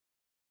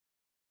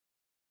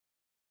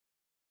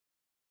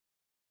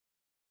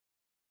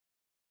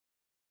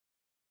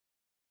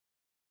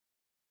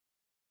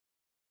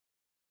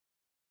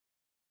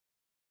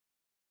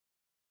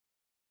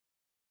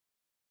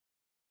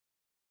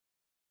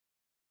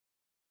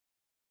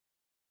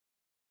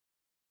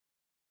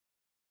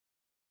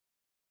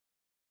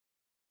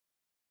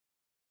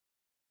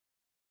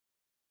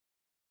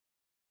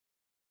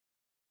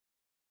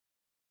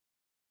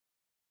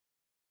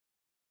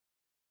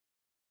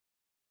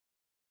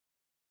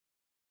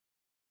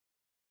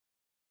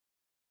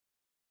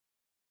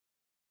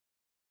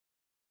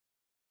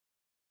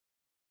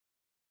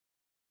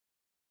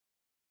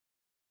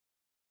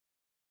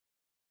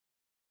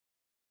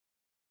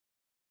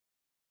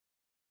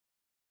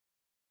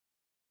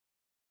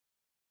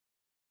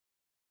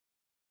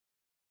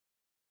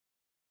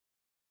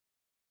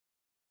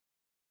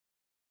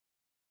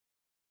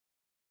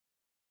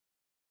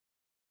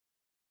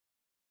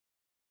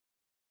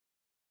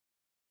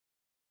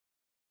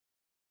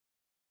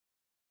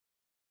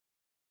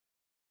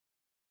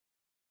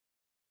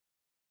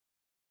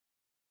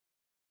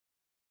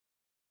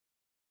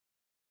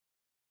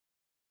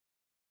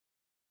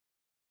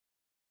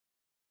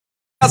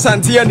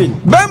Santiani,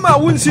 Bema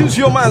wun since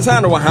your man's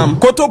hand waham,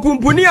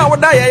 Kotopumpuni, I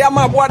would die,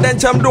 Yama,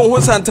 Wadencham, don't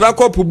want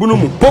Santraco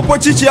Pubunumu, Popo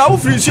Chichi, our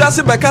free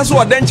Shasi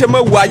Bacaso,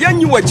 Denchama, Wayan,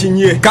 you watching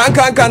ye,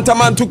 Kankan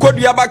Kantaman to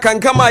Kodiaba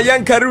Kankama,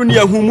 Yan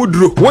Karunia,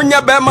 Humudru,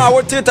 Wonya Bema,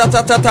 Woteta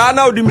Tata,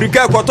 now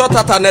Dimrika,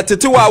 Kotota,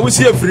 Netitua, we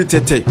see a free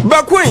tete.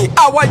 Bakui,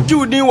 I want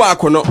you,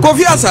 Niwakono,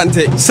 Kovia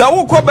Sante,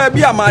 Sauko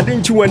Baby,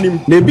 Amadin Chuanim,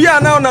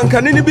 Nebia now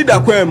Nankanini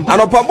Bidaquem,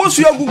 and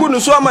Opabosia Gugunu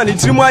Swama,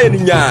 Nitrima,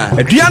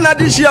 and Diana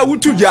Dishia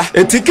Wutuja,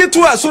 a ticket to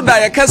us so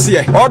that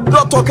Cassia, or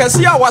Dr.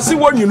 Cassia was the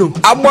one you know.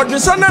 About the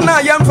son and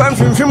I am fan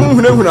from Fimu.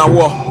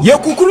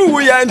 Yakukuru,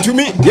 we are to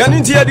me.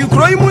 Yanintia, the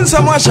Kuro Yi Mu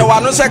Nsem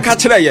Shawanosa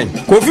Catchrayan.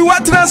 Kofi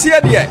Watras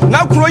here,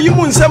 now Kuro Yi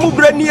Mu Nsem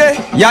Brenier,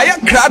 Yaya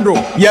Crado,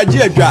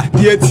 Yajaga,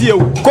 Dietio,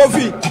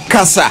 Kofi,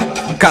 Kasa.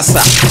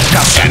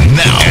 And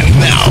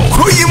now,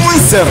 Kuro Yi Mu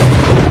Nsem.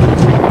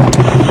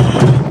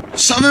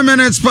 7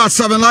 minutes past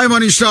 7 live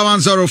on Nhyira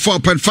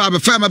 104.5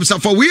 FM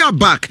episode. We are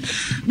back.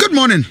 Good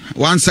morning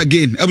once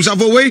again. Episode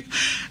 4 way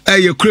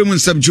your Kuro Yi Mu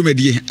Nsem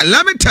Jumedi.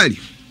 Let me tell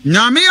you,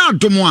 nyame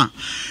adomwa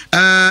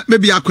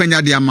maybe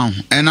akwanya de amount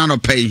and I no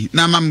pay.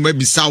 Na mam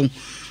maybe saw.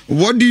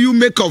 What do you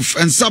make of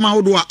and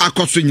somehow do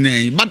akoso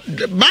nyina? But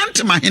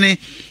bant mahene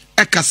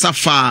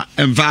ekasafa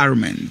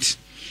environment.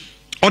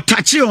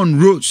 Otachi on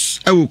roads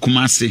ewo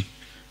Kumasi.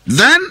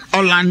 Then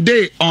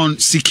Orlando on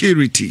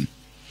security.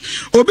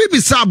 Obi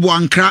bisa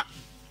Buankra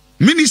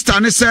minister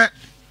ne se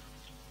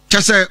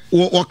chase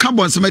wo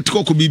carbon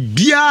semetiko ko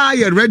bia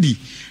ye ready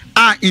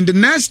in the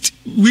next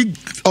week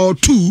or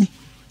two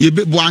ye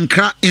be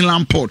Buankra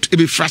inland port e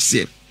be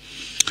frase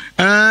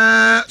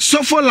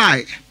so for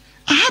like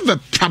I have a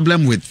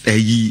problem with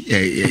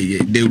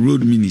the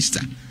road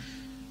minister.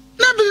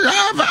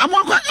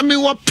 I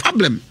mean what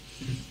problem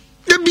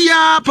the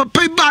bia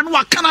papa ban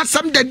wa kana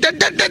some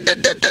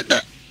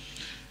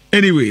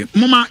anyway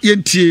mama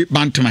yentie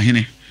bantama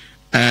hene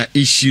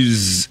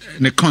issues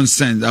the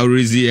concerns I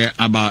raise here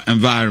about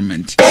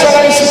environment.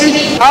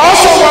 Excellency, I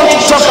also want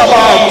to talk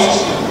about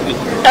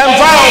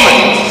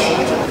environment.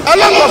 A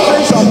lot of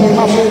things have been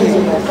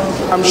happening.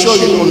 I'm sure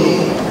you don't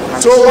know.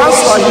 So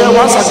once you are here,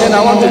 once again,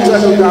 I want to tell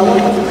you that I want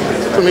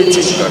to make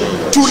it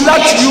to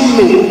let you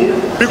know.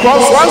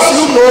 Because once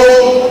you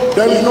know,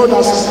 then you know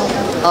that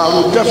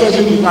we'll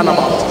definitely be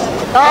about.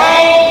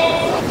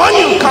 When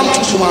you come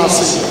to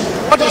Kumasi,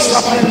 what is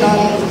happening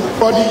now?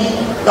 Body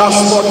does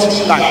not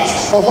like.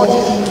 Or what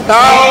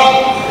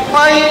now?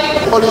 My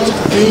politics,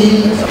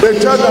 they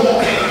tell them.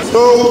 So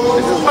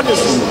what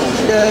is it?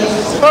 Yes.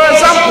 For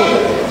example,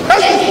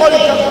 just before you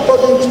get to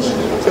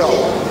tell,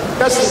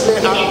 let's say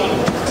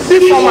see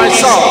for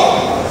myself,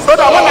 so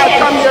that when I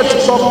come here to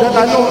talk, then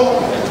I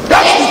know.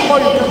 Just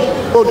before you get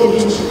to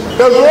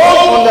the road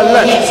on the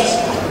left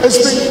is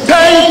being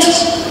turned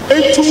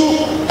into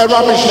a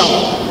rubbish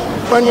dump.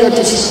 When you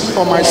to see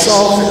for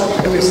myself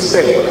and it's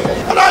there.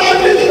 And I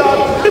believe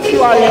that if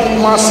you are in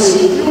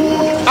Kumasi, you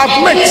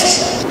admit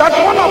that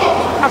one of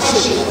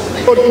actually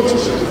but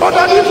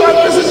that if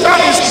a visitor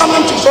is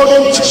coming to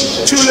Golden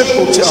Tulip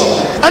Hotel,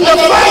 and the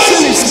first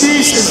thing he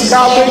sees is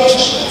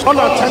garbage,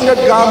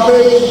 unattended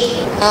garbage,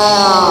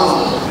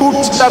 put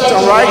left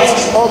and right,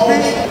 or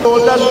being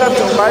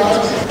left and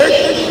right.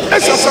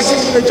 It's a certain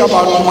image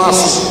about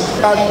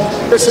Kumasi that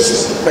this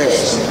is the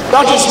best.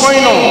 That is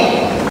going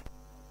on.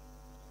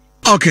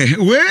 Okay,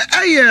 where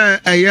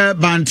a year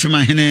band to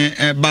my hene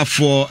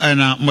bafo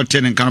and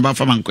moten and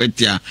canabafa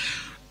manquetia.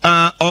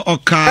 The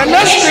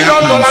next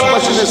 $1 million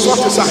question is what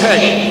is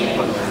ahead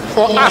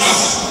for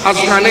us as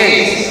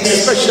Ghanaians,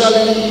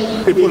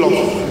 especially people of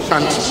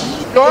Shanti.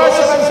 Your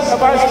Excellency, the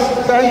Vice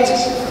President,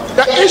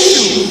 the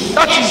issue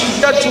that is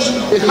get to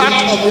the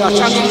heart of the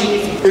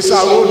Ashanti is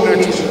our road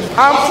network.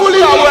 I'm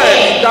fully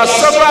aware that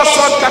several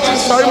sword cutting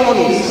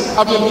ceremonies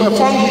have been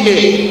performed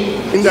here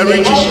in the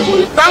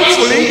region.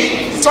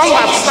 Thankfully, some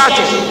have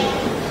started,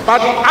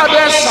 but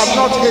others have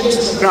not hit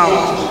the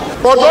ground.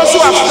 For those who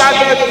have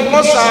started,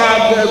 most are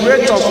at the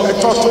rate of a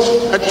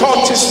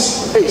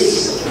tortoise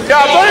pace. They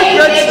are very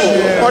grateful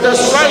for the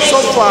strength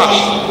so far.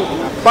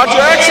 But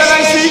Your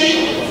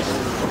Excellency,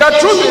 the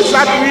truth is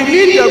that we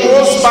need the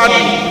roads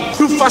badly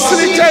to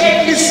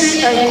facilitate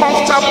easy and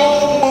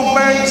comfortable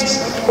movement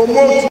for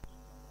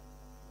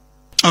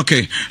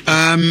okay,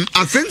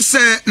 I think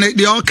say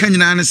the all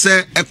Kenyan say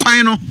a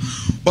quino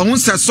or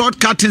say short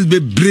curtains be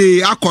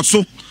brave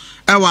akoso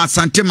ewa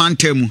asante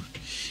mantemu.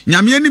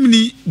 Nyame anim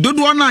ni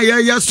dodo na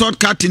ya short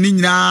curtain ni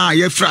nyina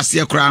ya frase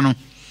ya kra no.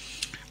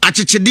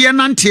 Achichede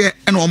nante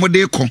e na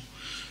omode ko.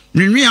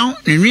 Nwiaw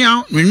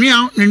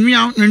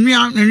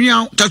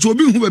tacho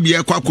obi hu ba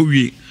bia kwa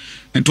kowie.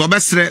 Ento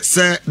obesre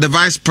say the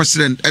vice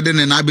president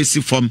eden na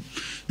abesi form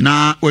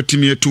na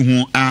watimi etu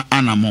ho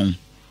anamon.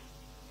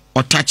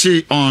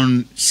 Otachi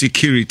on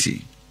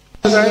security.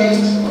 We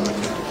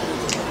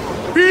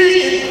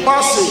in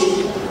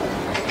Kumasi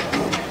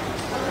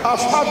have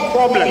had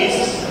problems,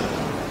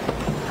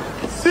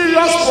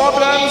 serious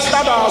problems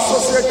that are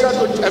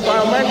associated with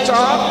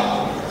environmental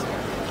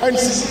and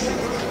security.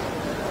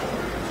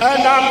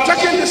 And I'm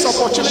taking this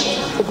opportunity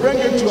to bring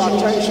it to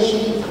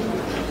attention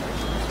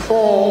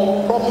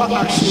for proper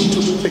action to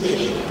be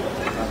taken.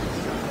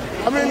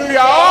 I mean, we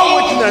are all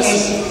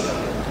witnessing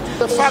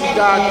the fact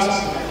that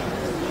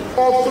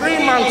for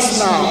 3 months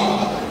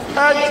now,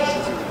 and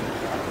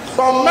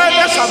some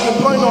murders have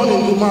been going on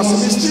in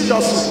Kumasi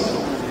mysteriously.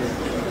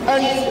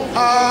 And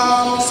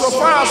so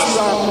far as we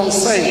are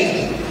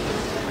concerned,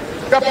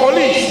 the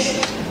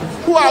police,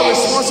 who are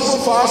responsible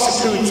for our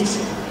security,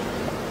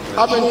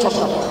 have been talked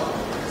about.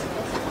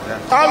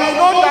 And we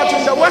know that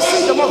in the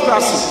Western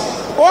democracy,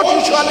 what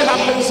usually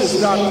happens is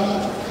that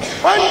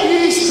when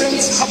these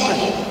things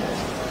happen,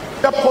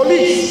 the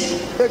police,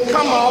 they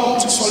come out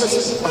to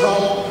solicit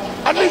help,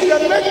 and if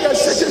they make the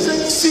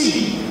citizens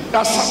see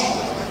that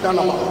something done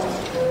about it.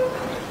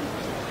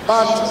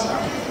 But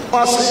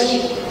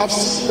firstly, I've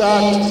seen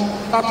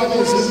that nothing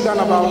is done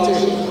about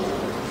it.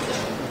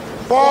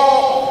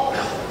 For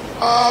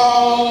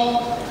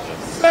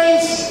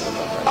since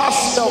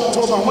last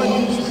October, when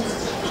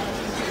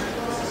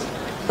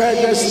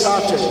murders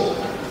started,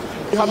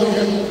 we haven't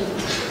heard.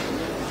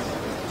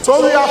 So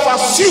we have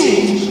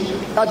assumed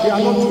that they are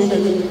not doing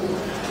anything.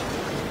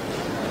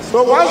 So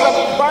once the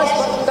vice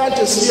president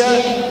is here,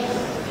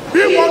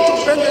 we want to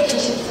bring it to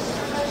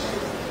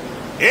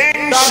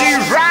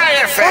Nhyira.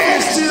 Some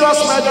mysterious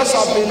murders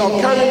have been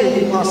occurring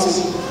in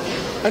Kumasi,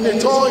 and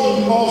it all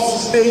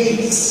involves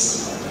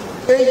babies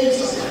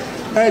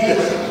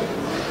murder.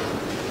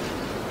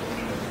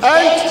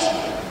 And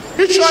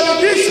usually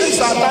these things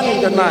are done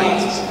in the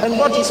night, and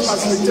what is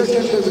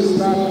facilitated is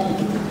that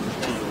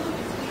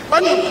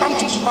when you come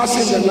to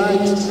Kumasi in the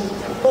night,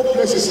 all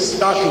places is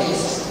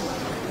darkness.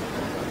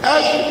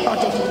 Every part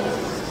of it.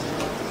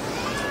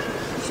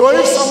 So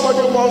if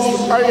somebody wants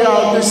to carry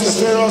out this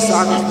nefarious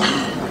act,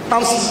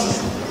 comes.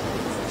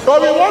 So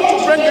we want to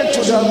bring it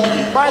to the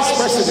vice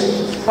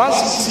president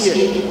once he's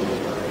here,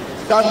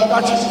 that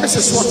this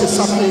is what is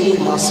happening in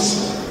Kumasi.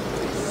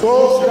 So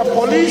the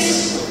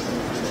police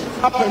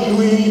have been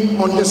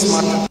doing on this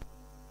matter.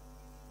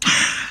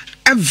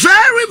 A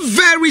very,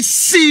 very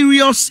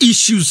serious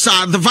issue,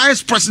 sir. The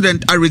vice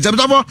president, I read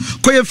about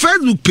your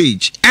Facebook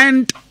page,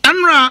 and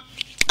Anra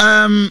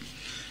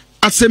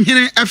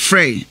Asemhene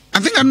Efrey. I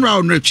think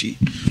Anra Onrechi.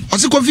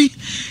 Also, Kofi,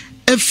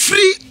 a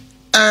free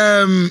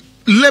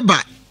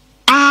labor.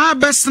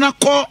 Besna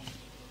ko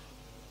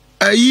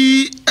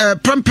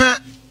Prempe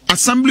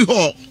Assembly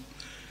Hall.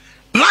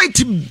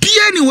 Light be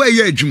anywhere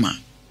ye juma.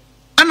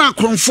 Ana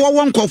kronfo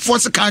won kofo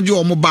se kanji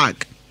o mo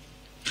bag.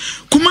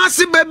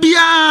 Kumasi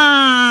babia.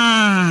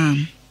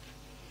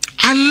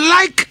 I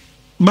like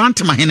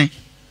Bantamahene.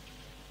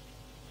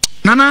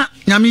 Nana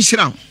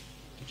Nhyira.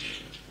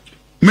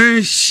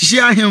 Me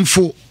share him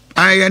for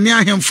I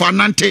near him for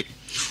Nante.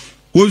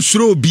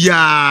 Wonsuro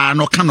bia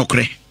no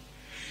kanokre.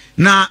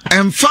 Na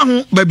emfa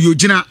ho babi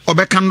ogina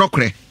obeka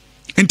nnokre.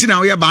 Enti na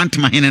wo ye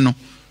Bantamahene no.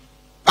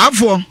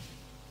 Afo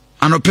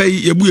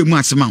anopai yebu emu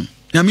asema ho.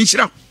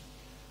 Nhyira.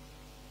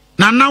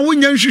 Na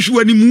wonya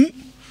nhwehwe animu.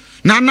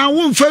 Na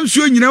wo mfa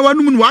nsuo nyina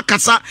wanum no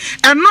wakasa.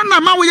 Eno na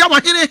ma wo ya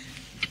wahene.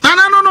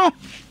 No.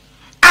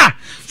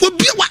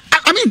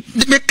 I mean,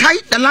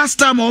 the last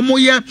time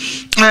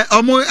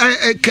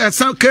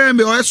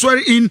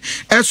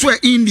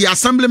in the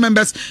assembly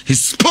members, he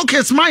spoke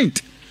his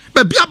mind.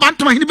 But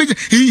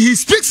he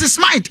speaks his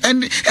mind,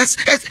 and it's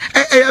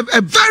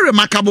a very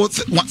remarkable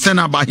thing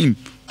about him.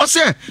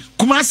 Also,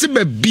 Kumasi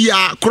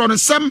bebia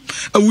kronosem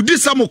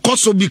udisam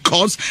okoso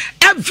because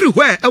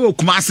everywhere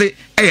Kumasi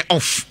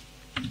off.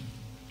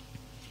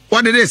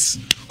 What it is?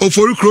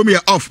 Ofori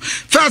Chromia off.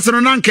 First no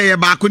nanke ye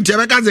ba kunti e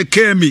beka ze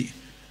kemi.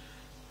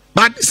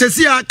 But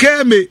sesia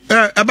kemi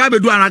aba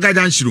bedu anaga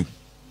janshiro.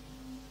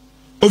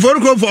 Ofori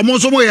Chrome for mo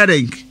so mo ye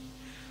den.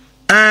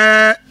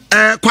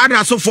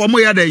 Quadra so for mo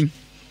ye den.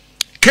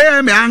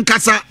 Kemi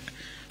ankasa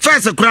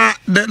first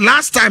the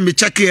last time we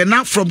check here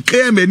now from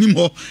KM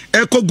anymore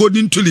echo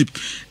golden tulip.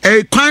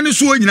 Kwan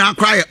so nyina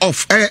cry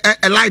off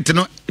a light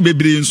no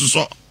bebre nso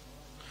so.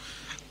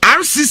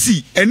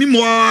 RCC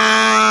anymore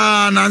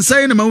and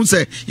saying the moon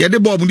say, yeah, the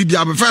Bob will be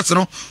a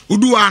professional who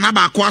do an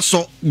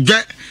abaquaso,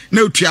 get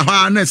no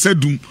triahana said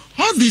doom.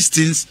 All these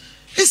things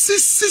is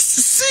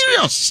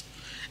serious.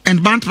 And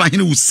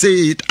Bantamahene will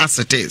say it as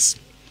it is.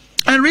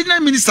 And regional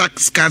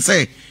ministers can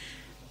say,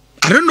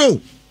 I don't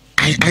know,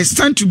 I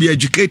stand to be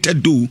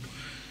educated, though.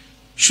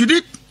 Should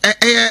it,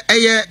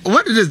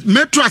 what it is,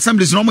 Metro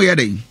Assembly is normal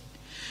heading.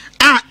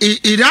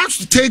 It has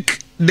to take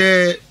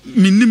the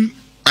minimum.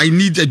 I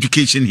need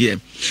education here.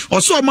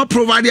 Also, I'm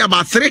providing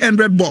about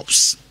 300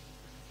 bulbs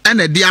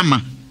and a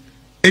diama.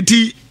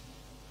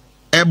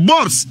 A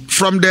bulbs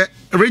from the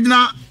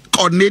regional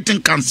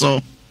coordinating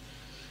council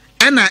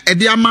and a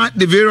diama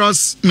the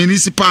various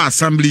municipal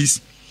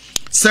assemblies.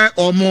 Say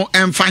omo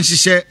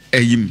emfanshishe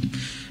eyim.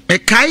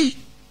 Mekai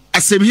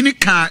Asemhene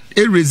can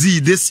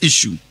resist this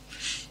issue.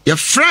 Your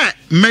friend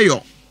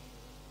mayor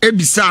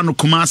ebisa no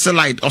Kumasi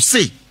light or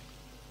say.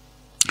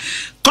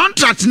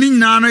 Contract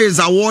Nana is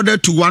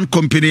awarded to one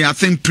company, I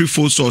think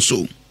Preforce or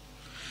so.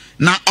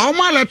 Now, all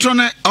my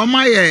electronic, all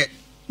my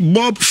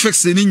Bob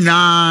fixing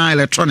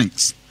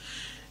electronics.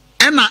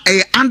 And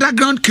a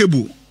underground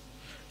cable.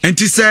 And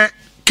he said,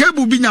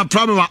 cable binya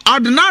problem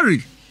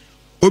ordinary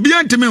obi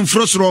antime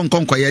mfrosoro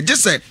nkonkoye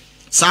just say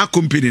sa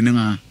company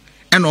nga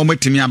and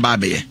omatimi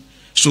ababe.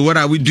 So what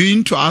are we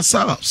doing to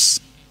ourselves?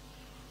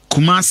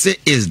 Kumasi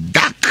is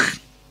dark.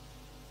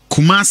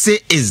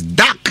 Kumasi is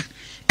dark.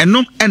 And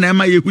no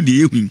enema yehu de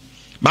yehu.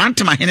 But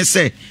antema hene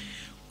say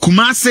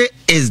Kumasi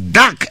is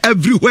dark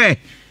everywhere.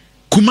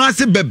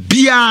 Kumasi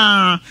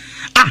bebia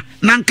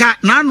nanka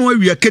na no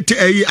awia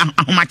kete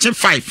ahomache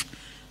 5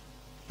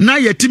 na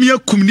yetimi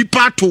akum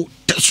nipa to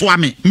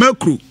swame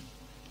makru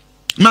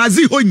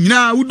mazi ho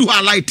nyina wudu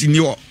light ni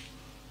ho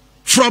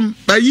from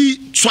bayi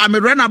swame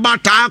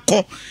runabout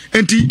akọ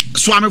enti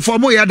swame for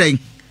mo yaden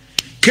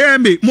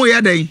kembe mo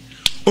yaden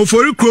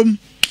ofori krom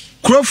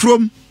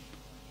krofrom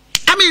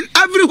I mean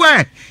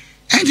everywhere,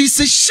 and it's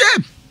a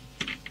shame,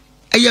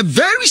 a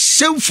very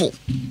shameful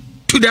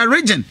to the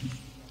region.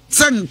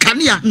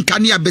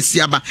 Nkania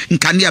besiaba.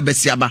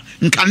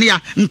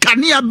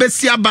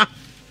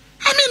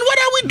 I mean, what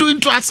are we doing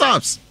to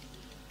ourselves?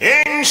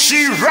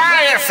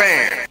 Nhyira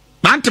FM.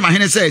 Bantama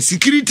hene say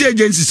security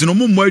agencies no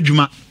mo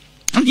adwuma.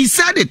 And he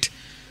said it.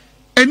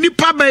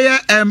 Enipa be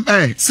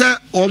say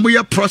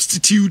omoye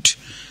prostitute,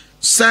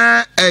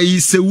 say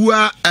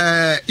isewua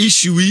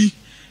issue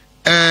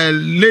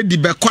lady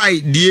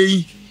bekwai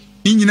die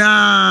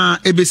inyina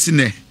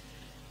ebesine.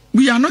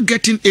 We are not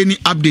getting any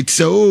updates.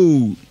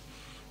 So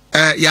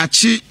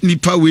yachi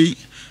nipa we,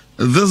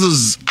 this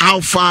is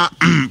how far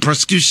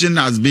prosecution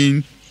has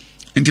been.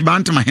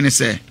 Intibanta mahene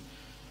say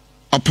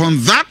upon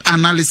that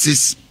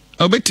analysis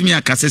obetimi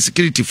akase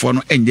security for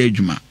no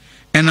engagement.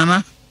 And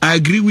Nana, I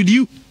agree with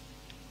you.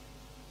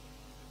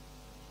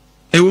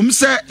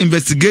 Say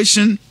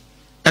investigation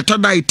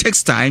it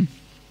takes time,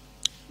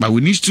 but we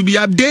need to be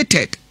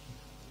updated.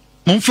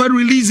 Monfa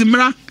release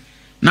mra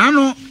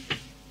nano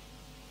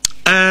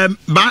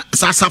ba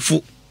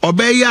sasafo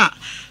obeya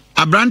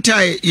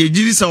abranta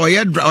yejiri sa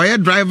oye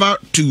driver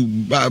to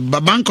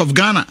Bank of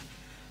Ghana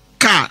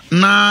car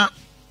na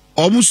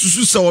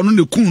omususu sa onu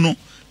ne kun no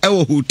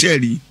ewo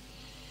hotel.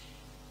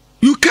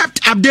 You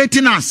kept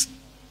updating us.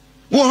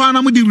 Wo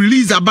hana mu di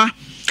release aba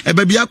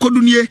baby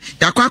akodunie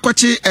yakwa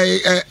akwache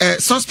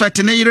suspect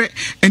na yire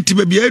enti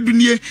baby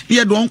adunie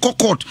ye do onko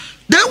court.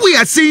 Then we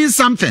are seeing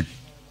something.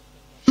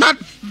 But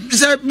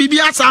bibi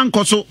asa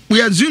ankoso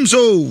we assume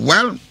so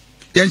well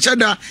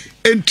yenshada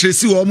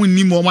interest wo mu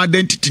ni mo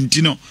identity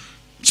ntino.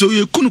 So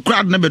you couldn't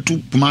crowd number 2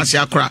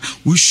 Kumasi Accra.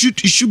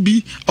 It should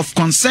be of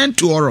concern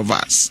to all of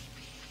us.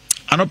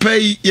 And I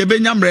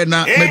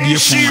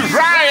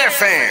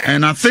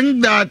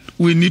think that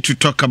we need to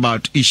talk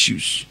about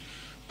issues.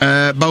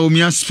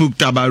 Baumia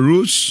spoke about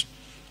roads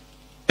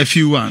a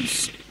few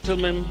ones.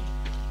 Gentlemen,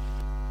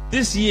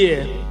 this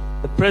year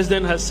the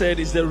president has said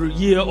is the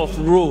year of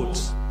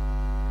roads.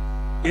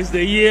 It's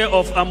the year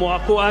of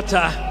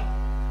Amoakoata,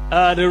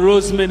 the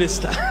roads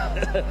minister.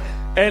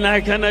 And I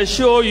can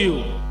assure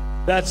you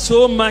that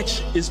so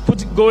much is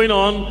going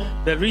on,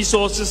 the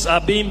resources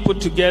are being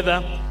put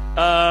together,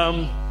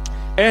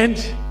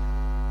 and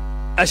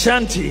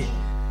Ashanti,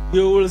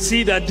 you will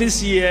see that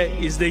this year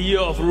is the year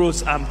of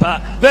roads.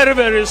 Ampa, very,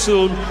 very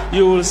soon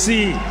you will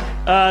see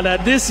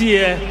that this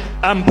year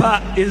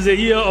Ampa is the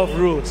year of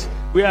roads.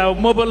 We are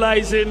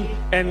mobilizing,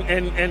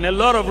 and a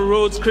lot of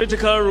roads,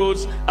 critical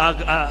roads,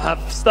 have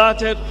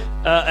started,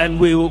 and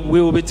we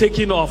will be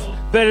taking off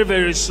very,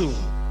 very soon.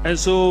 And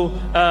so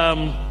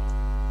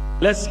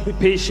let's be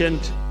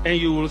patient, and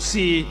you will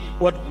see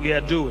what we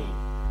are doing.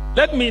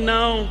 Let me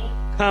now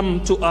come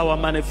to our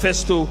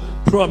manifesto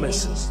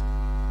promises.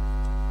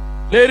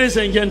 Ladies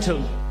and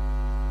gentlemen,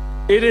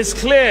 it is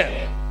clear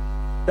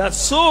that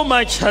so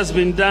much has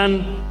been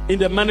done in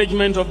the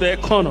management of the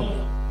economy.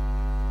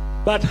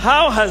 But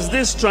how has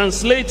this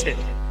translated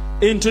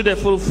into the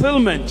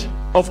fulfillment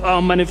of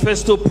our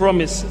manifesto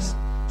promises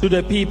to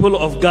the people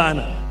of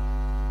Ghana?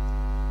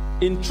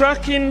 In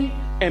tracking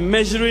and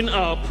measuring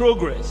our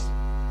progress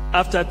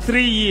after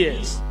 3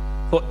 years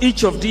for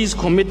each of these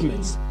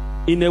commitments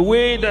in a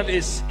way that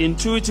is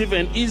intuitive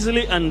and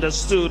easily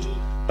understood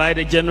by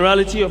the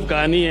generality of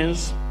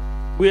Ghanaians,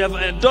 we have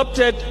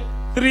adopted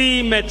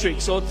 3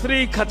 metrics or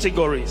 3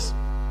 categories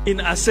in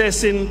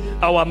assessing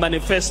our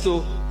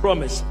manifesto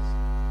promises.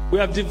 We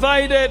have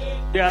divided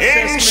the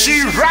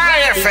assessment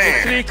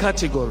into 3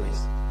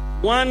 categories.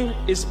 One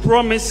is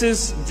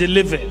promises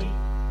delivered.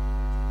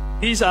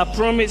 These are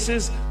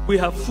promises we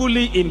have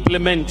fully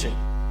implemented.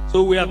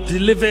 So we have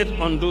delivered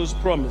on those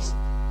promises.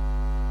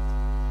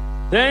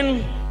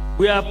 Then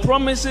we have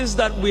promises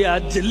that we are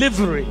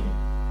delivering.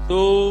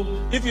 So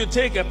if you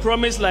take a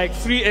promise like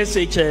free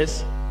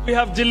SHS, we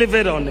have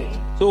delivered on it.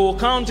 So we'll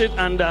count it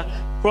under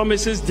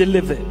promises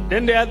delivered.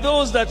 Then there are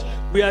those that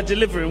we are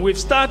delivering. We've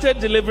started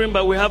delivering,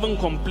 but we haven't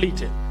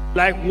completed.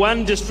 Like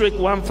one district,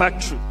 one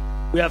factory.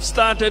 We have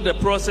started the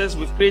process.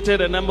 We've created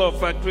a number of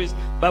factories,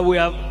 but we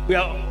are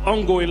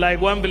ongoing,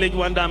 like one village,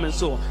 one dam, and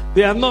so on.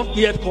 We have not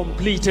yet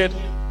completed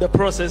the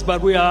process,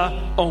 but we are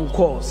on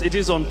course. It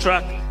is on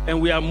track, and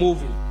we are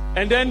moving.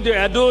 And then there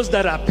are those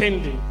that are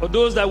pending, or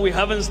those that we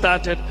haven't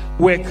started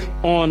work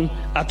on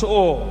at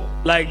all,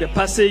 like the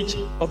passage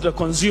of the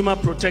consumer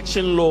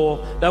protection law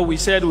that we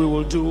said we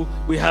will do.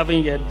 We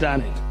haven't yet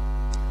done it.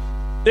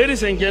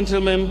 Ladies and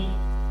gentlemen,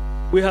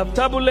 we have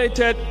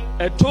tabulated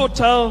a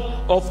total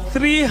of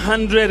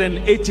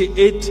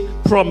 388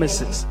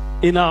 promises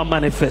in our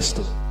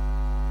manifesto.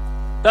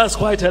 That's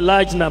quite a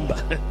large number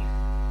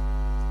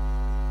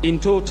in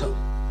total.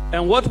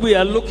 And what we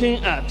are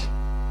looking at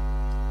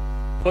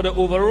for the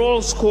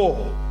overall score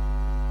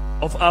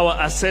of our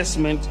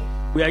assessment,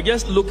 we are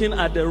just looking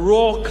at the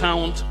raw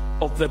count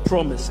of the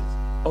promises.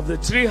 Of the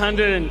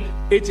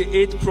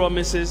 388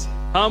 promises,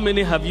 how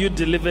many have you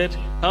delivered?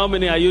 How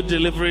many are you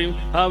delivering?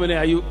 How many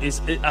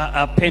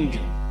are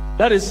pending?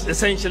 That is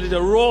essentially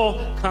the raw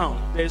count.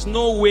 There's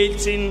no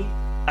weighting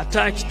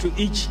attached to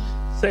each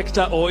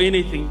sector or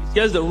anything. It's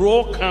just the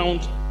raw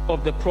count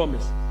of the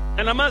promise.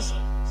 And I must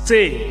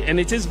say, and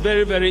it is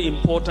very, very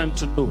important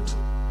to note,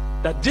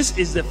 that this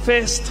is the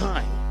first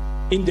time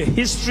in the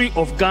history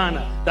of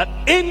Ghana that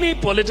any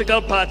political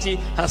party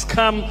has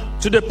come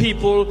to the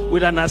people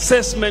with an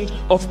assessment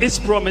of its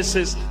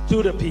promises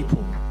to the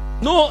people.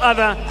 No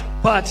other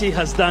party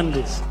has done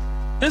this.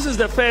 This is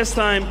the first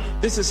time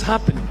this is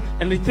happening,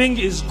 and we think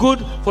it's good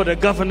for the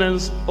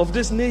governance of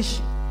this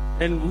nation.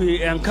 And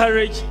we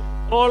encourage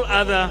all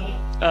other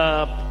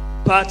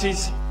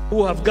parties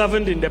who have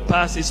governed in the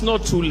past, it's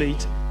not too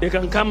late. They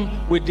can come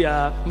with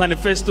their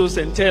manifestos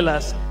and tell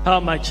us how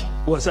much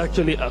was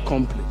actually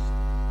accomplished.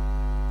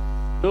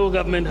 No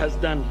government has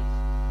done it.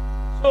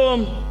 So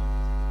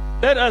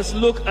let us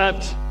look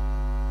at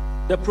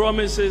the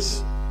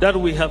promises that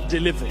we have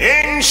delivered.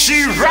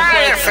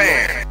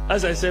 Nhyira.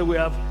 As I said, we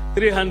have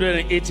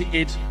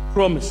 388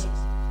 promises.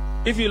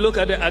 If you look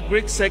at the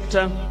agri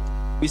sector,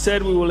 we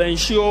said we will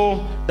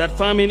ensure that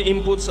farming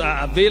inputs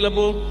are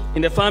available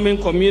in the farming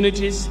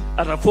communities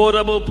at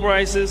affordable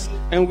prices,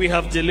 and we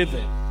have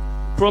delivered.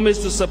 Promise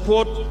to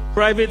support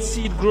private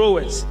seed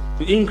growers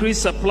to increase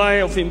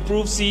supply of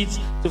improved seeds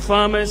to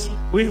farmers,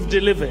 we've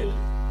delivered.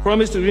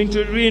 Promise to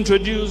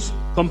reintroduce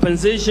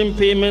compensation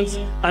payments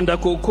under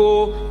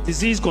cocoa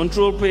disease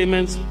control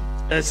payments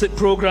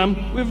program,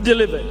 we've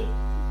delivered.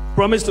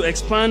 Promise to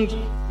expand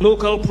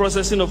local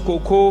processing of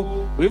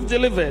cocoa, we've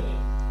delivered.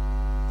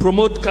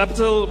 Promote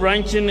capital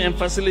ranching and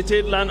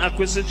facilitate land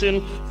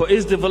acquisition for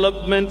its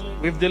development,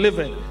 we've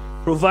delivered.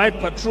 Provide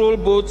patrol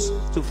boats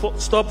to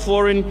stop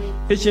foreign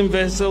fishing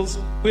vessels,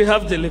 we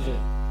have delivered.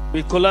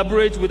 We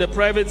collaborate with the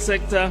private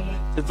sector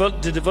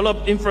to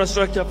develop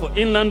infrastructure for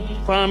inland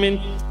farming,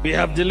 we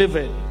have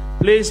delivered.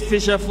 Place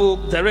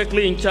fisherfolk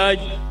directly in charge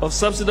of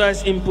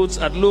subsidized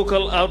inputs at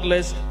local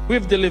outlets,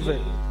 we've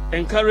delivered.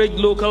 Encourage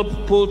local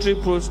poultry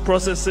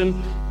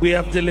processing, we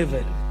have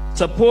delivered.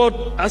 Support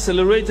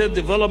accelerated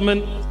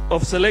development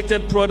of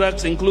selected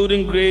products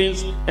including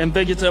grains and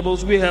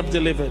vegetables, we have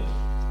delivered.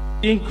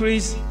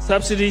 Increase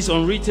subsidies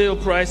on retail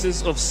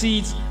prices of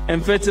seeds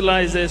and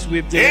fertilizers,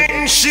 we've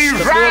delivered.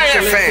 Support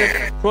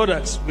selected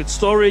products with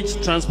storage,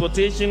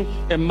 transportation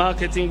and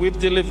marketing, we've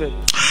delivered.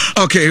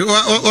 Okay,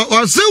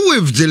 so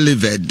we've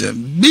delivered.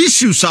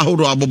 Issues are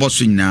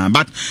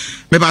but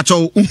maybe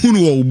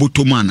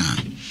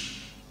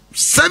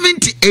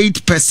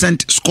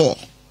 78% score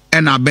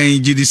and I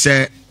Benji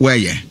say where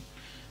yeah.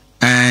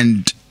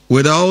 And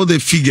with all the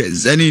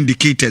figures and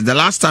indicators, the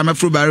last time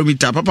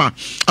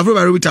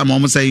Afrobarometer, I'm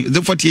almost saying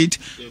the 48.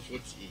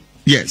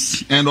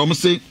 Yes, and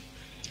almost say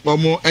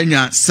almost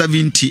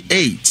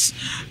 78.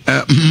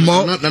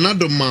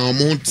 Another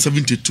amount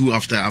 72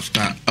 after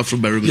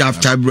Afrobarometer. Yeah,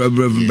 after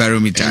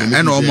barometer,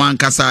 and almost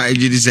Kasa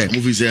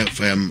movies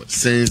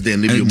since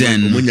then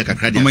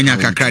Omanya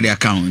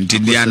account.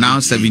 They are now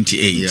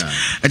 78. Yeah.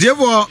 And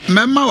therefore,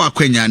 member wa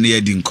kwenya na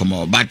yedi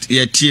nkomo, but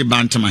ye tie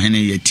bantama hene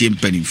ye tie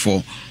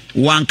mpanimfo.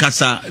 One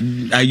kasa,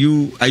 are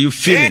you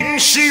feeling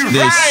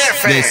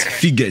this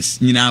figures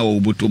nyina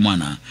obuto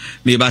mana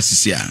me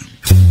basisia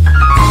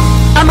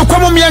ano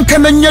kwamo mianka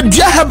na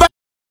nyadua haba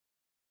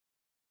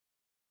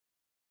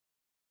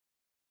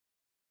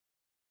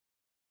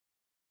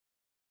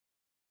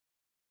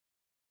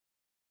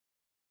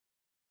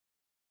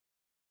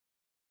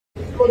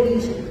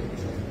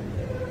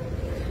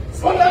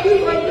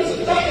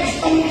that is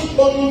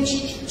coming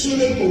to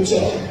the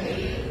hotel.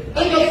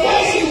 And the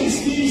first thing is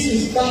this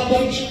is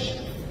garbage,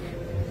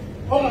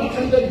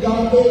 unattended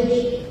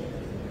garbage,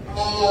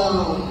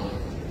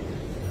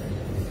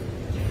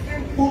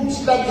 inputs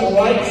that are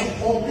right,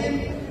 or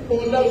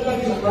people that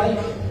are right.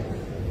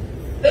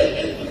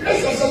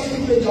 Let's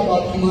something think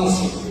about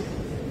massive.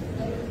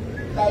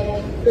 That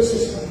this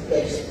is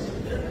complex.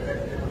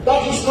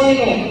 That is going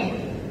on.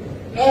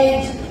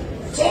 And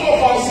some of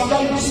our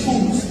secondary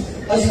schools,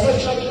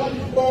 especially when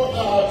you go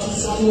to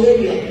some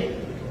area,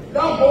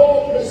 that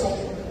whole place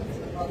of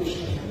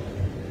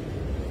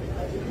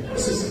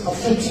this is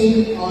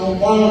affecting our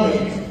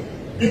environment.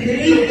 We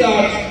believe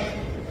that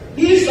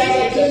these are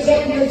the things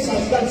that makes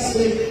us get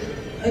sick,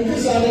 and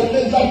these are the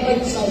things that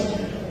makes us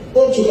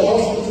go to the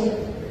hospital.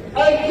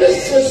 And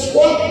this is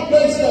what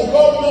makes the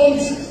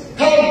government's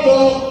health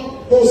bill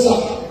goes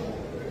up.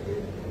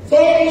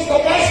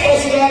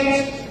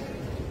 President,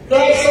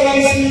 Your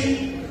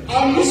Excellency,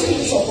 I'm using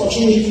this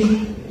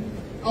opportunity,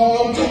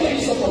 I'm taking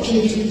this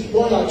opportunity to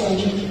draw your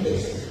attention to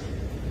this.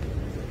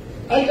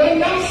 And then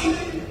lastly,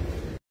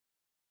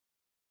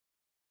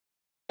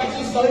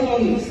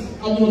 ceremonies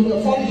have been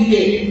performed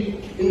here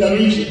in the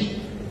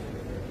region.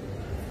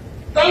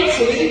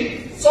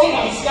 Thankfully, some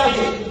have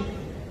started,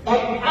 but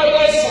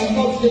others have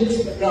not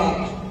hit the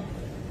ground.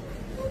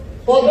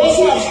 For those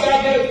who have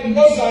started,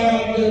 because I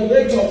am the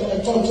rate of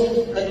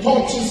a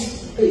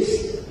tortoise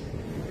pace.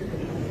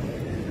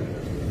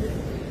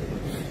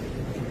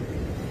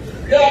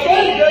 We are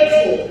very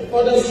grateful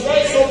for the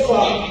strike so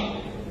far.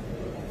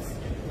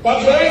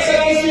 But Your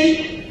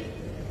Excellency,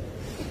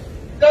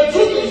 the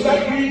truth is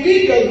that we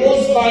need the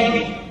roads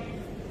badly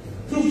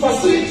to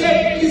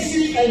facilitate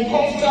easy and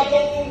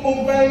comfortable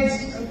movement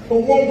and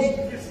promote.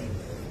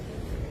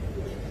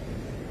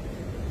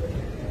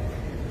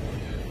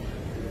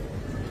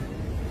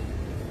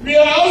 We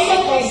are also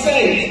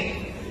concerned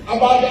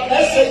about the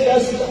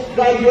SHS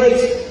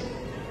graduates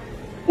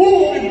who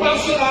will be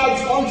passing out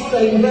onto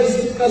the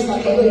university next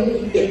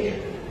academic year.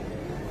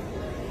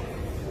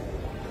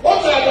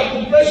 What are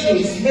the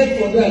preparations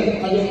made for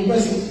them at the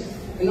university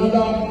and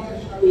other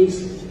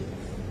ways?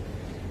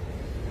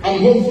 I'm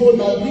hopeful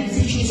that these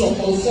issues of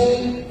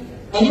concern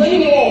and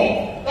many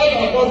more that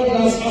are bothering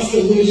us as a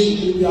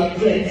nation will be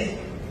addressed,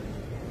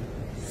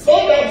 so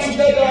that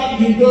together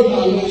we build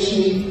our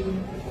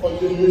nation for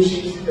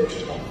generations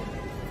to come.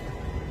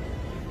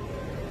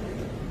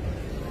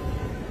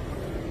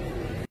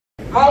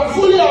 I'm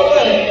fully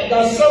aware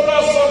that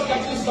several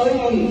soft-cutting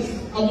ceremonies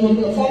have been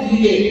performed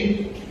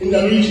here in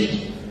the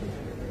region.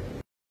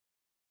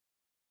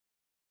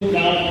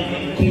 Now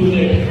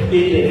included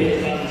in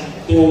the funds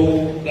so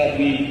that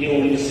they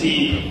will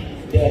receive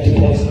their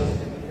deposit.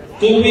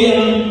 So we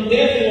are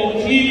therefore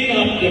cleaning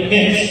up the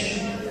mess.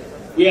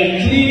 We are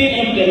cleaning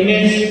up the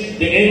mess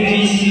the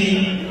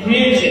NDC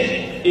created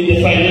in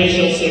the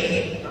financial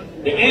sector.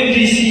 The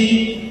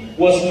NDC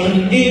was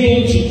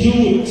unable to do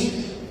it.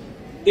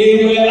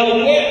 They were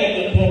aware of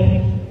the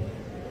problem,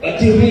 but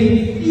they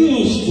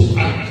refused to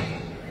act.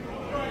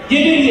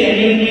 Given the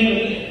amendment of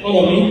the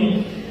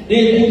economy,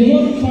 they could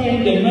not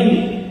find the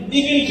money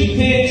even to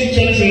pay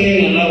teacher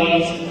training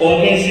allowance or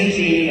nursing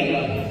training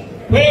allowance.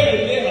 Where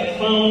would they have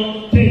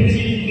found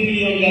 20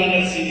 billion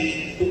Ghana cedis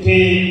to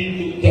pay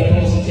to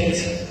depositors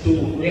to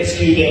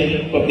rescue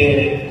them from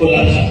their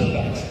collapse of the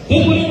banks? They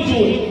couldn't do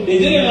it. They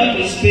didn't have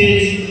the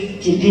space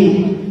to do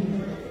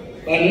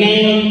it. But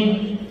now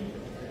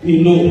we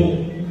know.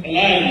 And I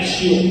am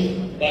sure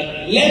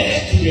that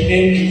left to the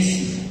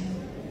NDC,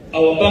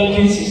 our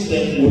banking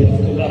system would have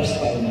collapsed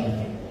by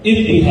now if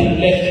we had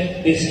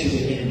left this to the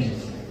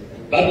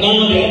NDC. But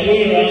now they are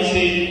going around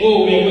saying,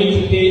 oh, we are going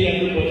to pay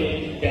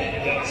everybody that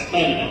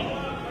money.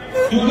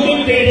 You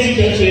couldn't pay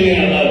teacher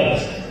training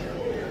allowance.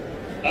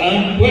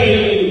 Where are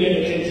you going to get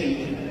the attention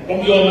from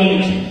your money?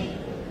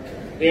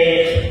 The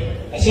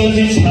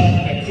Ashantis have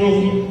a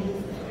trophy.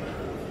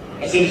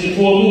 As if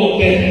before move up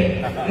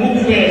there,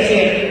 move where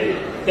said.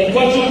 The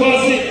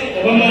consequence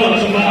of a man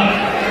to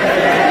man.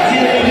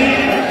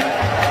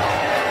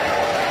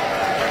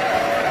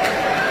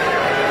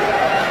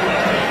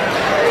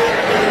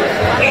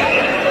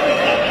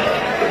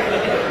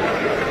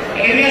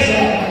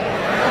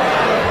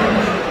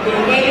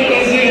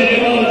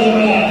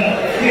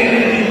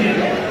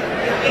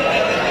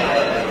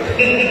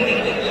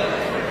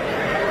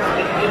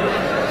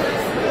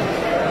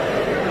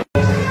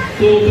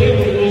 So they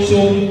will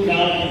also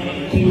now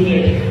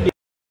included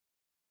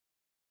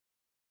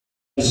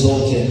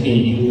resulted in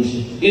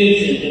erosion.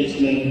 Ladies and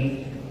gentlemen,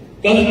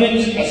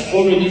 government has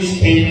already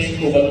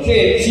spent over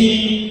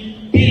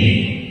 30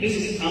 billion. This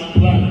is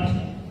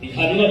unplanned. It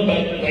had not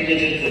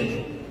budgeted for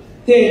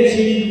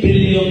 30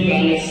 billion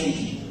Ghana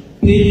cedis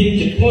paying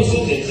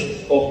depositors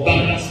of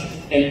banks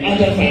and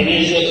other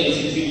financial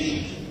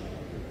institutions.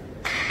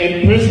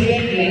 And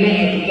President Nana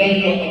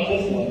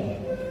Akufo-Addo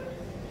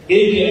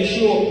gave the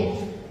assurance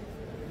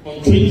on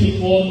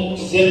 24th of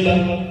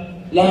December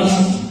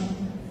last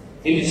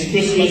in his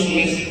Christmas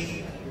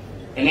message.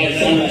 And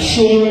as an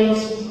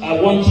assurance, I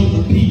want to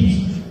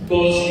repeat,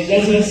 because it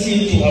doesn't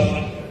seem to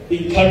have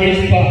been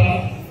carried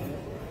far.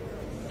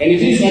 And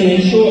it is an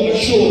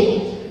assurance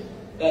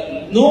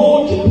that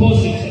no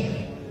depositor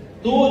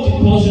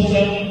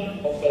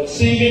of a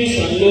savings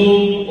and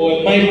loan or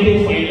a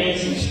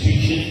microfinance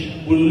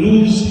institution will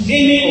lose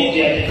any of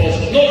their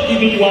deposits, not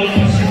even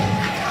 1%.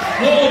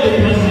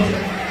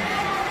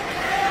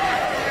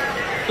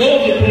 No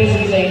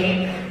depositor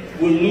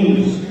will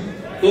lose.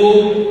 So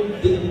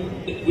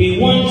we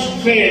want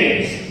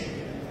fairness.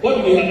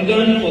 What we have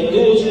done for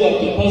those who have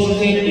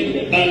deposited in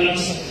the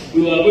banks,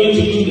 we are going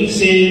to do the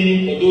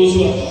same for those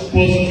who have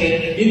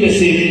deposited in the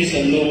savings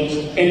and loans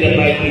and the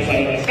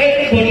microfinance.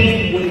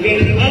 Everybody will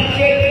get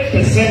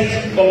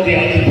 100% of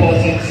their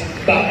deposits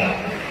back.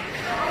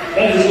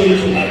 That is going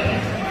to happen.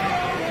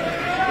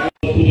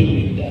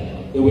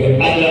 There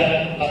were other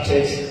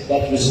matters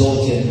that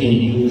resulted in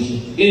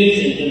erosion. Ladies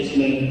and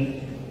gentlemen,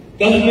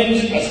 government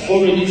has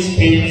already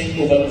spent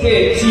over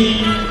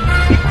 13.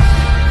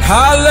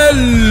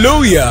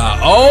 Hallelujah!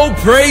 All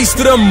praise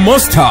to the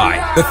Most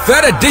High. The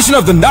third edition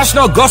of the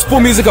National Gospel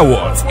Music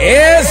Awards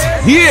is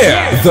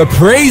here. The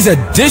praise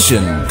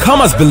edition.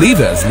 Come as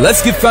believers,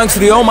 let's give thanks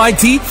to the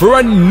Almighty for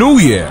a new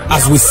year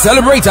as we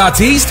celebrate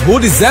artists who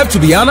deserve to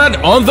be honored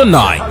on the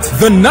night.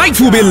 The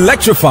night will be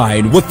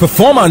electrified with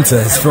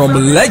performances from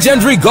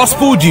legendary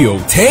gospel duo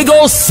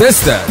Tego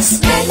Sisters,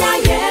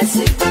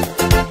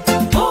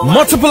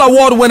 multiple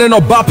award-winning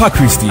Obapa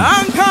Christie,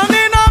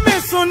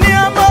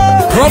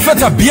 Prophet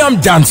Abiam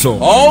Danso,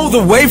 all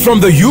the way from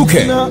the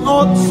UK,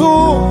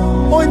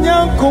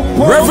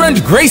 Reverend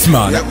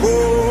Graceman,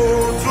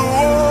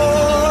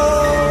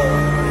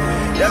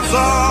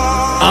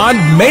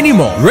 and many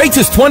more. Rate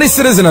is 20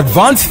 cities in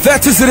advance,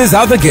 30 cities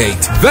out the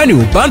gate.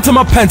 Venue,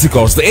 Bantama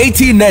Pentecost,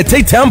 18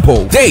 Nete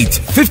Temple. Date,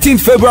 15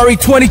 February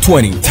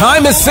 2020.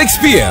 Time is 6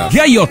 p.m.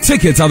 Get your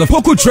tickets at the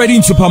Poku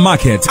Trading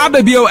Supermarket,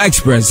 Abebio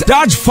Express,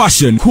 Dodge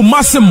Fashion,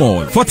 Kumasi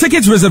Mall. For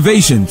ticket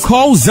reservations,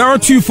 call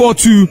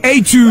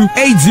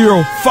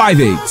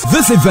 0242-828058.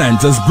 This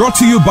event is brought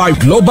to you by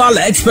Global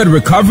Expert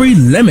Recovery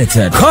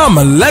Limited. Come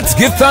and let's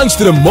give thanks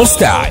to the Most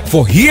High,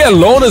 for He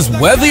alone is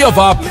worthy of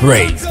our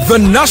praise. The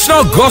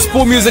National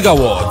Gospel Music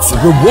Awards,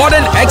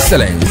 rewarding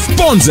excellence.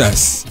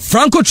 Sponsors: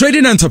 Franco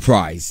Trading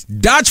Enterprise,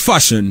 Dutch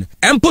Fashion,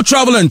 Empo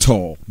Travel and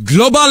Tour,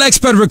 Global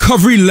Expert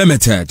Recovery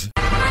Limited.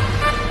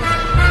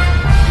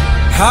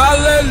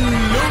 Hallelujah!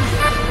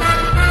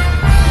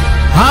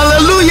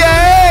 Hallelujah!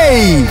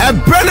 A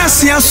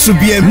Brenasia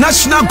Subie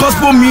National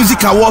Gospel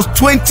Music Awards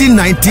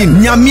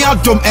 2019.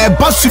 Nyamiatom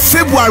Basu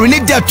February ni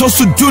dia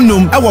tosu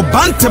dunum ewo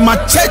Bantama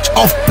Church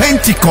of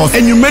Pentecost.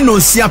 And you may know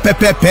sia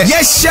pepepe.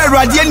 Yes, share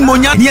radian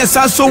monya. Yes,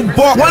 so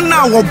bo.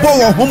 Wana wo bo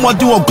wo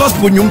homodi wo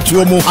gospel nyum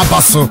tuomo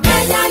abaso.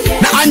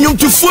 Na anyum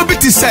tu fubi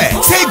say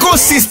Tego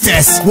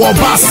Sisters wo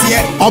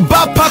basie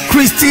Obapa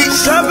Christie,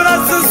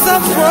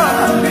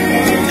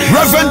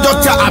 Reverend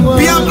Dr.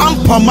 Abiam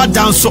Ampoma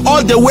Danso,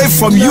 all the way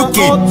from UK,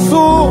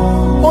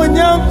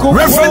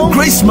 Reverend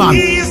Graceman.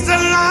 He is the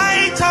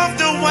light of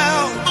the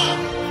world.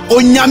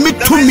 Onyami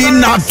tumi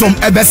na dom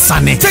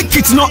ebesane. Take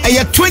it no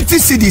 20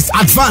 cedis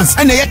advance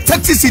and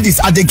 30 cedis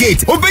at the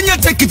gate. Obenya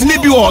take it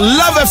maybe or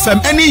Love FM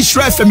any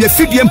Nhyira FM ye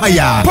fidiem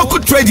haya. Poku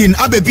Trading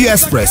Abebi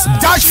Express,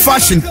 Dash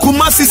Fashion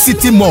Kumasi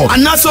City Mall.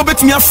 And also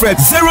betimi afred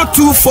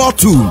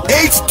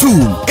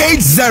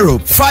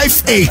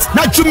 0242-828058.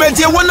 Na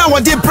jumedie wona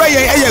wode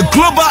prayer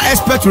Global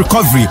Expert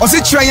Recovery. Osi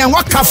trayan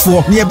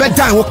wakafo ne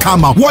bedan wo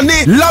kama.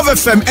 Woni Love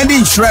FM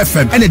any Nhyira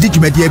FM and the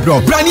jumedie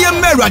bro. Brania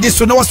merade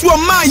so na waso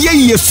ma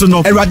ye so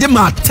no.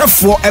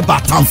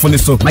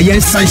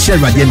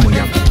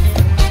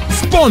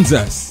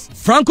 Sponsors: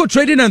 Franco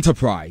Trading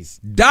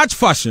Enterprise, Dutch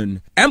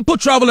Fashion, Empo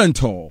Travel and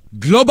Tour,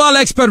 Global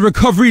Expert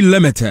Recovery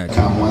Limited.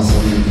 Now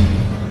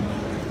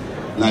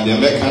the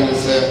American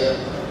said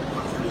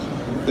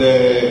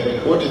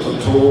the what it to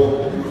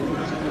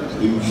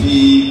in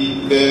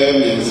fee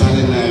and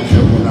Sunday night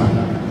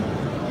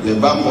the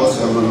Bambos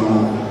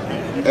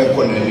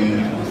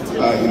economy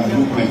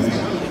improvement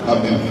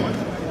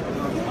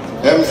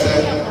have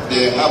said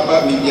the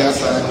Abba Media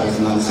Cycles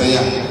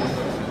Nansaya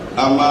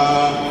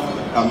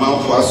Ama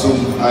for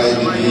some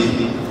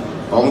IDB,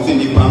 only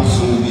the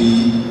Pansu be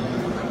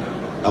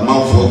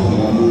amount for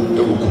Momu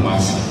to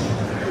Kumasi.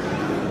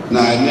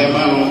 Now, I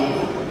never know.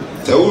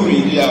 So,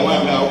 really, I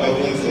want now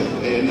against it.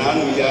 Now,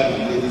 we are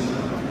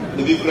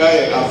the big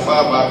cry as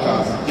far back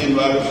as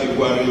January,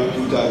 February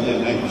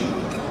 2019.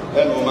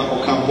 And Omako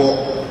Campo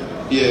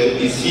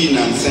is seen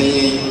and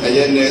saying a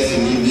young nurse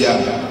in India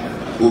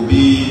will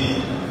be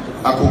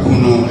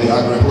Akukuno, a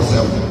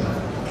agriculture.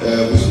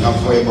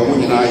 For a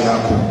woman and I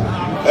have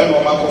and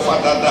Omako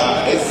Fatata,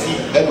 SC,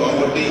 and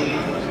Omode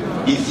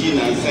is seen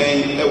and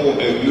saying, a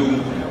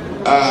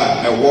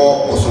war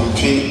or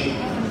something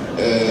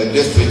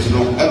district,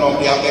 no, and on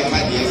the other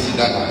kind, yes,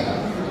 that.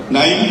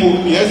 Now,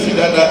 yes,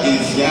 that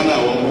is Yana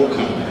or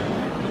Moka.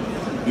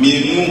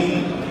 Minu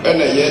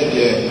and a yet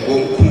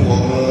won't come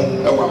on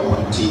a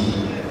wapanti.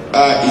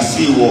 Is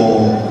he war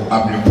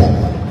abripo.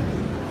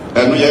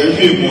 And we are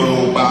really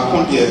more back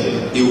on the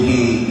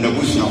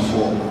Nabusian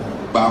for.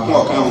 But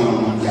what can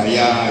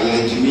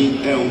Yaya, Jimmy,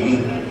 and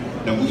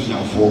the Bushna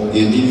for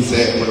Indian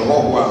said, but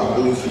all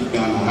who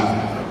figure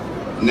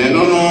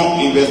no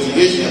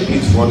investigation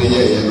please for the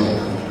year, you know.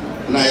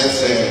 Now, I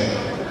say,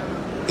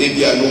 if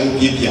you are no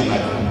give you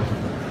another.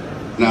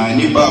 Now,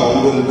 Niba or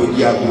Rum would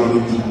ya grow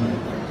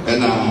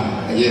and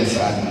yes, I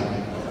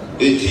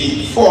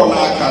 84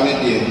 now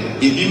Canadian.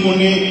 If you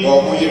money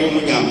or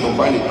Muyan for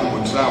panic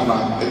or trauma,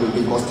 it will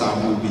be cost our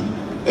movie.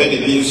 And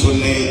it means so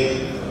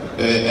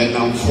and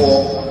now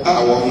 4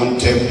 hours on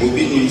temp will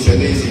be in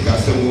Senesi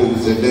Castle,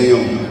 the day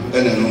on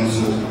and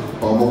also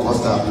or more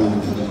cost our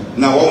movie.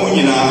 Now, what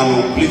you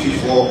know, please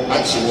for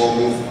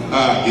actual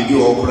if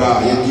you are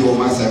bra, you are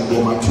master,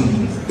 or two,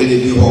 then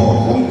you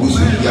are on Goose.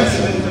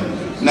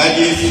 Now,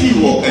 they see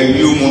what a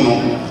new mono,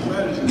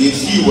 they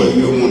see what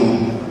you mono,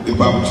 the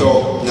Babto,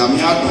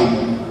 Namiaton,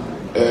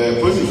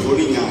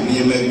 Posifonia,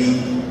 near me,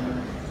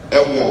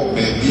 ɛwɔ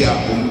baabi a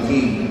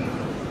ɔnkum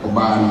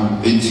ɔbaa no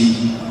eti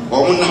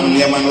ɔmo nam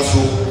nneɛma no so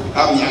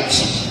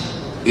amiakyi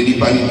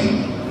edipa ne bi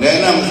na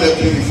ɛnam sɛ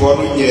pilifoɔ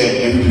no yɛ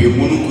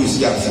nhwehwɛmu no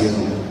kɔsi aseɛ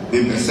no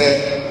bɛpɛ sɛ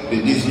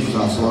ɛde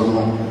susuasoɔ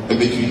no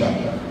ɛbɛtwi da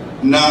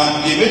na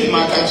yɛbɛtumi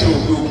aka kyerɛ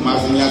obi okuma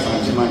ase ne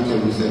asankyema nkyɛn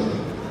no sɛ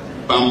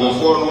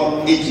bambɔfoɔ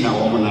no gyina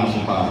wɔn nan so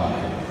paa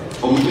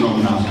wɔn gyina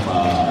wɔn nan so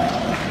paa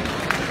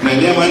na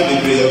nneɛma no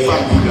bebree yɛfa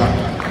nkuda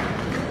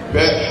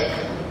bɛ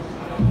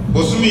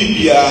bosome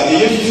biara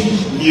yɛyɛ fi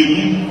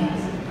mmienu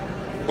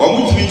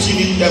wɔn tumi kyi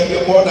ni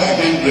yɛ more than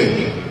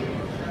 100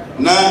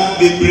 na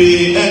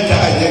bebree ɛnta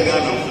ayɛ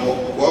Ghanafoɔ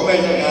wɔn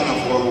bɛyɛ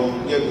Ghanafoɔ no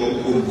yɛ wɔn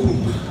kuro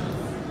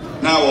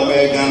na wɔn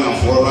bɛyɛ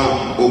Ghanafoɔ no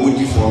a wɔn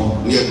di fɔm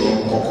ne yɛ wɔn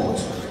kɔkɔt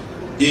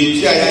yɛn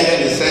ti a yɛayɛ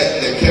ne sɛ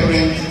the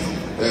current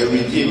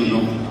regime no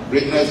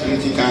Regional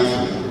Security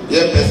Council yɛ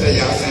pɛ sɛ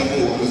yɛ asɛn bo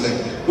wɔn sɛ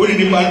wɔn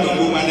nipa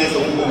ndɔnko ma ne sɛ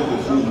wɔn bɔ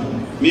nkofu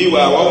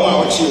miwa wɔn a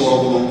wɔkyi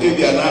wɔn no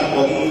ebi ana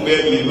wɔn bɛɛ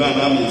mmienu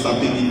ana mmiɛnsa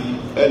pɛ bi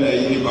ɛna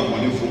yi nipa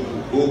kɔnefo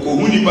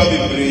okohu nipa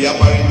bebree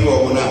yapare bi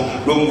wɔn na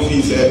wɔn fi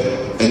sɛ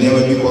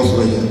nneɛma bi kɔ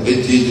so yɛ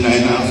eti gyina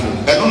yɛn aso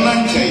ɛno na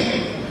nkyɛn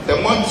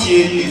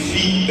ɛmɔtie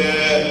efi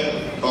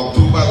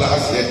October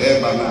last year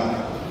ɛɛba na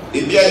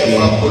ebi ayɛ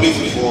fa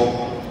polisifoɔ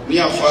ne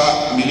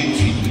afa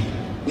military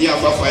ne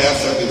afa fire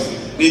service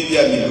ne bi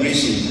a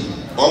migration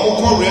wɔn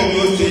kɔ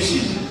radio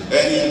station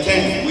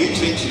ɛni we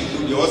kyerɛkyerɛ do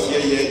deɛ ɔsi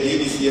yɛ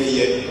deɛ si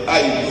yɛ a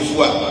ebu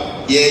so a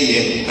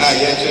yɛyɛ a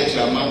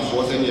yɛkyerɛkyerɛ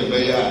amanfoɔ sɛ deɛ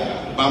ɛbɛyɛ a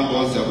manbɔ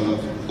nsɛm no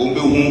wɔn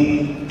bɛ hu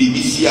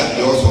bibi si a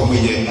deɛ ɔsɔ wɔn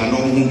yɛ ana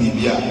wɔn hu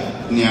bibi a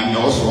nea deɛ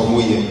ɔsɔ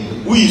wɔn yɛ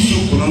wuyi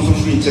soup no nso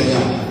firi nkyɛn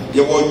a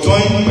yɛwɔ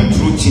joint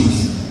patrol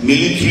teams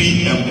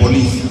military and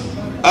police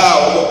a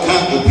wɔn ka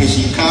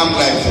operation calm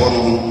life wɔn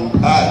ho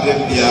a dɛ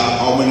bia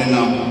wɔn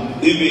nenam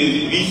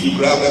even bisi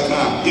kura bɛka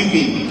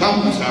even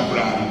campus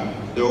abira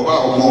deɛ ɔwɔ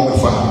a wɔn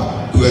bɛfa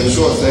to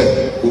ensure sɛ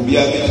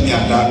obiara bɛtumi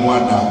ada no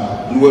ada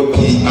na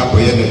wapie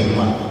akɔyɛ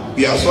n'adwuma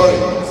we are sorry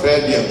sɛ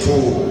deɛ to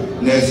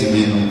nɛɛsi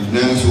ni no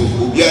nanso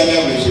obiara nyɛ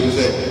abɛhyɛ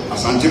sɛ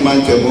asante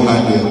mantɛ mu ha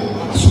deɛ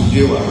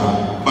asomdwe wɔ ha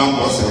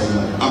bankɔ sɛ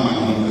ama ne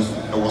ho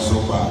ɛwɔ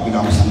soro paa bi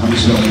na mo sɛ na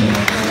mehyɛ mo.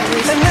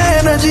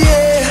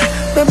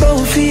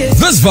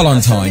 This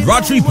Valentine,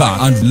 Rotary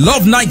Park and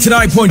Love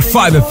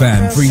 99.5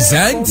 FM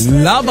presents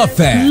Love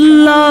Affair.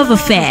 Love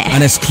Affair.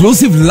 An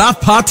exclusive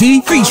love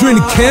party featuring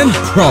Ken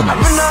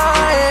Promise,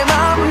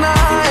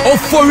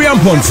 Euphoria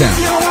Ponton,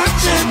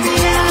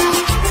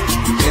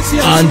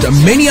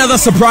 and many other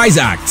surprise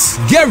acts.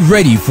 Get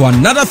ready for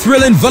another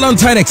thrilling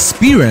Valentine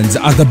experience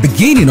at the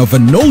beginning of a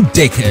new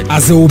decade,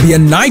 as there will be a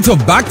night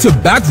of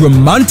back-to-back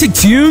romantic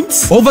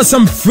tunes over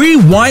some free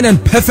wine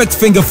and perfect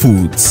finger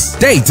foods.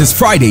 Date is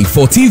Friday,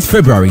 14th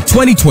February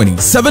 2020,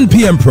 7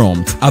 p.m.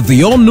 prompt at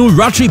the all-new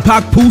Rotary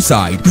Park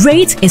poolside.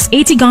 Rate is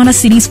 80 Ghana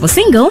cedis for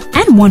single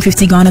and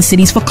 150 Ghana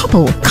cedis for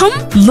couple. Come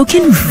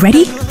looking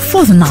ready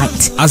for the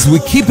night, as we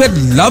keep it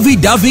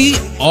lovey-dovey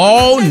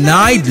all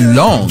night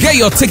long. Get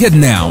your ticket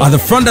now at the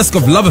front desk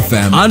of Love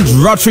FM and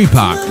Rotary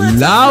Park.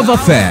 Love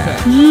Affair.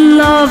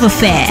 Love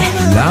Affair.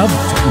 Love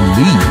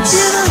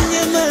leads.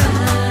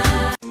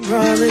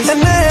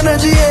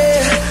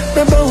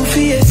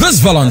 This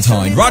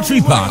Valentine,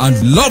 Rotary Park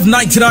and Love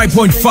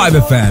 99.5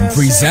 FM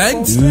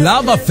presents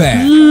Love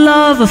Affair.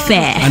 Love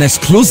Affair. An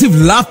exclusive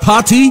love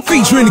party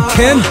featuring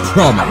Ken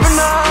Promise,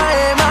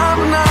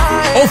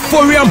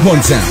 Euphoria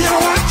Ponton,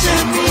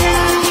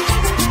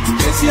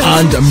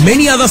 and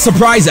many other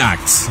surprise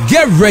acts.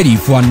 Get ready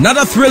for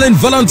another thrilling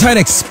Valentine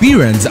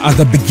experience at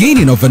the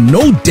beginning of a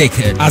new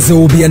decade, as there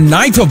will be a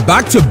night of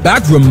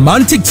back-to-back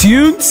romantic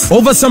tunes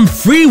over some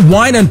free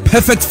wine and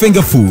perfect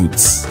finger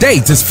foods.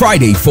 Date is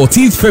Friday,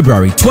 14th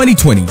February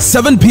 2020,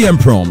 7 p.m.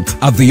 prompt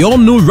at the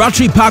all-new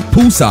Rotary Park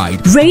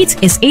poolside.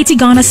 Rate is 80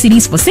 Ghana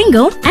cedis for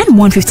single and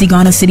 150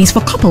 Ghana cedis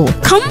for couple.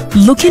 Come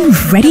looking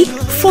ready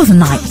for the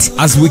night,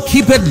 as we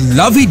keep it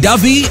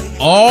lovey-dovey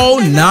all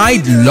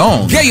night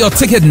long. Get your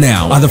ticket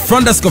now at the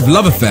front desk of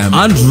Love FM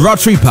and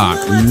Rotary Park.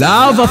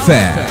 Love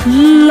Affair.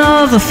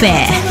 Love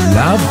Affair.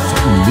 Love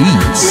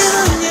leads.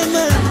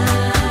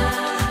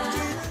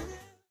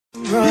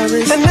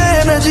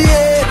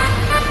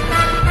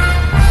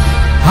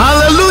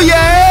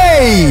 Hallelujah!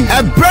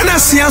 A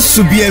Brenasia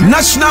Subiem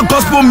National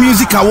Gospel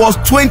Music Awards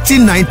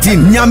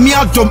 2019.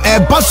 Nyamiatom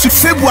Basu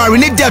February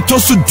ni dia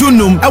tosu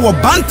dunum ewo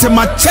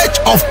Bantama Church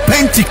of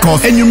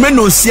Pentecost. And you may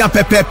know Sia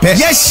Pepepe.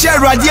 Yes, share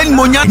Radian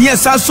Monya.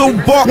 Yes, also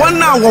bo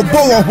one hour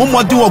bo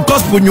homodi or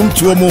gospel nyum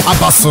tuomo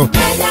abaso.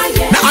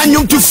 Na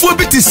anyum tu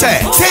fubiti say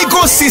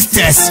Tego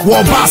Sisters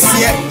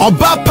Wabasie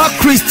Obapa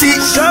Christie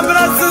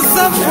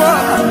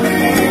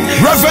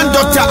Reverend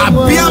Dr.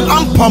 Abiam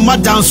Ampoma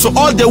Danso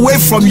all the way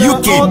from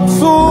UK.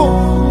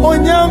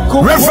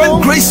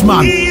 Reverend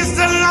Graceman. He is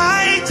the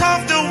light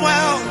of the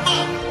world.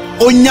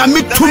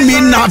 onyame tumi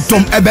na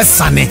dom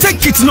ebesane.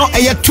 Take it no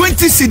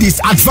 20 cedis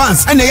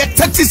advance and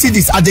 30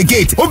 cedis at the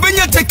gate.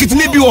 Obenya take it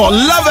maybe or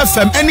Love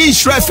FM any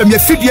Nhyira FM ye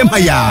fidiem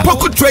haya.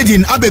 Pocket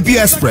Trading Abebi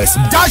Express,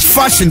 Dash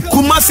Fashion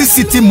Kumasi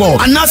City Mall.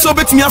 And also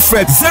betimi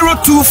afred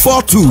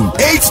 0242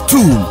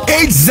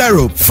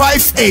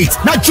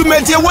 828058. Na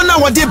jumedie wona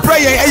wode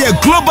prayer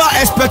global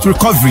expert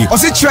recovery.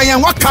 Osi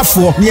trayan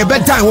wakafo ne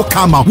bedan wo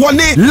kama.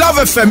 Woni Love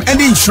FM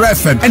any Nhyira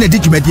FM and the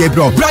jumedie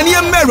bro.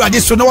 Brania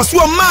merade so na wo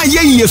ma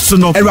ye so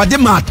no. Erade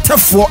ma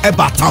tefo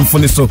eba tamfo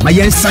ne so. Ma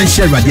yen san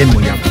share erade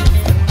monya.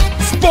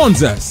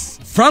 Sponsors: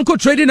 Franco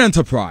Trading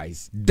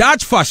Enterprise,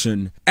 Dutch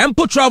Fashion,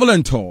 Empo Travel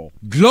and Tour,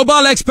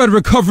 Global Expert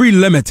Recovery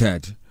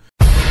Limited.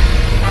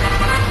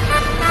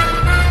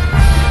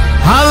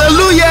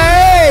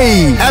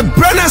 Hallelujah!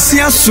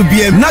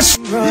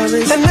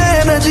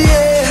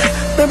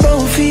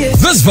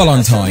 This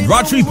Valentine,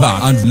 Rotary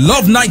Park and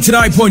Love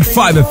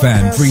 99.5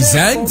 FM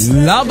presents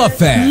Love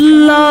Affair.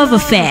 Love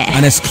Affair.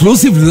 An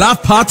exclusive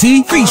love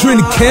party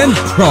featuring Ken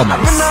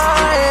Promise,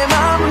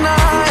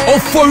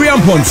 Euphoria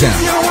Ponta,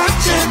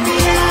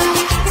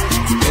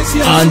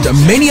 and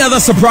many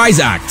other surprise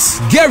acts.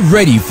 Get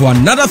ready for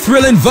another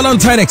thrilling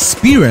Valentine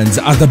experience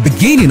at the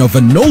beginning of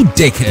a new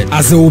decade,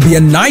 as there will be a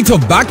night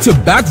of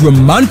back-to-back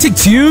romantic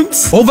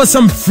tunes over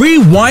some free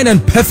wine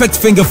and perfect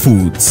finger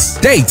foods.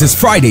 Date is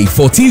Friday,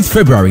 14th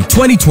February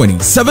 2020,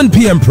 7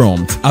 p.m.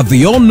 prompt at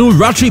the all-new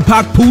Rotary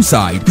Park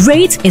poolside.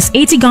 Rate is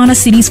 80 Ghana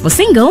cedis for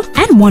single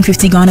and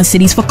 150 Ghana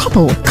cedis for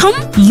couple. Come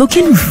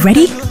looking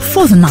ready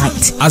for the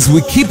night, as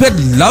we keep it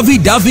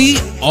lovey-dovey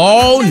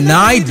all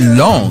night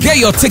long. Get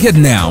your ticket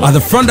now at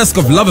the front desk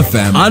of Love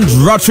FM and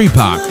Rotary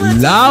Park.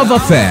 Love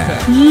Affair.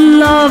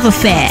 Love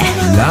Affair.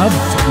 Love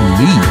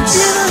leads.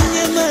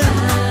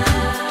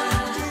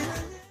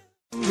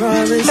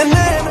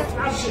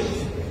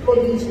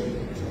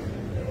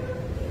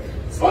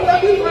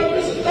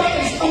 That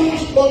is coming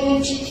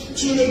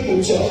to the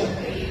hotel.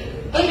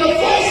 And the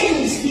first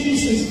thing is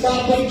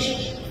garbage,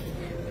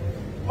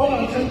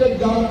 unattended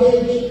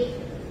garbage,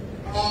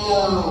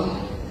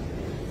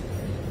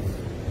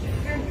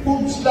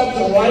 books left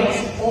and right,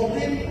 or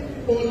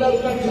people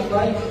left and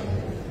right.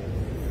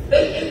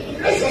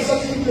 Let's say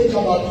something think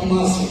about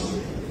Kumasi.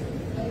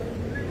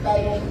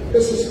 Like,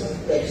 this is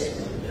best.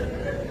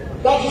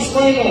 That is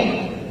going on.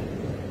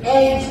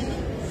 And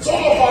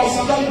some of our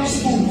secondary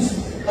schools,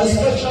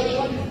 especially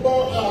when you go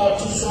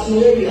to some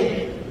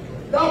area,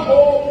 that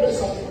whole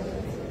place of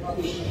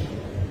rubbish.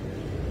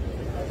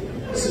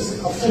 This is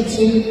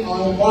affecting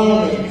our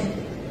environment.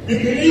 We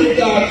believe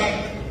that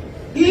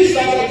these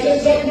are the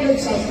things that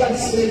makes us get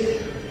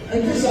sick,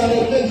 and these are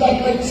the things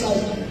that makes us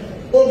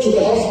go to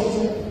the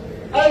hospital.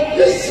 And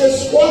this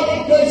is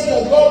what makes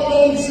the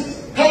government's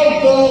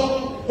health bill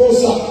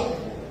goes up.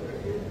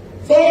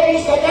 So,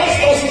 Mr. Vice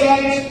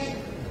President,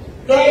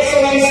 Your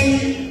Excellency,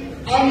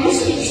 I'm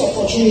using this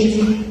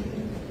opportunity,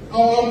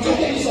 I'm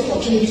taking this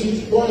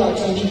opportunity to draw your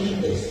attention to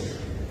this.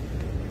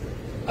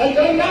 And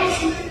then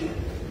lastly,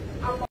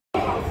 about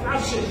our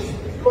flashes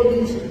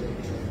going to.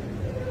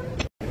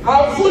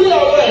 I'm fully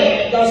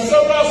aware that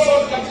several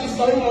sword-cutting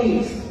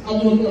ceremonies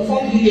have been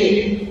performed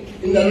here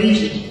in the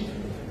region.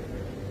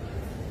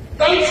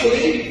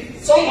 Thankfully,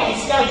 some have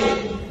started,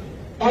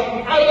 but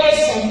others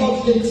have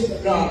not hit the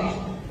ground.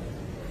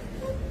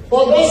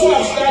 For those who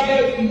have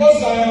started,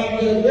 because I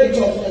am the rate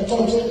of a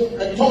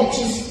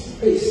tortoise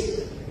pace.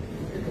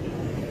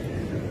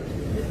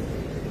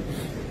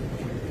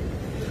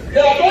 They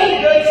are very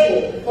grateful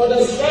for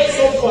the strike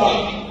so far,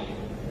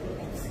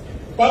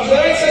 but Your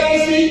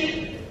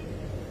Excellency,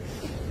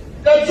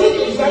 the truth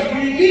is that we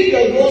need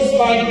the roads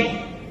badly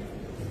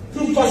to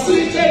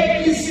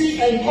facilitate easy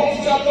and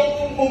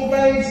comfortable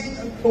movement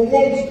and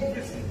promote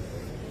business.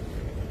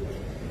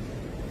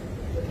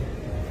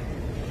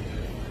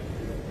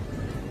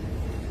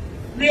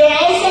 We are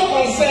also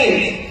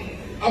concerned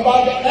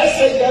about the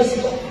SHS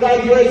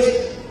graduates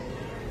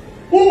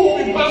who will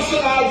be passing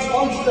out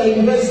onto the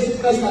university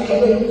next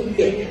academic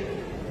year.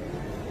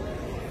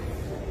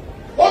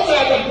 What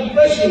are the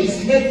preparations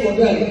made for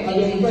them at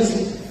the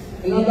university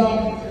and other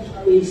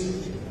ways?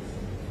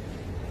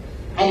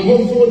 I'm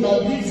hopeful that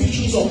these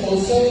issues of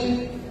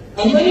concern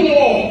and many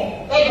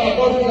more that are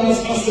bothering us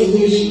as a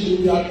nation will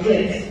be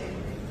addressed,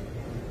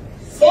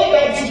 so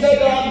that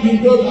together we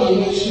build our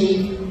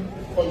nation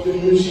for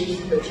generations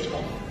to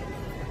come.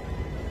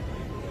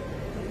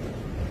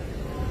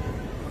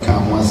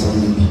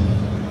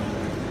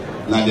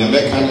 Now the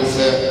mechanic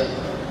said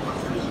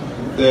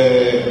the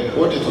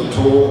what it to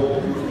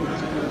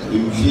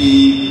in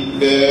fee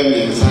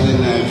the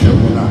Sunday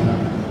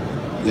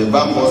the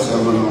bamboo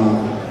seven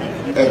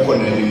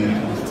economy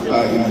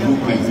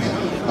improvement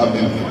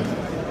happen.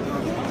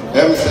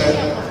 Them said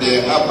the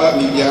upper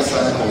media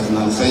cycles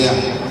Nansaya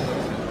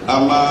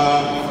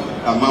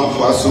Ama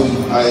for some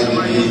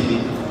IDD,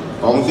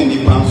 something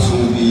depends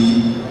on the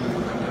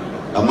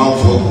amount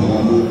for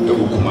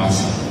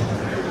Kumasi.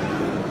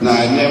 Now, I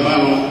never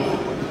know.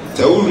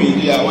 So,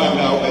 really, I want to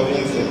have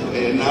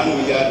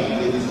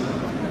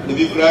the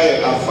big cry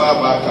as far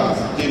back as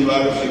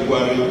January,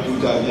 February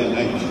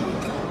 2019.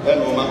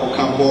 ɛna ɔma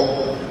kɔka bɔ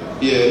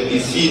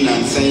isi na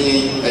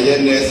nsɛn ɛyɛ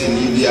nɛɛsi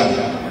ni bi a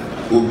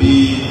obi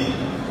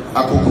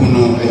akoko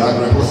no ɛyɛ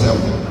agrɛkɔsɛm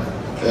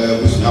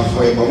busuafo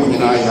ɛbɔ mo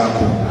nyinaa yɛ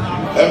akɔ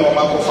ɛna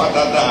ɔma kɔfa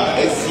dada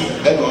esi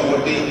ɛna ɔmo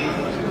de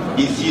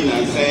isi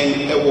na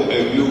nsɛn ɛwɔ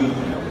awiom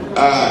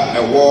a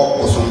ɛwɔ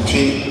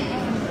ɔsɔntwe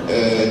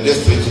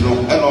district no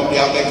ɛna ɔmo de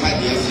abɛka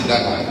deɛ esi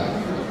dada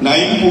na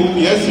ipo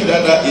deɛ esi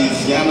dada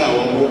esia na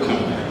ɔmo ka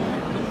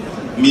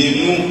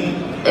mienu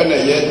ɛna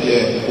yɛ deɛ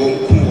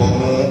ɔnku wɔn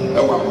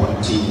ɛwɔ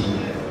abɔnten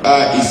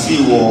a isi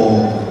wɔ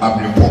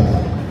abrepɔ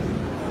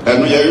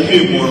ɛno yɛrehwɛ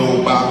mu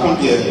no baako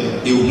deɛ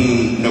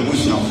ehu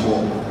n'abusuafoɔ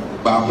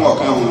baako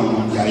ɔka ho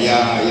no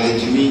yaya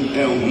yɛgyimi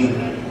ɛhu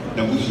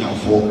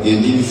n'abusuafoɔ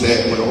yɛnim sɛ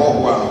wɔde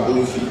hɔhoɔ a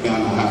ɔmfi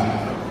Ghana ha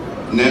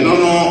na ɛno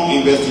no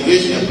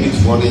investigation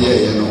policefoɔ no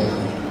yɛyɛ no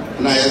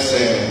na yɛ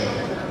sɛ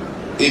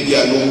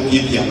ebia no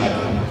ebia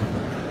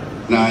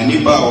na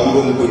nipa a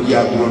wɔn nkɔdi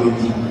agorɔ no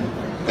bi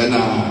ɛna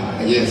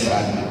ɛyɛ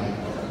saa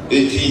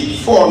eti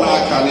four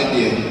na aka ne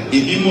deɛ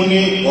ebi mu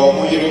ne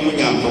ɔmo yere mu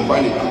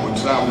nyantɔkwa ne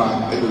akɔtara ama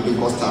ɛna obi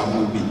kɔsta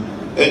mo bi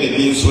ɛna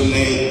ebi nso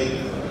ne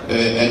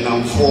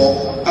ɛnamfoɔ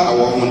a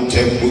wɔn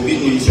ntɛm obi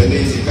nim sɛ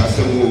ne sika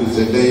sɛ mo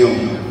sɛ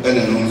dɛn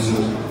ɛna no nso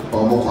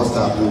ɔmo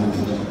kɔsta mo bi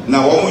na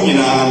wɔn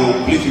nyinaa no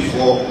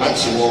polififoɔ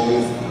akye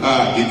wɔn a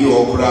ebi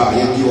wɔ kora a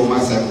yɛdi wɔn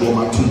asɛ wɔn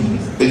atum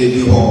ɛna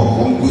ebi hɔ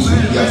wɔn gu so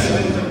bi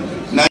asɛ.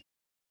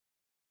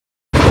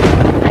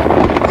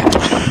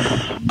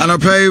 And I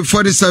pay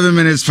 47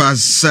 minutes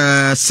past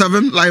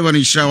 7, live on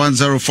Nhyira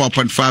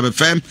 104.5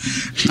 FM.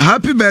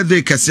 Happy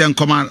birthday, Kasian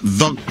Command,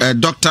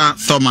 Dr.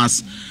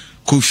 Thomas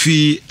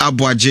Kofi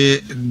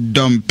Abuaje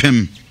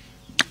Dompem.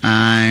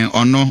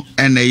 Ono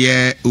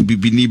NAye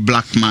Ubibini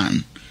Black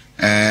Man.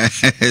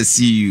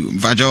 See you.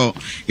 Vajo,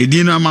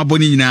 Edina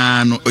Maboni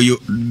na no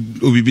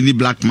Ubibini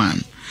Black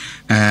Man.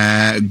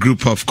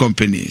 Group of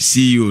companies.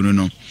 See you,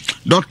 no.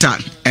 Doctor,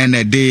 and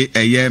a day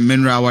a year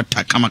mineral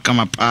water, kama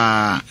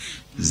pa.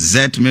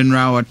 Z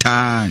mineral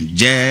water,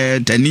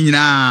 jet, and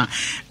Nina,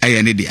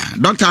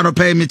 Ayanidia. Dr.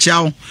 Arope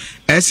Michao,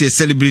 as a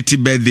celebrity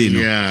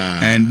birthday,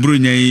 and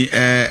Brunei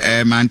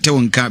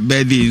Mantonka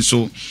birthday,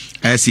 so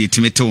as a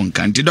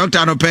Timitonka. Dr.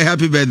 Arope,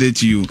 happy birthday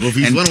to you.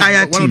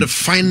 One of the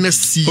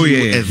finest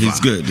CEO ever. He's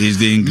good. He's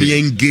the English. We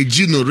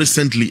engaged,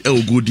 recently,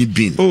 El Goody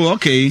Bin. Oh,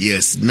 okay.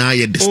 Yes, now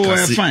you're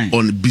discussing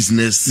on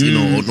business,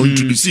 on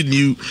introducing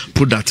new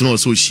product and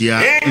also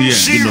share,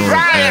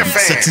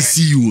 sexy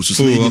CEOs.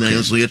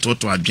 So you're taught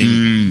to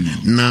again.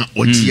 Now,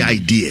 what the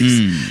ideas,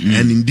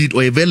 and indeed,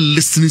 or a very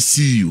listening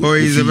CEO. Oh,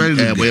 he's a very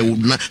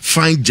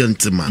fine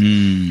gentleman.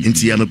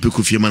 Into Yano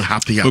Pekufi man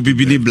happy.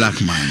 Obibini Black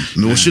Man.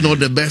 We wish you all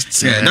the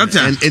best.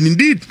 And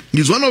indeed,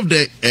 he's one of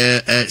the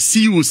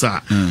CEOs.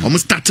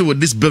 Almost started with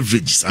this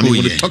beverages. I mean,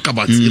 when they talk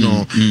about,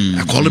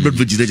 I call it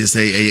beverages. They just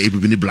say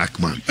Obibini Black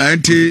Man.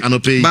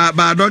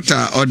 But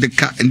doctor or the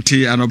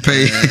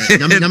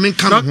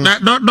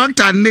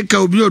Doctor Nika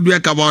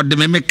Obiodwek about the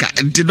Memeka.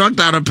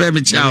 Doctor Arope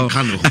Michao.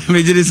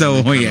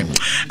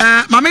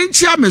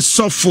 Mamentia me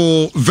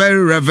sofo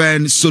very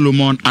Reverend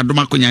Solomon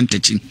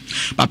Adomakonyantechi.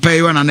 Papa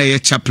you and a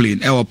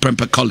chaplain at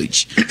Prempe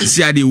College.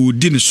 See I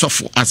would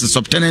sofo as a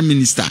subtenant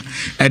minister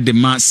at the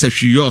Mass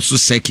Sefiyoso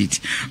Circuit.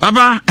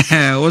 Papa,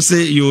 will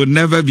say you will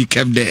never be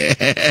kept there.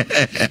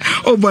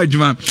 Oh boy,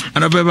 man.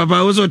 And Papa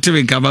also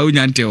telling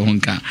Kabaunyante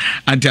Honka.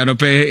 And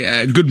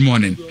Arope, good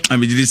morning.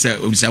 I'm this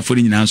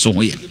in answer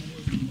here.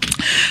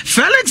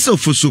 Felix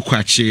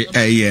Ofusukwache,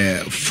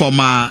 a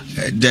former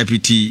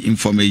deputy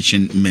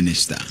information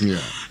minister,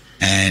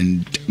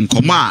 and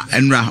Nkoma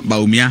Enra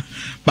Baumia,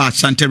 but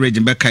Santa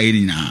Regin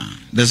Bekairina.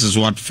 This is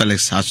what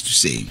Felix has to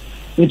say.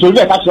 It will be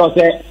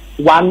say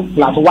 1 +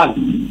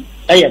 1,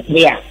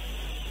 clear.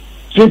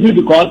 Simply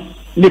because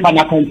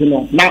Nipana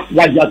continue, not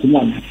what you have to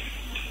know.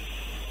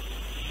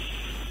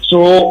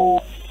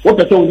 So, what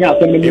person we have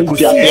to you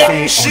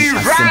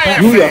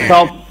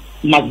yourself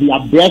must be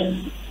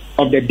abreast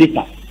of the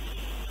data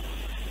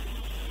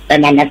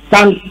and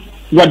understand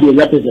what they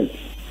represent.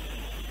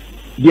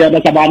 The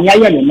other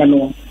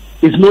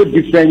is no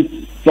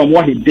different from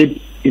what he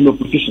did in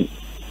opposition.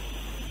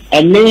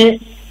 And me,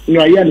 in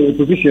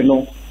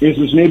opposition,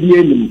 is maybe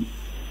enemy.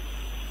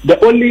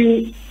 The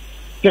only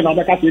thing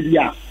I can say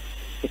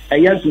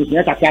against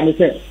us, I can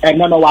say, and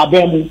none of our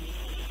bemu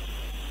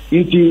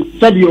into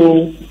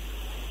Sabio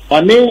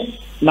or me,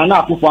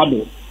 Nana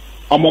Pufado,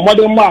 or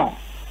Momodema,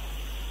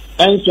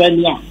 and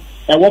Swenia,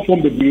 and what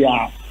from the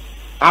Bria.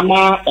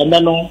 Ama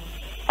emeno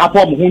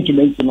apo mo huntu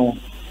mentino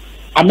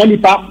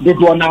amanipa de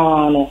do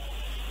na no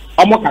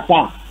omo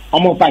kasa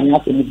omo fanya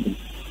asemu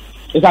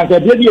it's like the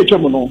baby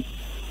echemu no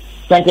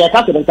thank you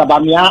kasa de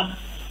tabamia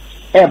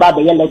e ba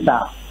be lecture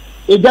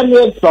it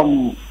generates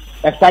some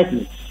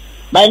excitement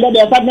but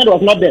the excitement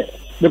was not there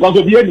because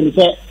of the enemy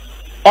say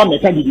on the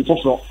can be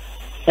for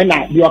and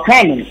na the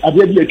okan a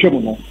baby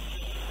echemu no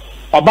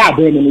oba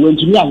be no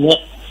wentumi anye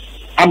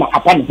ama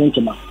apa ne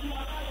huntuma.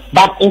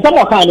 But in some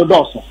kind of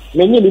doors,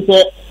 when you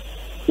say,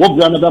 what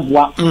brand of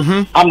bois,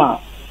 ama,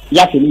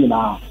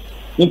 Yakinina,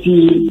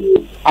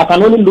 I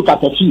can only look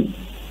at a few.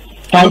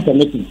 Time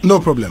permitting. No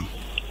problem.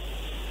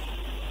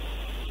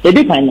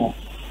 Ebi kan no.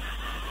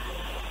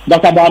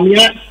 Dr.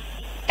 Bamia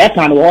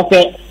ekan wo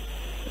se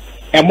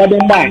e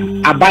modern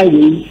man abai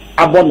we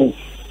abono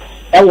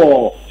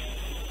ewo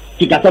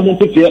kikasabun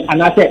pete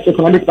anase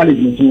economic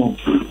management no.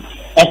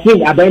 I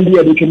think abai bi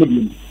e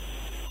kemi.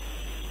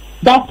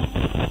 That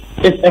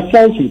is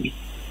offensive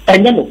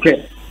and then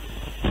okay.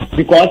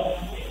 Because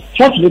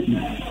fortunately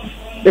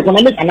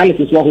economic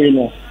analysis what we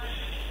know.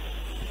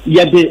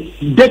 Yeah, the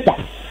data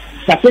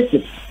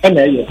statistics and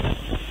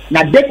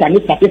now data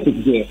and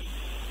statistics there.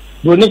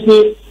 When they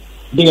say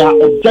they are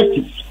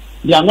objective,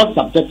 they are not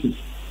subjective.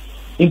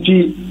 It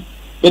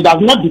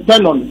does not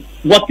depend on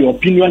what your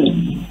opinion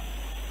is.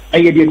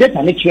 And the data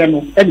and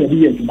channel and the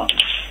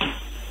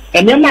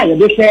and then now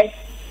they say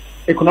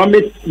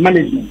economic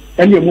management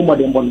and your more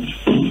than one.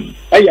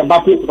 And your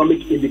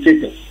macroeconomic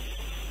indicators.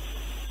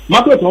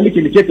 Macroeconomic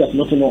indicators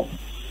not to know.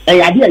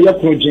 And idea your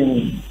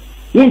project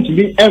won't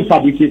be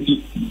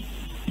fabricated.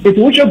 It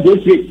will show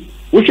growth rate,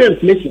 will show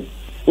inflation,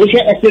 will show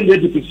exchange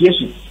rate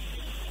depreciation.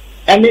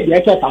 And maybe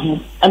I said,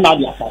 and now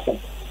the assassin.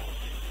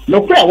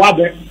 No prayer,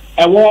 Wabber,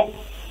 I want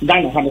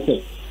Dana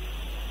Hanna.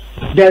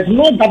 There's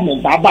no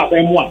government about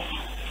M1.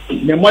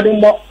 The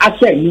modern more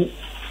asset,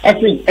 I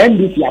think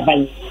NBC are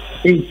buying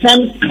in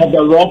terms of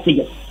the raw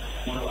figures.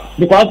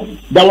 Because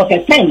there was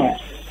a time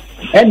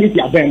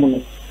NBC are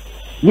buying.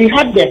 We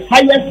had the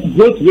highest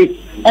growth rate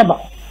ever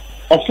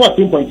of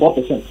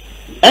 14.4%.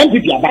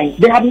 NPP are buying.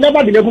 They have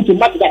never been able to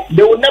match that.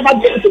 They will never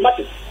be able to match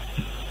it.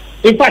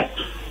 In fact,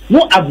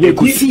 who have the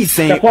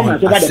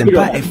performance over the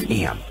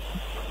period?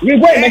 We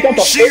go in measures of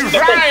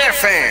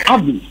 8%.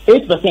 Average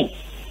 8%.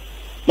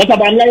 But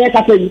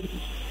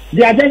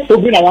they are just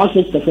hovering around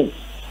 6%.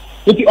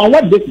 If you on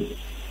what basis?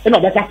 You know,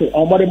 that's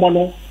on more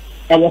money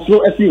and was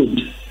slow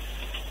SEO.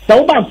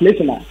 So over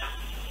inflation now.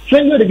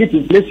 Train you to get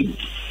inflation.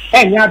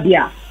 And yeah, they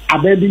are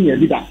abandoning your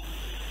leader.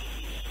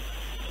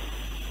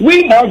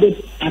 We held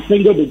it a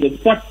single digit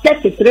for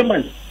 33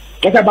 months.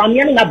 But about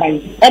me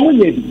buying almost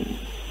yearly.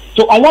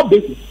 So on what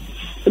basis?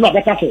 You know,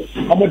 that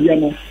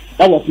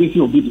was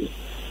really obedient.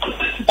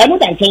 And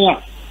what I'm saying,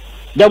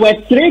 there were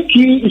 3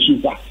 key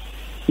issues.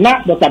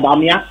 Now, Dr.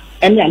 Bamia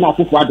and Yana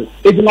Kukwado,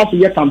 it's not a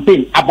year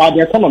campaign about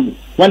the economy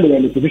when they were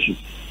in the position.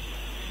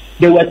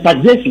 They were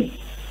taxation,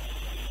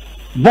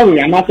 borrowing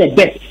and after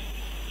debt,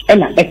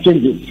 and an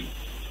exchange rate.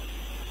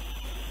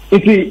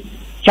 If we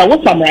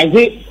shall summarize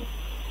it,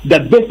 the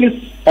basis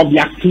of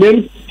their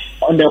claims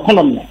on the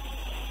economy,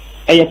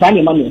 and you find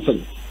a money and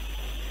say,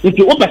 if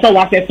you open a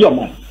water your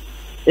man,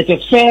 it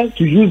is fair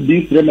to use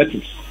these 3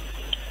 metrics.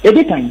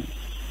 Every time,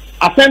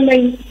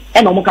 assembling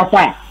and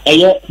Omokafa, a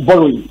year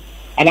borrowing,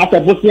 and after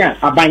Bosnia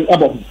are buying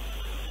above.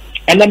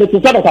 And then it's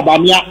said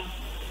about me,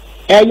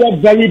 a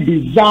very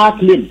bizarre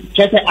claim.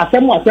 Check it,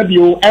 assemble a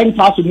you and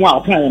pass to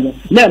more time.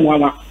 Then,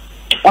 I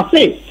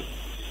say,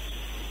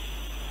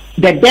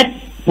 the debt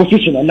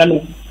position and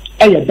then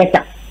a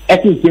better. I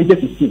think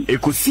 2016.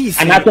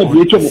 And after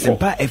because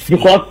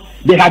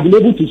they have been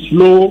able to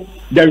slow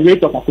the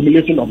rate of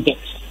accumulation of debt.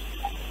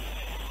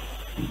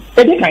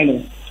 Any kind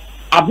of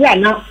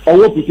Abriana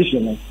or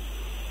position,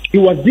 he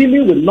was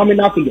dealing with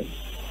nominal figures.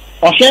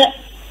 Or share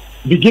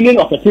beginning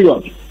of a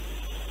period.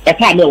 A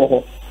time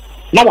never.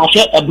 Now I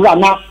share a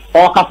brana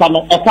or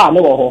Casano, a car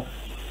never.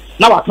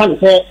 Now I can't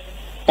say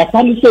a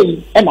family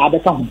say another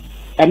come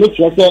and make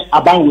sure say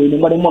a bang with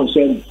more than one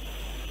saying.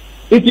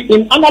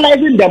 In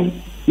analyzing them,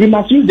 we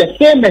must use the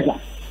same measure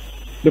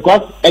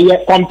because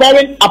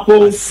comparing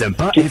apples to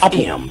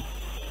apples.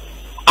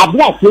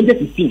 Abra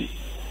 2015,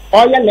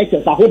 all your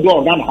lectures are whole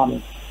door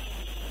down.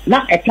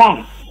 Now a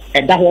car,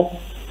 a double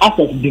as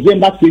of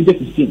December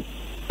 2015,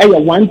 a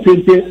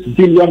 120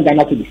 billion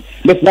Ghana cedis.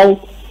 But now,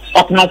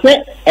 I can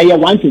say a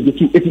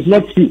 122. It is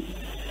not true.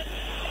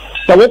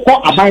 So we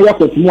call a buy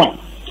record one.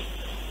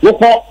 We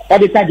call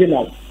Auditor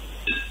General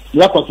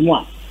record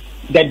one.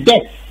 The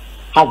debt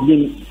has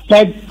been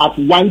pegged at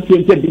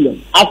 120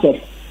 billion as of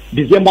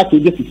December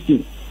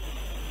 2016.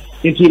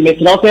 Into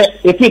Mr.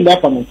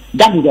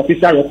 That is the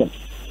official record.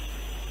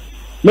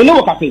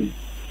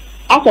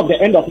 As of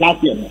the end of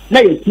last year,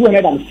 now it's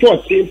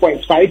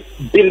 214.5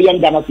 billion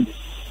Ghana cedis.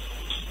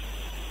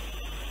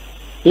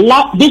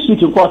 This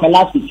week, of course,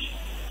 last week,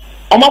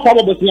 almost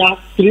probably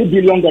 $3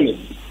 billion,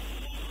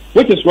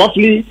 which is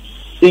roughly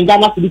in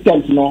Ghana cedi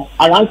terms,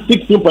 around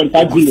 16.5 billion.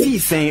 At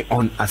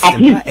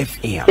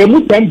least,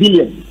 almost 10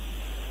 billion.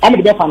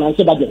 I'm the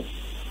financial budget.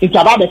 It's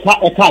about a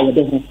car.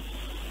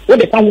 What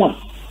the one?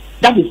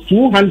 That is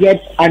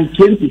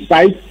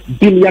 225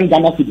 billion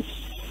Ghana cedis.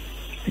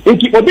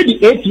 If you obey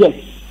the 8 years,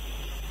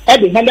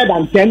 at the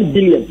 110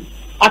 billion,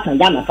 I can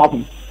Ghana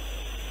company.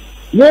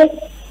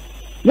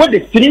 What the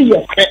 3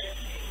 years,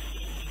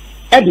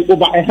 at the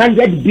over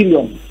 100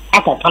 billion,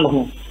 I can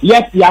come.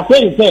 Yes, you are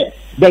saying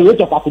the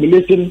rate of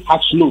accumulation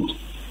has slowed.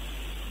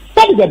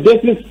 That is the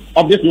basis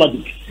of this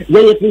logic.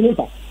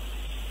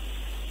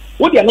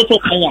 What they are not so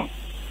clear.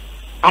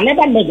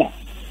 Another measure,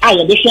 I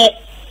have share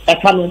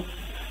economy,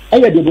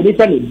 and the belief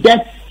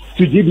debt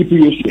to GDP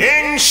ratio.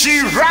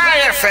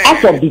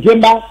 As of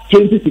December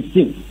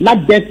 2016,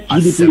 not debt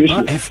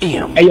GDP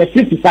ratio, and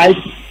 55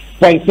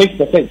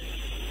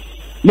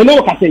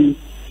 55.6%.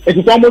 It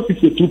is almost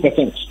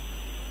 62%.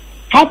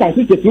 How can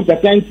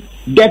 62%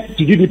 debt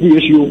to GDP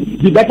ratio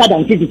be better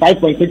than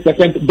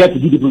 55.6% debt to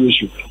GDP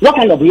ratio? What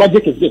kind of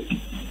logic is this?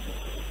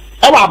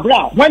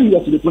 When he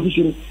was in the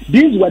position,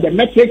 these were the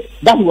metrics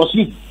that he was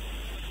using.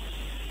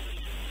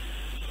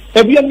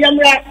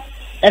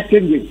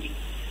 Exchange rate.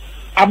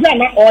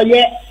 Abraham all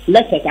year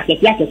let's say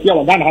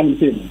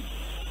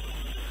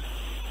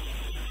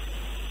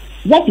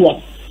what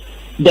was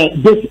the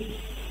basis?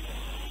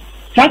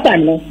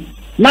 Sometimes no,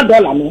 not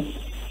dollar no.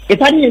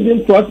 It hadn't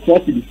even crossed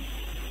 40.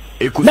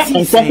 Not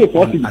on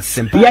 40.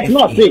 Yet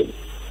not say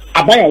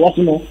Abaya was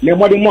no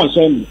more than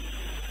one.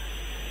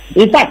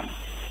 In fact,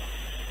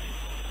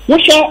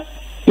 we shall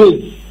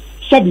page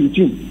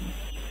 17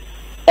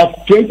 of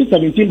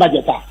 2017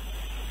 budget.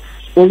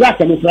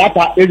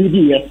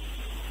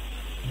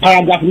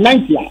 Paragraph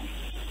 90.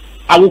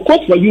 I will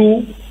quote for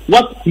you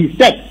what he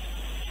said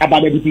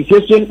about the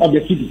depreciation of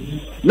the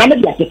city. Now,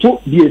 maybe I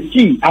told the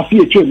sea, I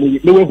feel a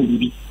change.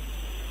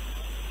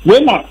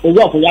 When I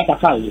work for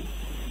Yataka,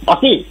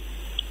 okay,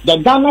 the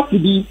Ghana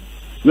city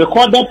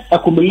recorded a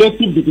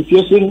cumulative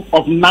depreciation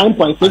of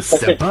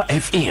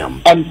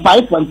 9.6% and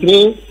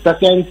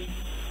 5.3%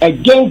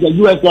 against the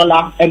US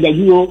dollar and the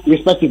euro,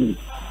 respectively,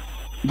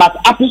 but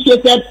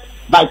appreciated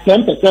by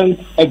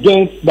 10%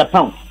 against the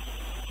pound.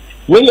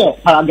 Where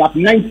paragraph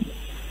 90,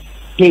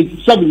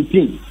 page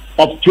 17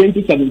 of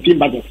 2017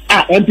 budget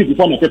empty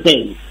before the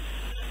preparing.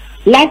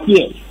 Last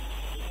year,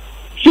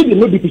 she did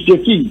not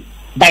depreciate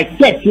by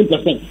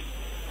 13%.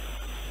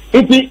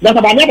 That's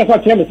about another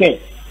 10%.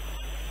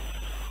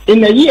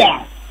 In a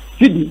year,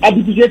 she did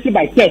depreciate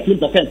by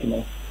 13%. You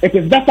know? It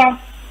is better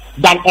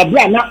than a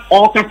brand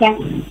or kata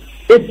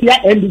API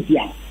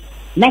NDCI.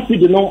 Now she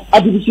did not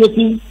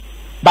depreciate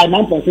by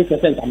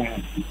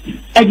 9.6%.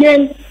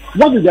 Again,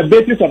 what is the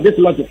basis of this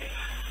logic?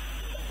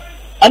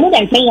 Another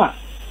in Kenya,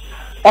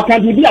 or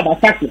can be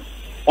about taxes,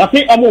 or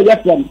say I'm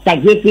from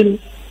taxation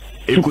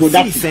to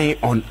production.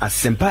 On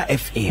Asempa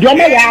FM.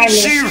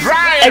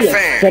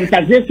 From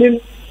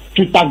taxation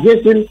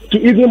to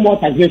even more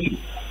taxation.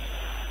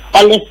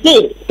 Or let's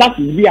say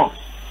taxes via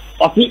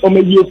or say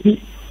OMEUP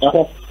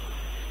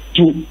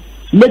to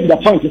make the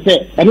point to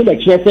say, and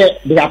make sure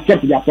they have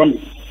kept their promise.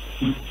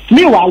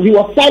 Meanwhile, we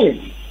were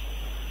silent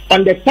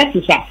on the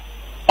taxes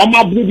on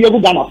my video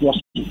Ghana plus.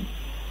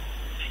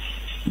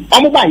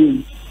 I'm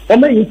buying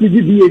increase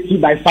VAT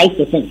by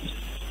 5%.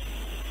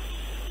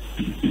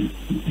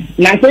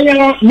 Now,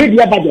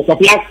 media budget of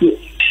last year,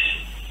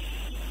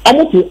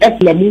 almost to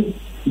SLM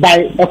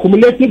by a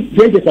cumulative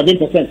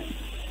 27%.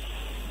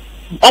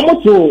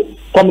 Almost to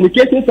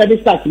communication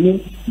service tax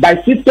by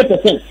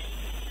 60%.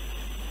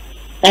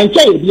 And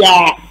say,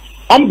 the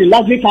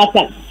luxury car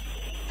tax,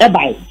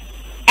 by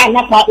and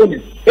not car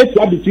owners, it's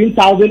between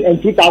 1,000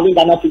 and 2,000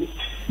 Ghana,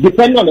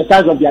 depending on the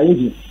size of their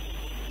engine.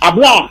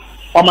 Abra,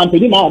 or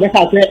maintaining my other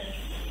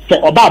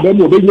or Baba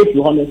will be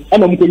to honor,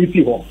 and I'm going to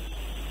see her.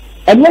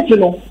 And what you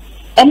know,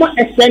 I'm not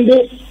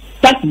extending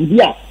tax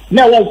here.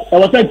 Now, I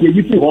was trying to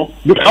see her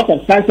because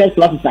of sunset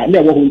classes. I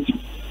never want to.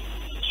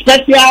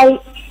 Special,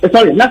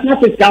 national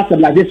fiscal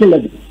stabilization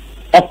levy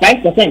of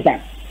 5%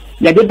 tax.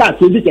 The debate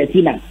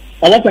 2013. I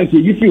was trying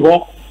to see her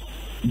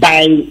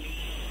by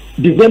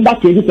December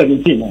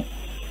 2017.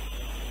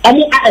 I'm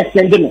not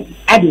extending,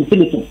 adding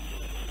finishing.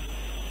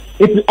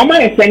 If I'm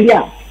not extending,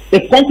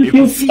 it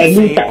constitutes a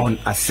new tax. On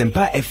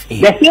Asempa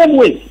FM. The same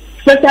way,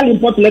 special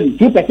import levy,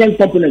 2%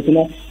 component, you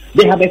know,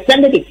 they have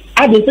extended it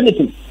ad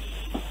infinitum.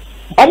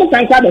 Almost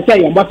can the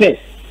say, but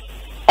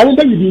I will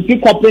tell you the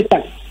corporate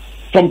tax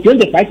from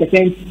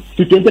 25%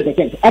 to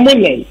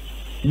 20%.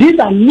 These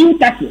are new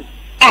taxes,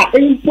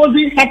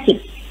 imposing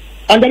hardship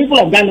on the people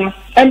of Ghana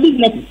and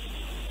businesses.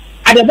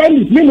 At the very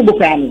least,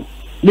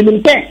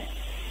 minimum 10,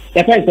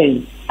 the first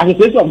thing,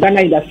 Association of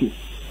Ghana Industry.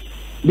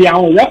 They are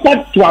on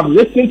record to have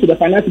listened to the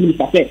finance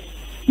minister said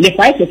the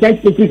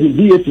 5% increase in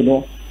VAT, you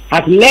know,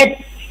 has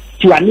led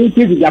to an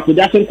increase in their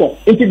production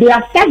cost. Until they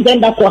have taxed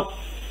them that cost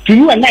to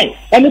you and I,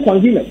 any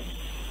consumers.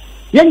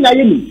 Young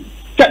Nayemi,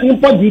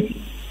 import duty.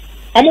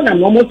 I'm on a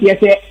normal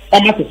TSA,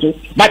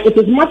 but it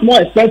is much more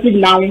expensive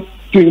now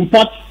to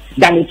import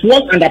than it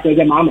was under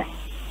President Mahama.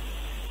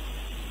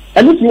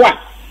 And if you are,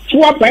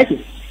 poor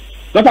prices.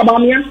 Not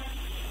about me,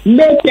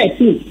 May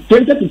 13,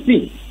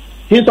 2015,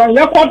 he's on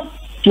record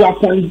to have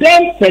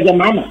condemned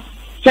President Mahama,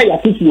 say a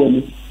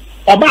people,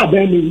 about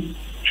them,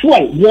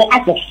 war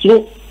after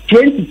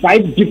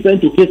 25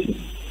 different occasions.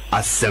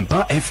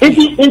 Asempa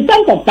FM. In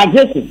terms of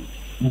taxation,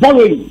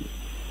 borrowing,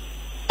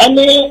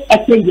 any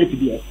exchange rate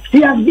here,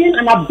 he has been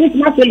an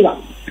abysmal failure.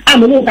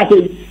 I'm not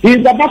saying he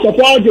is the best of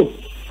all jokes.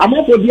 I'm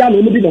not going to be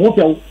in the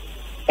hotel.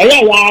 But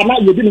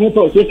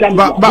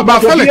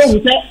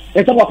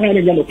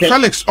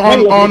Felix,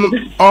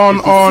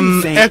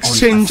 on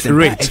exchange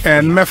rate,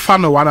 and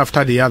Mefano one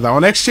after the other.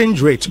 On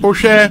exchange rate,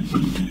 share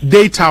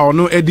data or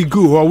no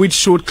Edigu, or which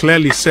showed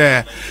clearly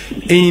say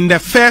in the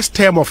first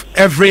term of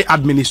every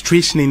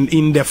administration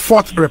in the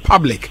Fourth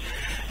Republic,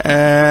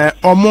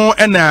 Omo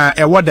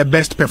and what the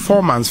best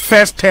performance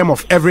first term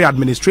of every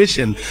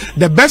administration.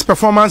 The best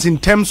performance in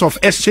terms of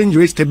exchange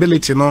rate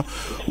stability,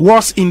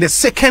 was in the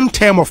second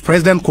term of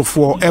President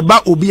Kufuor.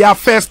 Eba Obia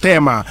first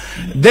term.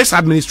 This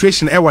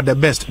administration was the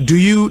best. Do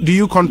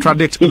you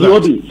contradict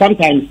that?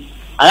 Sometimes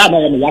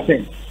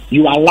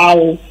you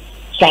allow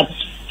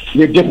such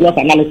ridiculous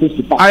analysis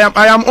to pass.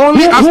 I am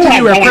only asking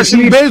you a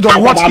question based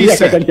on what he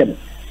said.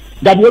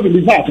 That will be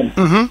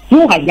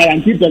who has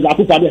guaranteed that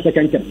Zaku will be a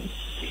second term?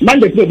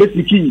 Mandatory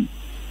basically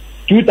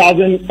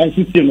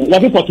 2016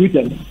 was it for 2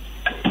 terms?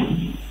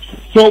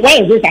 So why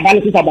is this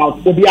analysis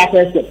about Obia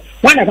first term?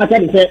 One of us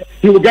said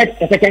he will get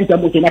a second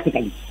term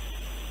automatically.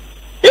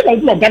 If the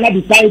people of Ghana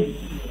decide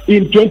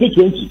in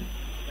 2020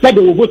 that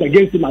they will vote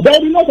against him, there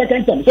will be no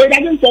second term. So it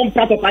doesn't form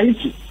part of our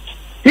history.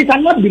 He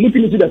cannot be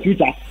looking into the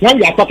future when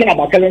we are talking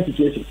about current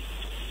situation.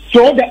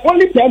 So the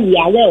only term we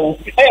are aware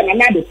of is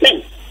another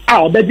term.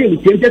 Between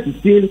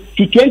 2016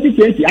 to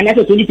 2020 and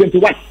after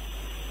 2021.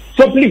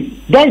 So please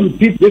don't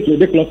repeat this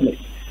ridiculousness.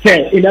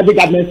 Say in every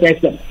government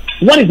system.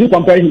 What is he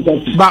comparing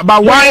himself to? But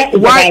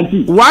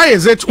why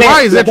is it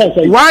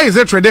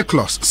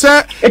ridiculous?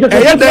 Sir,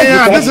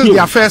 this is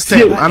their first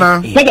term.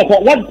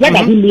 What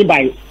does he mean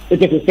by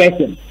it is a first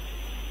term?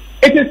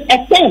 It is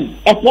a term,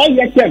 a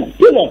 4-year term.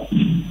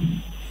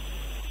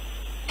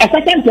 A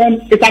second term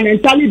is an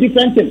entirely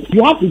different thing.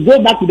 You have to go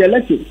back to the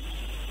elections.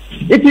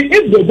 If they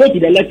go to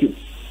the elections,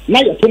 now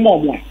you're too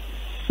more.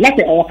 Let's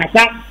say our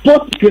Kasa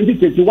post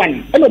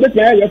 2021. I know that's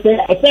why you're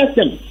saying a first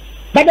term.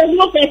 But there's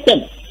no first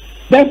term.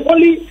 There's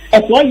only a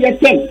 4-year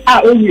term.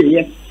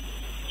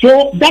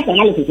 So that's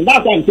analysis. And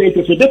that's why I'm saying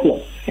it's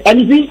ridiculous.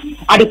 And you see,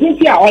 at the point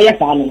here, all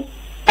yes, and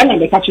I'm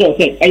the catcher of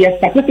say, a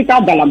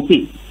statistical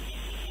guarantee.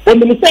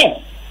 When we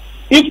say,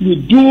 if we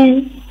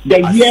do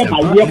the year by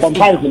year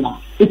comparison,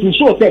 it will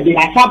show that they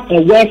have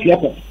a worse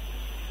record.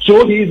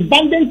 So he is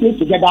banding things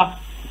together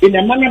in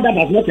a manner that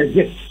does not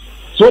exist.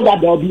 So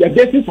that there will be a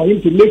basis for him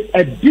to make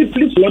a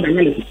deeply flawed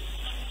analysis.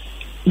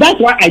 That's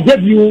why I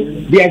gave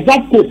you the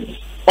exact quote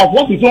of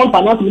what his own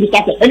finance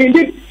minister said. And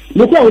indeed,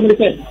 look what he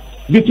said.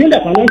 Between the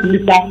finance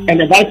minister and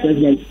the vice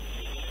president,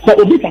 so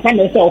Obi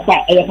Kakamese of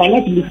a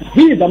finance minister,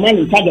 he is the man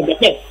in charge of the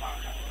first.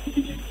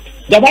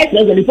 The vice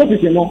president, the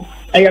position, a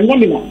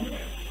nominal.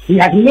 He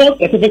has no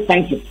specific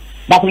function.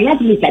 But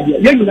finance minister,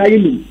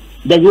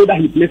 the role that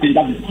he plays in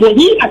government. So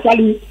he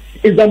actually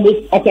is the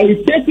most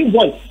authoritative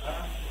voice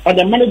on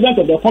the management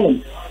of the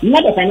economy,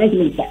 not the finance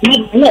minister,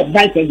 not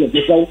vice president.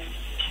 So,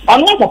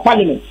 unlike the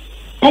parliament,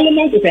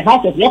 parliament is a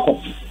house of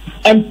records,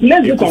 and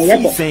place it on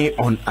record. So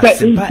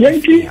in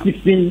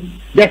 2016,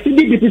 the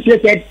city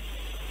depreciated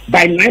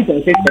by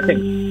 9.6%.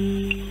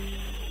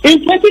 In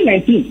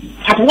 2019,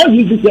 I cannot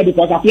use this year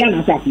because I plan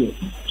as here.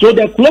 So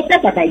the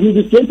closest I can use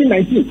is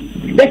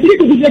 2019. The city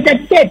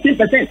depreciated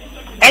 13%,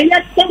 and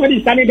yet somebody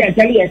is standing there and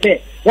telling you,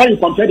 say, when you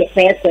compare the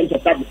first term to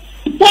second,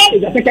 third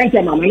is the second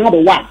term and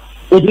another one.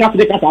 It's not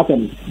ridiculous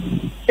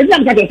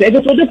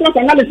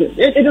analysis.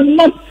 It is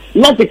not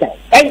logical.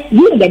 And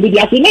you the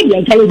media should not be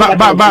encouraged.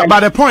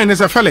 But the point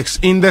is, Felix,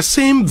 in the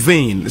same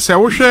vein,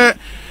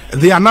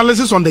 the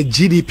analysis on the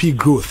GDP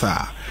growth,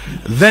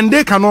 then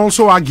they can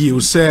also argue,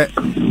 say,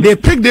 they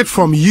picked it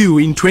from you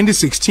in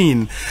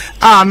 2016,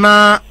 and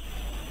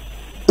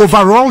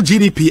overall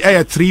GDP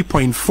at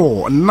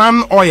 3.4,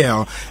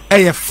 non-oil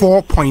at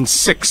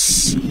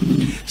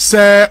 4.6.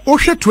 So,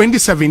 OSHA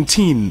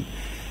 2017.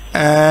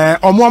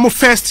 Omo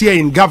first year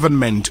in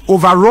government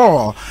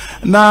overall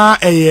na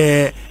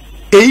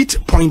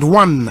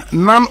 8.1,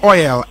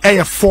 non-oil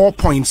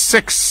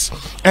 4.6,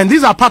 and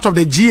these are part of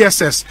the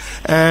GSS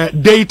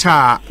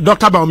data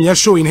Dr. Baumia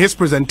showed in his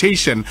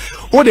presentation.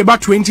 Odeba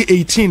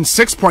 2018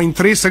 6.3,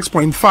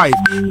 6.5,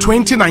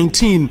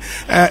 2019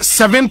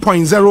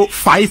 7.0,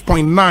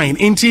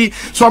 5.9.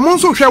 So I'm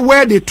also sure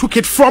where they took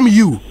it from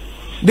you.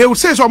 They would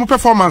say some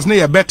performance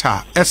near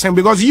better,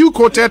 because you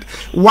quoted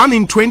one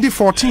in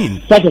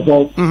 2014. First of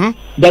all,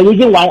 the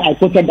reason why I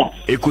quoted that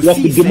was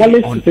to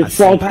demolish the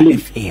false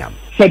claim.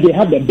 So they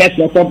have the best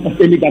record of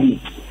any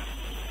government.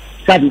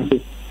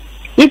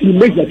 If you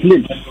make the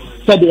claim,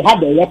 so they have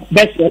the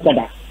best record,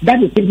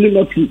 that is simply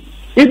not true.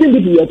 Even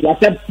if you were to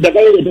accept the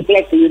very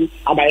ridiculous claim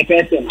about a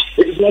person,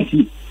 it is not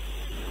true.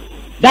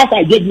 That's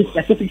why I gave you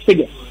specific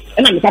figures.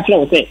 And I'm the capture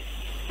will say,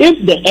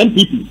 if the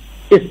MPP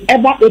is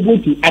ever able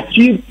to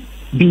achieve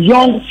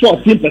beyond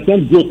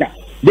 14% growth,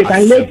 they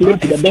can lay claim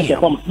to the best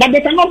performance. But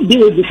they cannot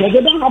do it because they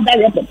don't have that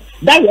record.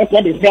 That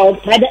record is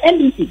held by the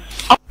NDC.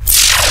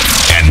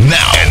 And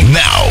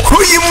now,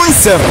 Kuro Yi Mu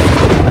Nsem.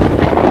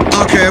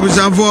 Okay,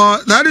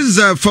 that is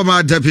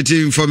former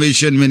Deputy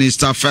Information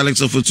Minister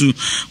Felix Ofotu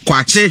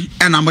Kwache,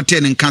 and I'm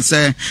attending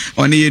Kase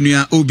on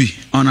the Obi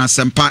on a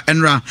Sempa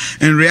Enra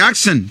in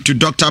reaction to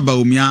Dr.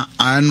 Baumia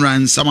Enra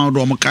and some of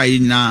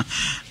the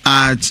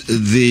at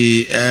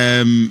the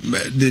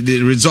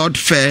resort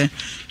fair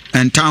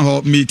and town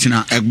hall meeting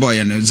at Egboy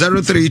and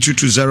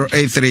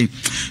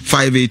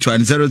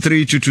 0322083581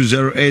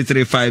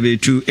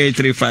 0322083582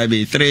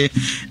 8358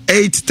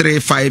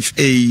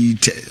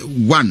 8358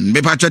 1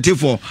 me patrati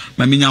for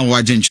maminya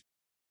wajench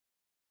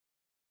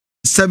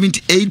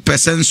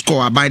 78%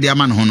 score by the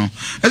man hono.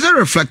 Is it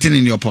reflecting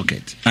in your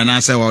pocket? And I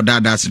say, well,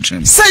 that's a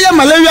trend. Say a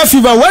malaria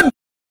fever. What?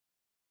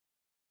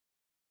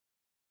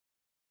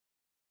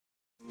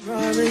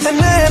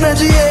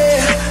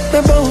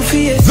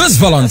 This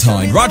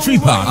Valentine, Rotary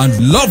Park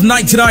and Love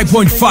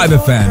 99.5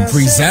 FM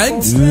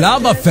presents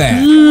Love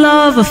Affair.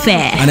 Love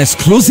Affair. An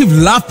exclusive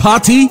love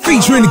party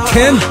featuring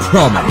Ken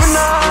Promise,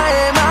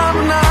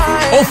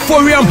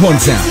 Euphoria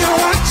Pontown,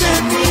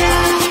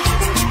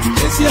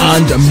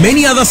 and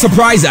many other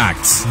surprise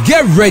acts.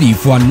 Get ready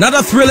for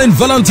another thrilling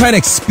Valentine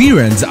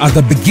experience at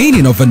the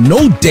beginning of a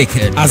new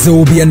decade, as there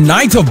will be a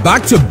night of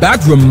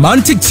back-to-back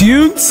romantic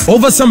tunes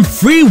over some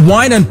free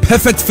wine and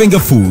perfect finger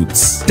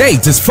foods.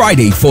 Date is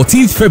Friday,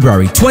 14th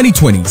February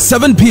 2020,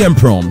 7 p.m.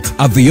 prompt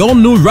at the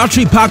all-new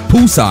Rotary Park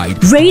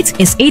poolside. Rate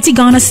is 80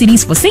 Ghana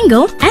cedis for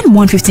single and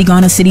 150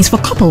 Ghana cedis for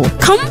couple.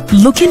 Come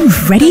looking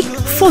ready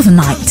for the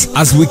night,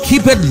 as we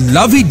keep it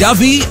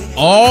lovey-dovey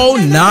all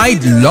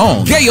night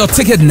long. Get your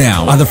ticket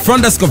now at the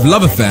front desk of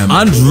Love FM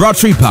and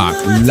Rotary Park.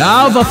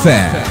 Love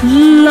Affair.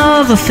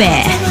 Love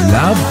Affair.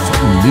 Love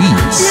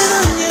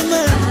leads.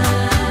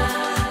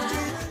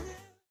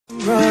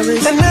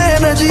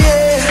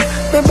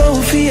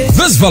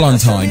 This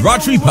Valentine,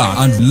 Rotary Park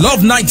and Love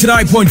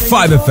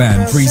 99.5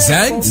 FM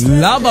presents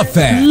Love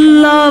Affair.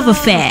 Love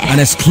Affair. An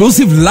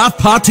exclusive love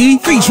party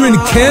featuring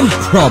Ken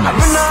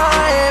Promise,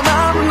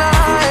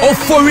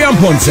 Euphoria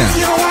Pontown,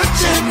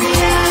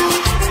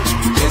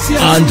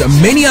 and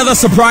many other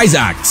surprise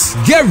acts.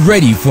 Get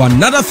ready for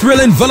another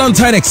thrilling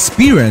Valentine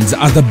experience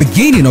at the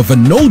beginning of a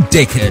new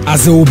decade,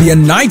 as there will be a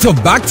night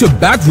of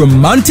back-to-back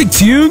romantic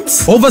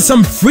tunes over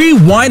some free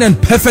wine and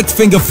perfect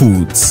finger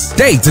foods.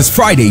 Date is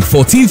Friday,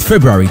 14th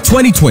February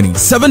 2020,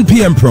 7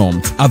 p.m.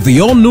 prompt at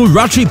the all-new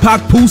Rotary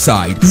Park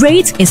poolside.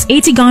 Rate is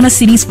 80 Ghana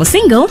cedis for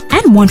single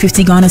and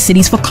 150 Ghana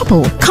cedis for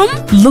couple. Come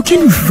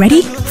looking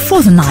ready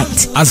for the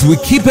night, as we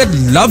keep it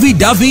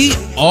lovey-dovey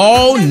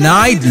all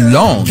night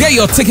long. Get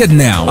your ticket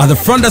now at the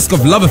front desk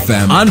of Love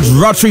FM and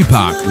Rotary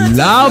Park.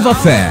 Love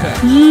Affair.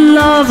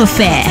 Love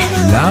Affair.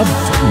 Love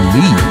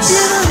leads.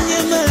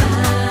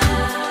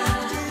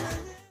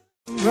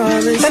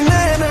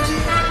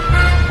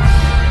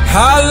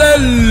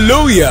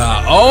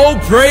 Hallelujah! All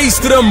praise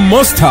to the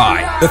Most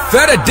High. The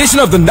third edition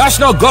of the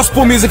National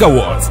Gospel Music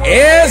Awards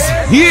is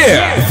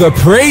here. The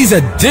Praise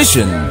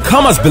Edition.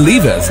 Come as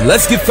believers,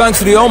 let's give thanks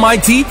to the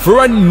Almighty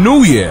for a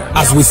new year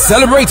as we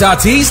celebrate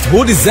artists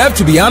who deserve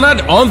to be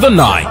honored on the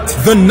night.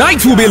 The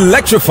night will be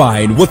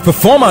electrifying with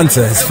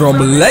performances from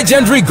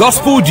legendary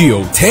gospel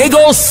duo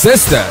Tego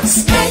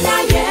Sisters,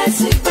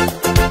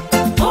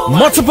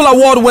 multiple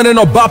award-winning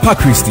Obapa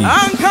Christie,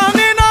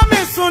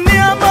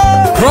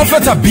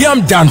 Prophet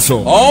Abiam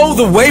Danso, all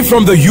the way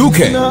from the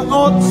UK,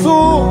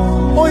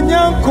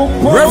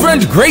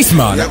 Reverend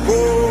Graceman,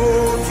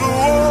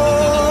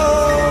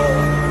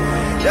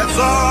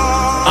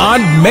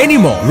 and many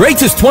more.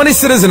 Rate is 20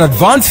 cities in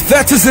advance,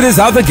 30 cities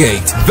out the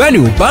gate.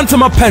 Venue,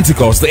 Bantama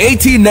Pentecost, the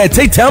 18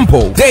 Nete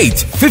Temple. Date,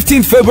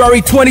 15th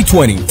February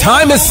 2020.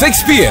 Time is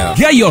 6 p.m.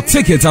 Get your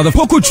tickets at the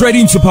Poco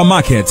Trading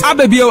Supermarket,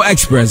 Abebio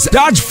Express,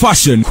 Dodge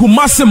Fashion,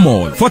 Kumasi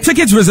Mall. For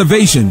ticket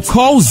reservations,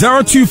 call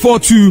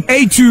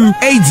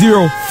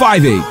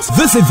 0242-828058.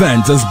 This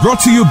event is brought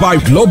to you by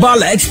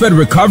Global Expert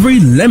Recovery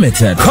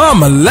Limited.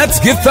 Come and let's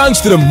give thanks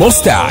to the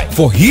Most High,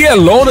 for He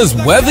alone is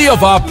worthy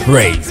of our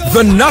praise.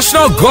 The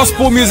National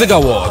Gospel Music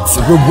Awards,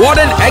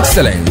 rewarding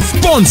excellence.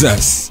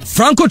 Sponsors: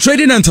 Franco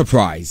Trading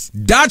Enterprise,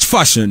 Dutch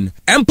Fashion,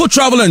 Empo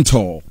Travel and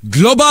Tour,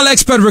 Global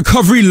Expert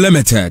Recovery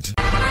Limited.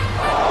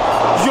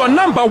 Your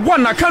number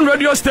one Akan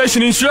radio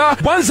station in Nhyira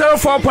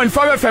 104.5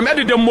 FM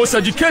at the most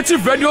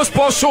educative radio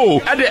sports show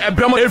at the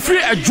Ebramo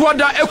Efri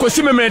Ejuada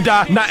Ekosi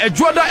Memeda na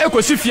Ejuada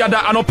Ekosi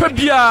Fiada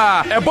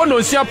Anopebia Ebono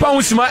Nsia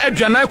Pausima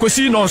Edriana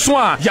Ekosi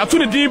Nonswa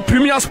Yatuni di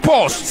Premier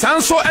Sports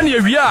Sanso ene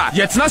ewia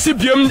Yetnasi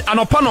biem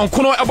Anopa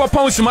Nonkono Ebo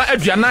Pausima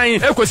Edriana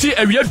Ekosi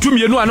ewia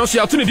dumienu anoso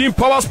Yatuni di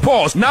Power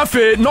Sports na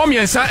fe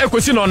Nomiensa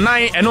Ekosi no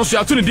 9 enoso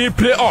Yatuni di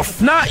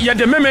Playoff na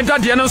yede Memeda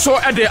de enso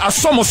ede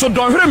asomo so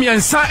don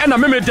hwemiensa ena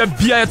Memeda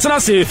bia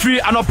yetnasi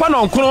free anopa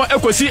no nkono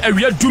ekosi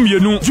awia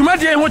dumienu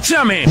dwumadie ho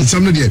chiame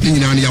nsam de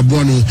nyina ne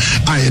yabo no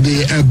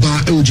ayede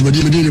eba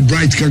ejumadi de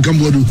bright kan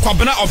kambodu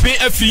kwabena oben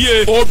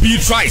afie OB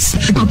twice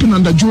happen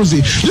under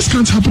Jose, this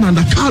can't happen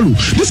under Carlo,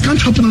 this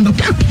can't happen under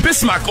Pep.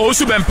 Bismarck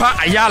also bempa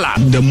Ayala.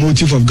 The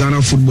motive of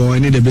Ghana football, I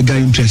need a bigger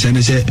interest, and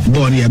I say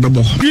Bonnie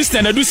Abebo.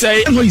 Christian Edu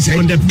say what he say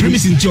on the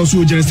premise in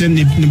also just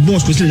the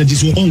boss question that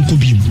is on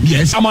Kobe.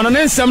 Yes, I'm on an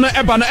ensem na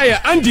eba na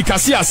Andy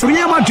Casillas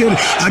Real Madrid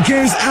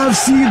against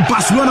FC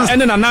Barcelona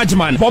and then a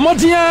Najman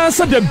Pomodia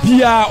said the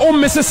bia o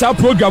misses our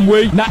program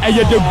way na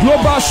the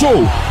global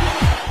show.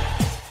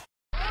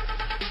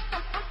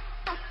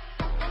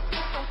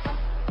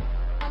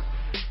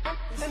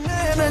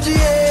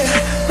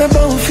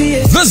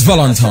 This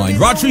Valentine,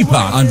 Rotary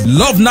Park and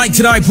Love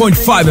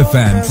 99.5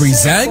 FM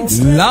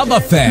presents Love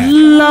Affair.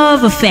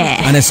 Love Affair.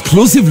 An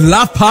exclusive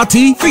love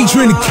party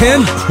featuring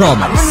Ken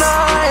Promise,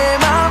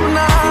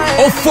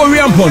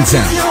 Euphoria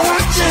Pontown,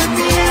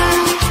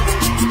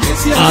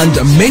 and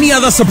many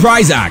other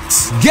surprise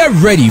acts. Get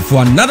ready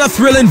for another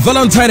thrilling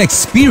Valentine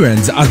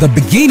experience at the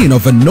beginning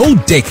of a new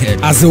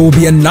decade, as there will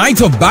be a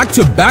night of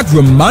back-to-back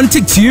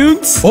romantic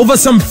tunes over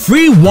some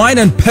free wine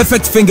and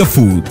perfect finger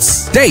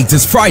foods. Date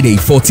is Friday,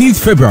 14th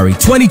February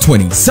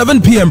 2020,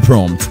 7 p.m.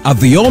 prompt at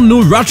the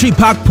all-new Ratri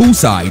Park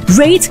poolside.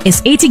 Rate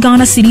is 80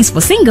 Ghana cedis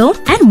for single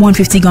and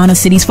 150 Ghana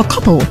cedis for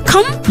couple.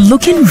 Come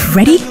looking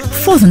ready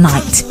for the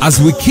night, as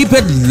we keep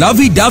it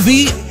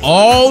lovey-dovey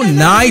all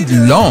night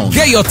long.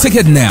 Get your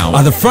ticket now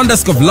at the front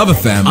desk of Love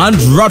FM and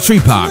Rotary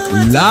Park.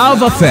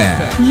 Love Affair.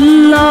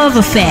 Love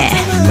Affair.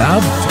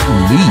 Love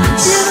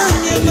leads.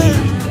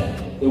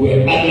 There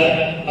were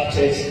other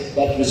factors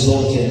that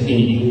resulted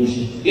in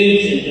erosion.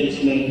 Ladies and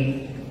gentlemen,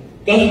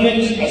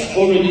 government has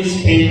already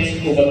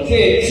spent over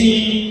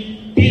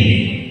 30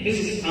 billion. This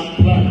is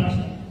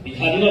unplanned. We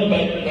had not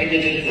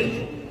budgeted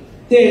them.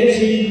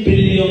 30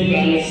 billion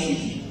Ghana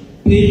cedis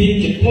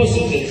paying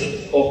depositors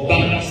of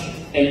banks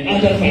and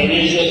other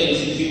financial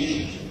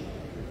institutions.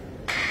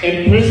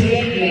 And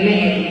President Nana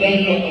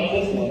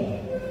Akufo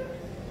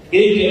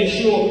gave the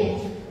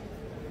assurance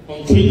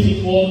on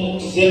 24th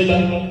of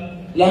December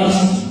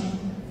last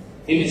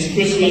in his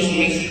Christmas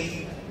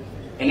message.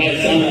 And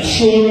as an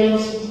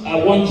assurance, I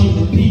want to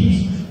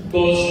repeat,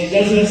 because it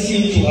doesn't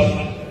seem to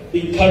have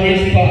been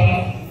carried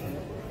far.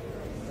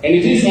 And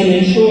it is an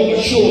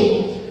assurance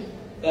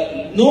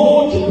that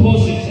no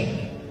depositor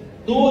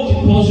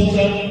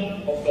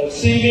of a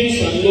savings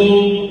and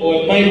loan or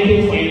a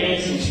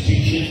microfinance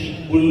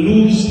institution will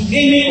lose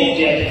any of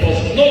their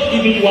deposits, not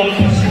even 1%.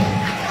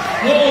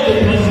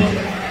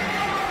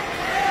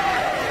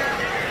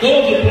 No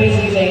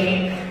depositor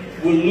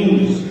will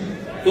lose.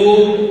 So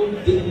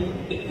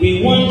we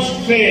want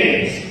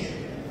fairness.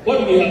 What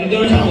we have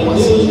done for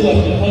those who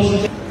have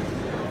deposited.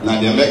 Now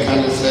the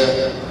Americans say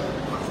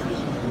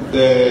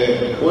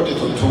what it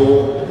will do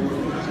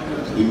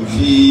in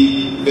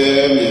fee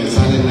and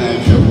Sunday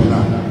night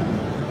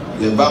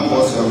the bank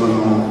was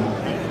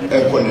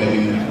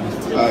economy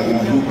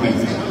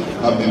improvement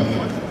happen.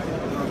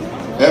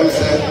 Them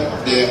said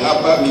the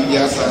upper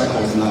media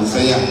cycles now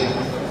say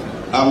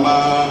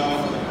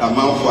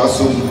ama for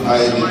some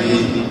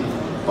IDB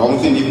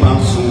something the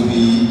bank soon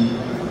be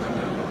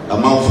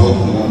amount for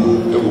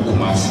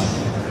Kumasi.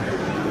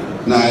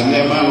 Now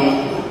never know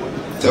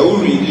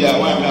Tauri dia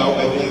one now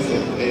against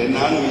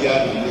nan we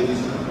are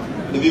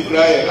the big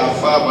cry as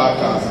far back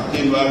as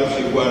January,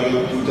 February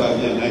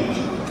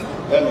 2019.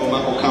 And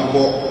Omako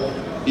Campo,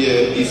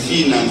 is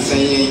seen and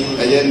saying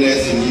a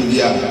nurse in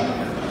India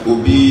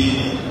will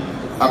be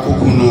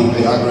Akukuno, a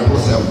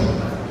agriculture,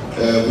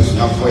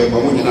 for a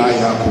Bamuna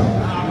Yako.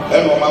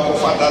 And Omako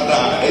Fatata,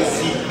 SC,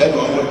 and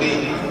Omode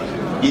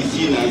is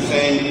seen and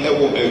saying a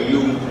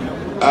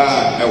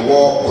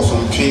war or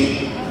something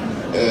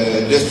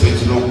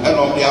district, and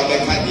on the other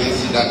kind,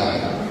 yes, that.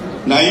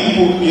 Now,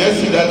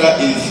 yes,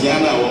 that is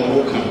Yana or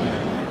Woka.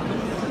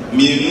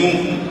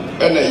 Minu.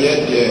 And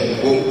yet, the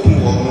Oku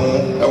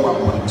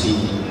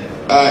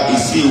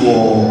is see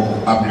war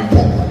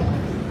abripo.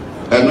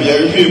 And we are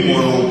really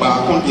more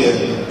back on the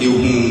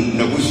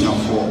Nabusian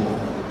for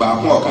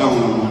Bako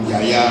account,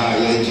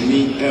 Yaya,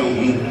 Jimmy,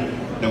 and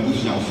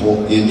Nabusian for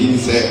Yadin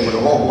said, for the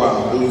whole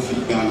world,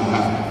 Ghana.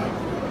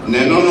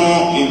 No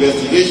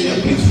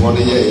investigation, please, for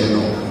the year.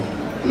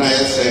 And I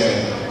said,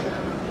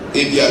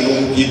 if you are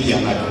no give you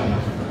another.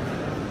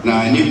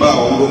 Now,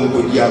 anybody who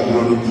go to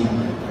Yagronobi.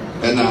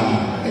 And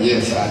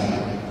yes, I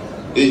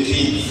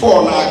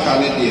 84 now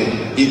can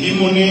it if you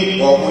money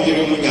or more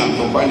young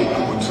company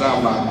to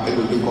travel, it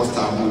will be cost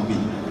will be.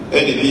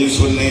 And it means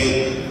so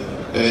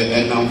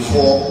and now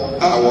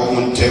 4 hour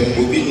on temp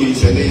will be in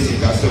Sedesi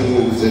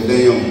Castle, the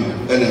day on,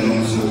 and then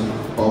also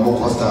or more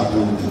cost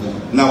will be.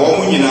 Now,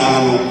 one you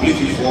know,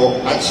 please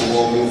for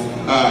actually,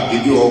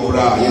 if you are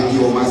cry, if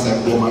you are master,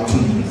 go my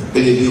tomb, and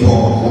if you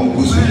are on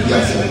goose,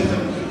 yes.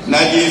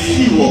 Now, you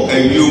see what a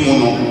new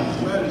mono.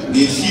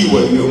 They see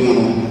what you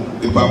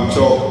want. The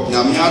Babto,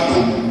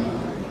 Yamiaton,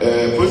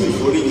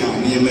 Posiforinia,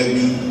 near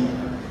maybe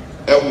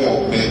a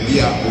walk,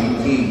 baby,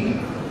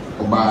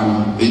 or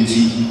Ban,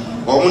 Beji,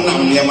 or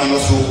Munam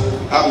Yamanoso,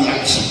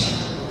 Amiachi,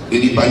 the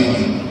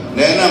Dipani.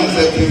 Then I'm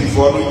saying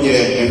before the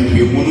year and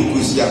we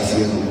Munukus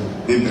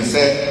Yasino, they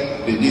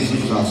said the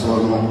district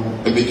transformer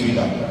a bit with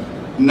that.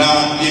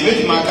 Now, the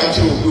bit market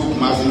will do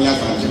Massinia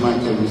and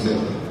Jiman said,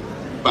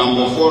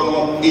 Bambo for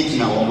 8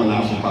 now, woman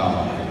after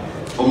power.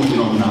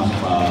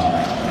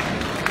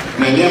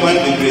 Na never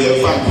did be a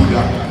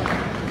factor.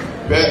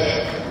 But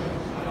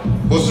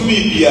Osumi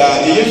Bia,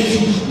 the Yesu,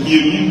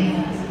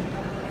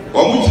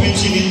 or which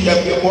we need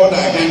more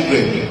than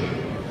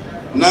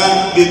 100.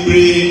 Now the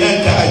brain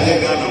enter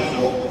Ghana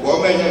for, or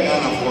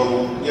Ghana for,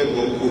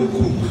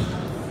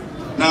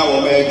 now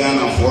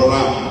Ghana for,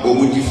 or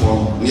Muji for,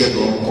 near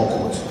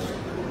Cockot.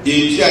 The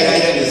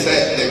GIA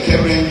said the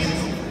current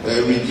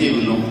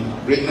regime,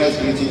 Greatness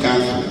Security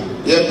Council.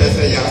 Yes,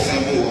 person ya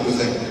assemble what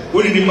say.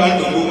 Who did demand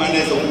to woman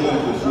as a woman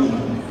for food?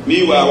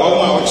 Meanwhile, one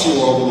more she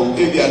will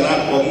be an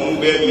act of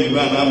baby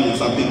man,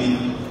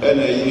 something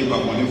ɛna yi nipa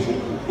mɔnefo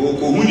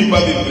ohu nipa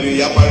bebree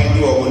yapare di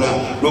wɔ na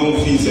wɔn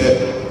fi sɛ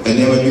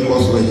ɛnɛɛma bi kɔ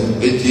so yɛ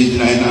eti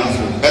gyina yɛn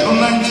aso ɛno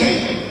na nkyɛn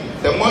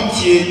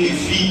ɛmɔtie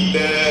efi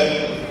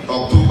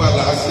October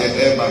last year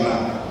ɛɛba na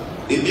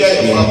ebi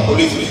ayɛfa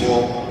polisifoɔ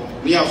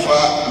ne afa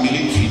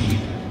military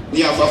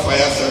ne afa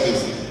fire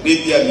service ne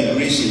bi a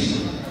immigration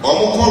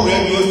wɔn kɔ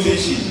radio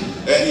station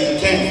ɛni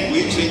ten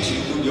wei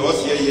kyerɛkyerɛ ko deɛ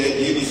ɔsi yɛ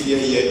abc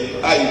yɛ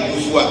a yɛgu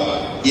so a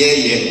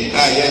yɛyɛ a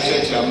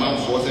yɛkyerɛkyerɛ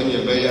amanfoɔ sɛdeɛ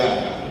ɛbɛyɛ a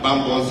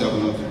bambɔ nsɛm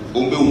no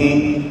wɔbɛhu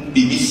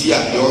biribi si a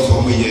deɛ ɔsɔ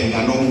ɔmo yɛ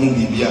ana ɔmo hu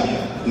biribi a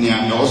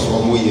nea ɔsɔ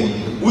ɔmo yɛ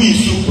woyi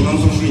soup no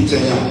nso firi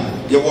nkyɛn a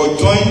yɛwɔ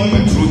joint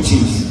patrol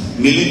teams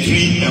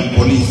military and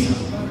police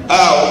a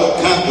ɔmo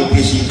ka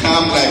operation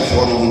calm life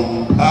fɔ no ho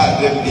a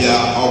dɛbia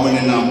ɔmo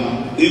nenam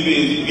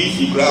even bc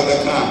koraa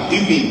bɛka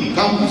even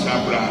campus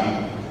abraa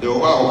yɛwɔ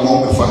hɔ a ɔmo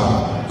bɛfa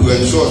to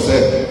ensure sɛ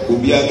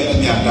obiara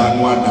bɛtumi ada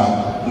no ada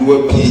na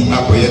wapii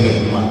akɔyɛ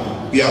n'adwuma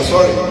we are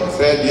sorry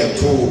sɛ deɛ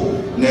too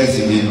nurse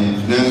ni no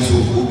nanso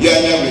obiara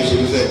nya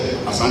bɛhyɛ sɛ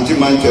asante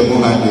mantwa mu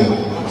ha deɛ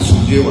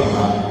asodie wɔ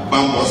ha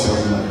bankɔ sɛ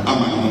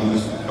ama no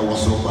ɛwɔ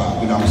so ba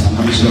medam sɛ na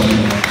mehyɛ mu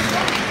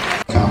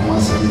ka ho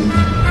asɛm ni.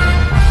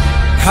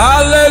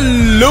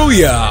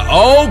 Hallelujah!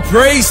 All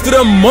praise to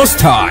the Most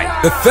High.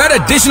 The third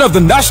edition of the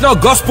National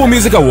Gospel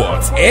Music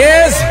Awards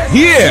is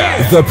here.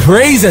 The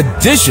Praise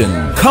Edition.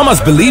 Come as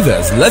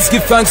believers, let's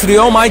give thanks to the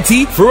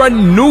Almighty for a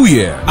new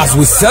year as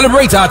we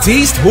celebrate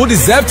artists who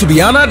deserve to be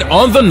honored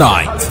on the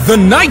night. The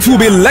night will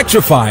be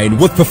electrifying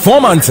with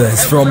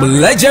performances from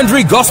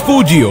legendary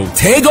gospel duo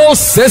Tego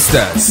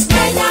Sisters,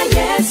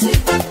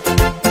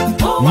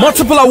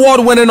 multiple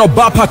award-winning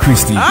Obapa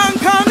Christie,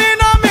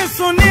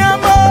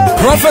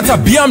 Prophet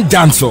Abiam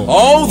Danso,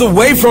 all the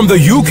way from the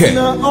UK,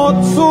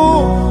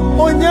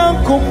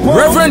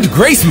 Reverend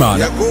Graceman,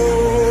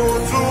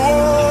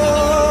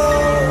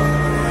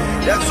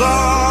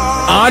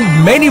 and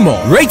many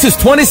more. Rate is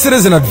 20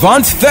 cities in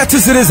advance, 30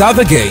 cities at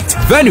the gate.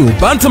 Venue,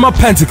 Bantama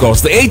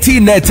Pentecost,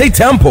 18 Nete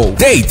Temple.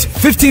 Date,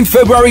 15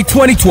 February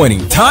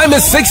 2020. Time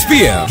is 6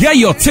 p.m. Get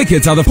your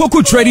tickets at the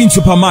Poco Trading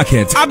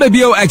Supermarket,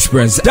 Abebio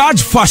Express,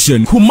 Dodge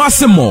Fashion,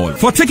 Kumasi Mall.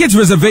 For ticket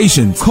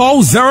reservations,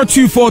 call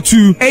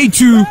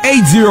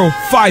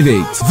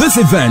 0242-828058. This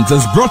event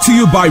is brought to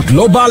you by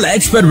Global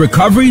Expert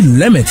Recovery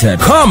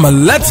Limited. Come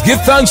and let's give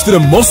thanks to the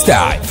Most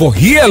High, for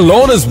He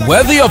alone is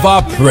worthy of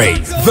our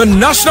praise. The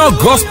National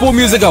Gospel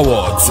Music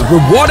Awards,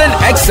 rewarding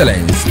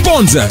excellence.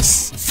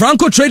 Sponsors: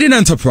 Franco Trading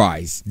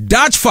Enterprise,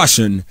 Dutch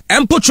Fashion,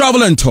 Empo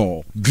Travel and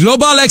Tour,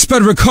 Global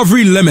Expert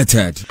Recovery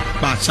Limited.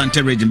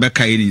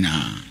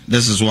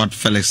 This is what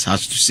Felix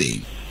has to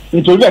say.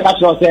 It will be a catch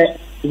say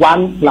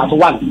 1 +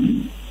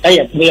 1.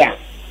 Clear.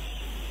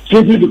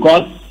 Simply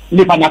because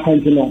Nipana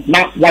continue.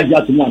 Now, what you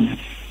have to know.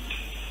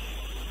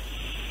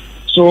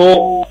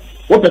 So,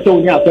 what the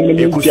you have to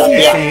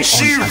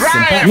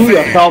you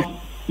yourself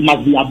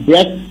must be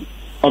abreast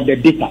of the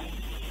data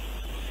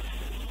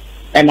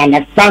and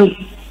understand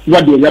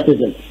what they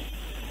represent.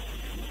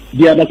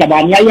 The other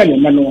Tabanya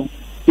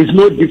is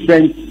no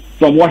different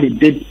from what he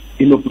did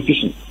in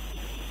opposition.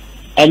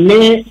 And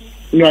me,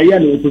 in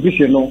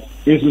opposition,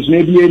 is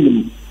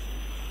maybe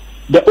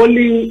the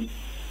only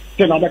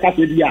thing I can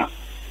say,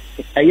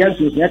 I yes,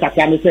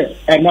 can say,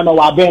 and none of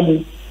our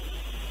bemu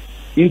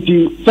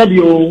into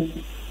Fabio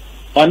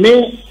or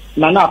me,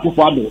 Nana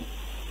Pufado,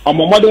 or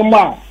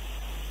Momodo.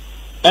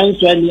 And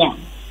so, yeah,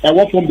 I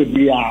work from the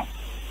Bria,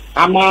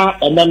 Ama,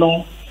 and then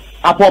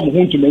I form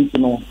home to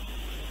mention.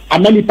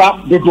 And many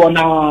parts they do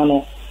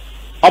now.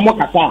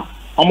 Omokata,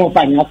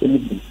 Omofan,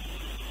 nothing.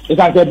 It's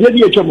like a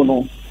baby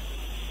chomono.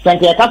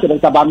 Thank you, Captain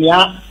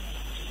Sabamia,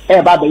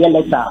 about the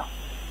letter.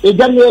 It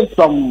generates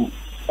some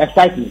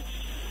excitement.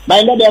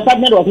 But the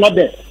excitement was not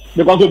there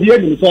because of the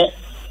enemy said,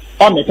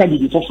 on the time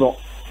before floor.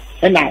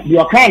 And now you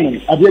are kind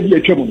of a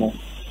baby chomono.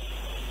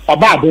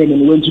 About them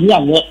and when to me,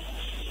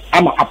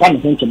 I'm a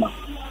appointment.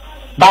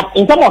 But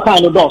in some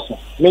kind of doors,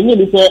 many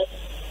will say,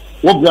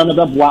 what we are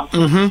never bois,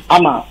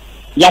 Ama,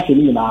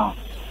 Yakinina.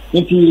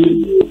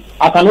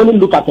 I can only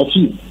look at a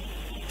few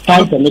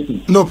time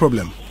permitting. No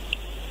problem.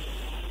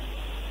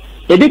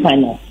 A bit I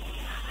know.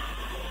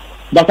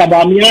 But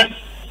about me,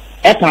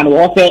 I can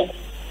offer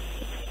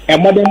a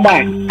modern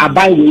man, a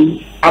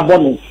byway, a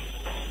bonus,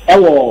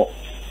 a war,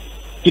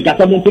 to get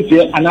someone to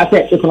say, and I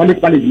say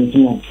economic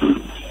management.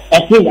 I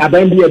think I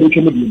don't be a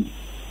education.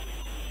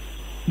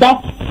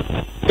 That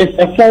is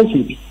a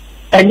falsehood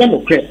and then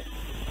okay.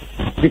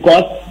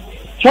 Because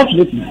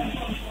fortunately,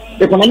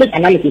 economic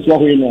analysis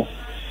what we know.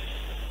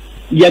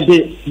 Yet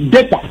the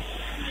data,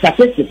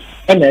 statistics,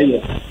 and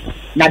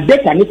now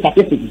data and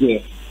statistics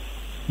there.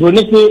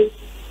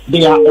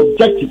 They are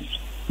objective,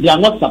 they are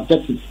not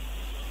subjective.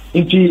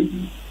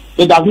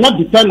 It does not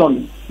depend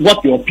on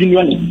what your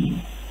opinion is.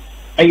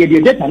 And yet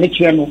the data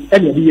nature and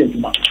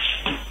the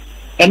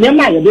and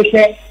then they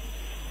say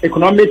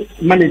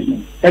economic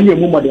management and your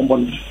more than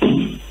one.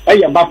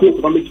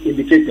 Macroeconomic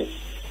indicators.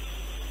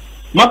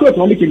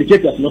 Macroeconomic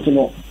indicators, not to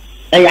know.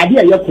 And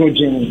idea your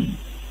project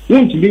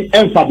won't be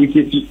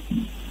unfabricated.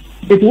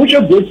 It will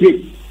show growth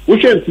rate, will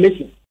show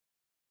inflation.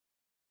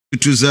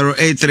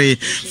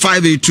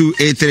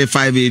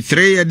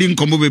 2083-582-8353. I didn't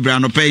come over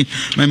Brano Pay.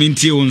 My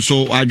minty on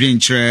so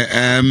adventure.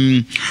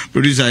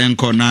 Producer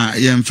Yankona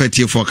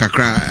Yamfeti for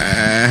Kakra.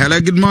 Hello,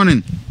 good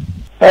morning.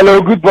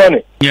 Hello, good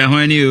morning. Yeah, how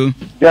are you?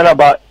 Yeah,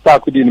 about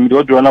Sakudin, we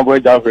don't know where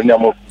down for any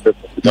more.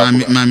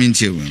 My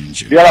minty.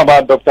 Yeah,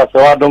 about Dr.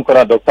 Sawa, don't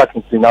call Dr.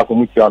 Kinsina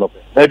Kumukiano.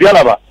 Maybe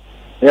about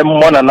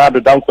one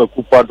another down for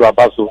Kupa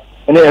Drabaso,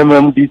 any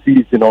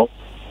MMDCs, you know.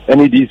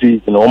 Any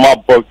disease, you know, my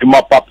boy,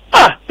 my pap.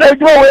 There's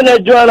no way I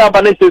join a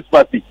Banese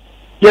party.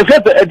 You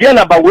said again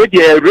about where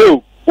they are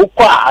real, who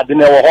quad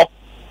in our home.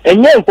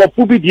 And then for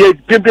Pubi, the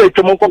people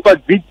to Moncopa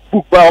big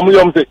book by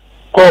Omium,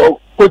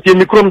 Coaching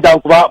Microm down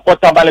for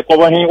Tabale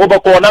over him, over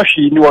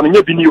Cornashi, you want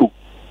to new.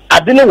 I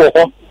didn't walk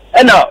home.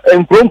 And now,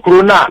 and grown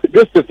Corona,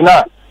 this is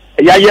now.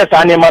 Yes,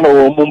 animal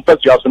or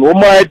Mumpus, and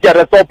my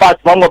dear, so part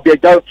one of your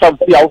girls,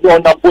 something out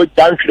on that boy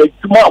down,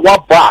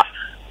 what bar.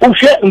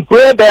 Ushe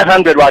mkwebe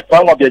 100 wa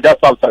kwangu bia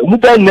just outside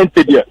muda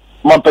nente dia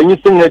mampanyi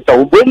sineta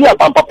ubeni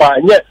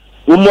papa nye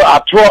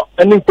atro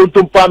eni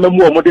kontumpa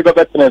memu omode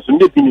bebetene so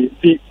ndebini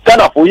ti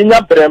kana fo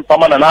yinya brem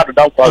pama na adu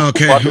down kwa.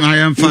 Okay, I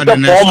am father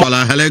next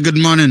caller. Hello, good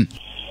morning.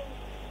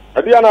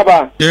 Adiana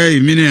ba. Hey,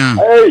 minia.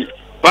 Hey,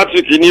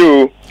 Patrick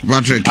Iniu.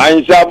 Patrick.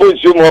 Ainsa bo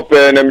sumo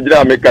pe na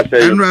mjira meka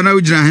say. Enra na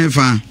ujira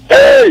hefa.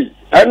 Hey,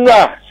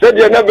 enra said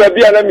you never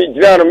be na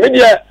mjira no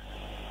media.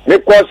 Me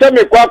kwase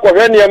me kwa kwa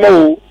hwe niam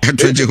o. I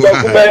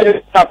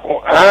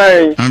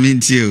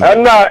mean you.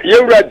 And now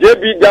you read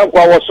JB down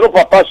kwa wasro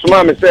papa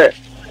suma me say.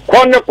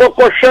 Kone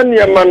koko hwe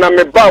niam na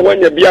me ba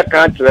wanya bia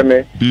kan tere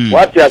me.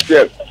 What you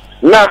say?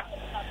 Na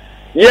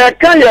ye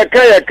ka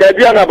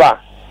bia na ba.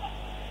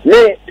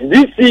 Me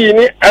DC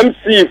ni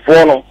MC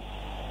fo no.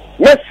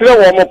 Me sre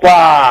wo mo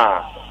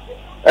pa.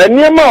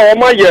 Eniema wo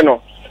ma ye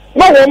no.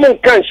 Ma wo mo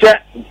kan hye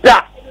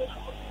da.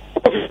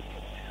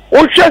 O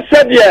hwe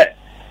se de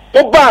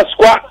Oba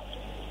squad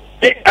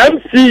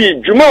MC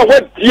Juma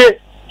what tie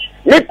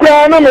me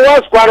kra no me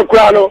was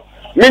kra no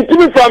me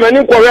ntimi from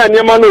ani ko we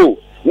anema no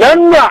na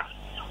nwa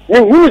me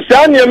hu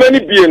sa anema ni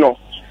bie no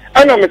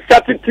ana me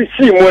start to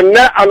see mo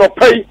na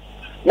anopai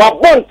ma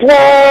bon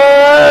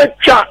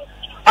twa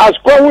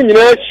askwa hu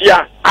nyina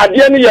hia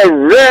ade ni ye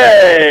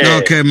re.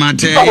 Okay,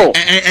 mate.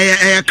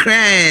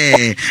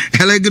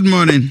 Hello, good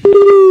morning.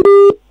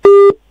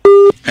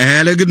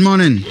 Hello, good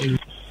morning.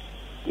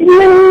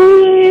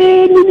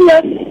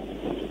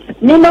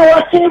 Nina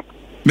wasi.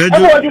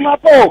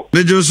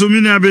 Bejo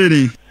sumini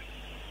abeni.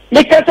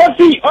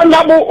 Mikasasi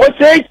onabu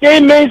oseke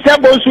mensa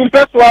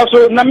bonsumpes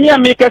waso na mia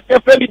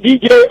mikasafeli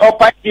DJ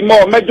opaki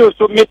mo mejo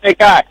sumite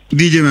kai.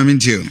 DJ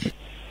mamintio.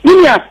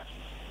 Nina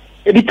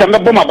edi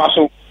kamebo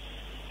mabaso.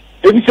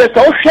 Edi se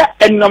ka ohwa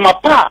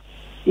enamapa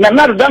na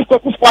nadu dan ko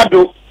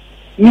kufado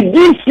ni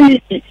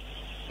DC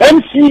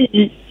MC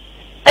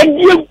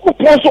edi ku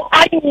poso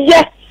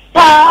aye.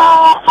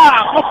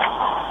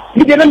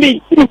 Mi dena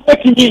mi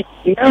fetini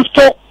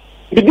nso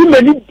mi di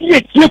mani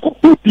die tie ko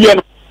pupie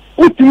no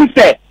utimi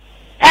se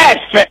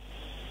efe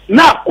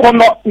na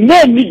kono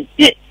na ni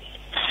die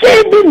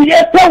se bi ni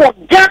epe wo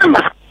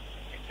gama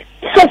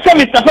se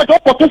mi tafa to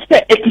ko to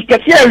se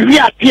etikasi awi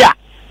apia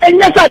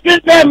enya sa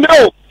de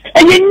mero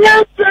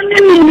enya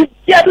ni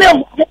dia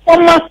le ko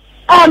ma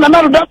na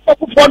na do ko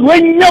fo do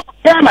enya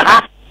gama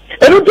ha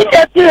eru ti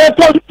e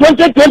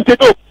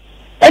 2020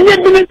 enya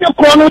bi ni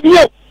ko no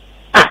dio.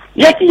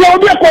 Yeti ya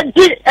obi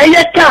akwaji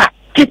eyeka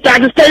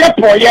kitadi say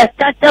po ye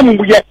kaka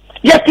mu ye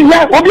yeti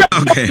ya obi.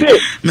 Okay,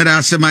 me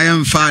da say my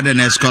own father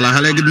next caller.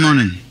 Hello, good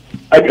morning.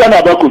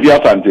 Adiana ba Kofi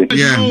Asante.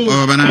 Yeah,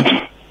 bana.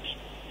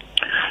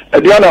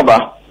 Adiana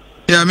ba.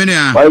 Yeah, me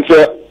nia. I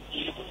say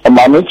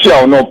mama tia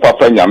ono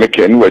papa nyame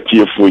ke ni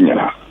watie fu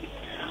nyina.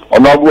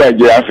 Ono bu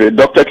aje afi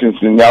Dr.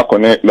 Kinsin nya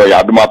kone lawyer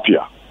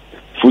Adumapia.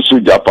 Fusu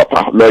ja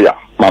papa lawyer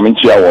mama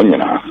tia won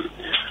nyina.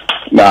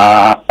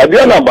 Na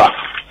Adiana ba.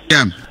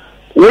 Yeah.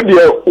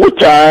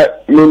 Ucha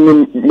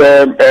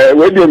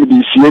wedi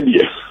mi sie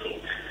die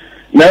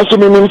na so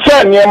mi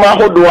nsa niam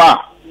ahodo a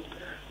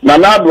na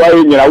nado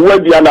ayi nyina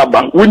wedi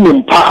anaba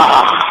wunim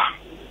pa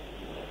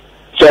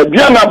se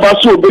bia na ba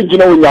so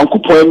obegina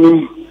onyankopon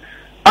anim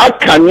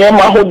aka niam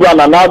ahodo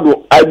na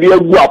nado ade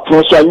agu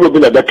apon so anyo bi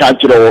na be kan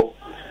kire wo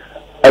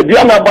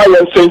abia na ba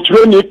ye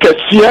century ni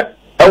kase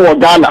ewo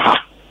Ghana ha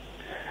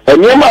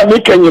niam a mi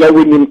kan nyina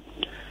wunim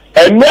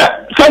ene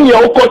sanya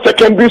okọ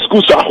secondary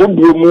school so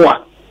ahodo mu a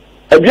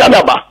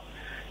Adiana ba.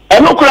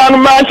 Eno kura no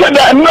ma se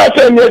da na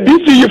se ne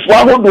DC fo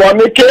ahodo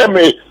me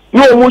keme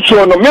no mu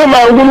chuo no me ma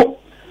hunu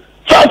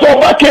sa so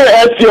ba ke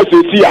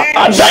SCC a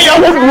adaya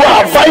ahodo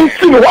a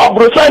bansin wa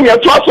brosan ya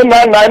to so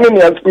na ne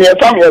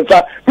sam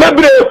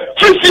mebre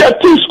fisi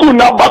at school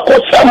na ba ko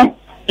sam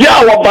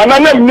ya wa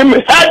banana nim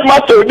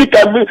headmaster odi ka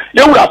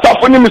ye wura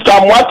safo ni Mr.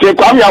 Amoate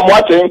kwa mi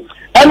Amoate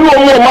eno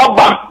mu ma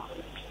ba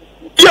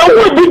ye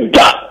wo bi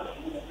da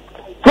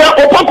ko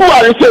opako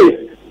wa say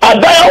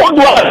adaya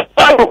odwa o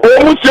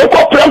mu se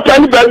ko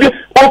prempani baby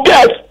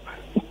okay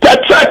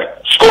check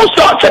school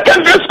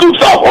secondary school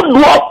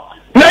odwa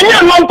na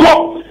nya nonko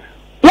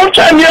wo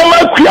cha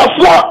niema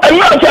kuafo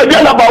na sa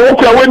bia na ba wo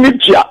kwa wani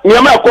tia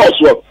niema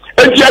course wo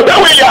etia da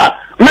we ya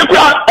me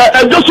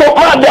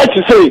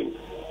to say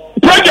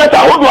project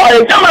I would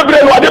buy come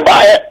brain what they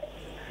buy.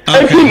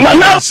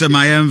 So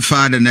my own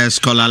father next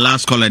caller,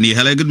 last caller.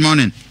 Hello, good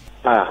morning.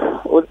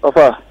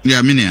 Offer.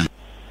 Yeah, Minia.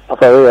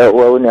 Offer,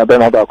 well, when you're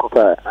been about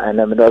Copa,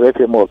 and I'm not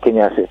very more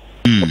Kenya.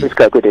 Please,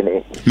 good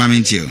in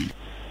Mamintio.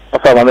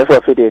 Offer, my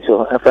for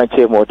video, and French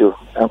modu,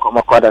 and come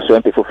a quarter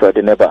so people for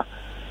the neighbor.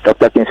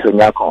 Dr. Kinsley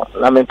Nyako,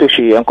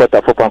 Lamentushi, and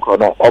Kota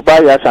Popancono, or by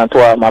us and to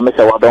our Mamma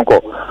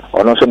Wadonko,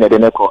 or no sooner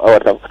than Echo, or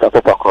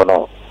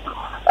Popancono.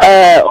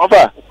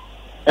 Offer,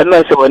 and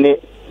no so any,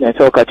 and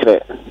so catch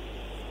it.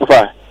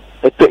 Offer.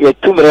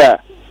 Two rare,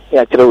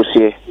 yeah,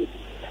 Chelsea.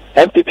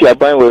 MPP are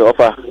buying with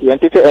offer. You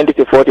anticipate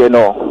NDC 40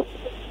 no.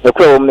 The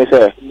crow woman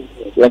say,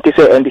 you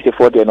anticipate NDC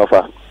 40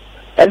 offer.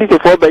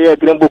 NDC 4 by a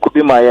green book could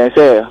be my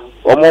answer,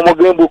 or more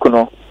green book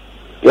no.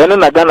 You know,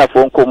 not Ghana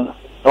phone come,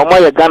 or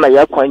my Ghana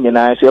Yaquan, and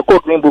I say, a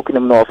green book in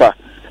him no offer.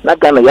 Not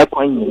Ghana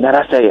Yaquan,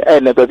 Nara say,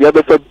 and never be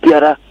able to be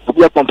a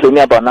complaining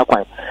about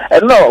Naquan.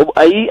 And no,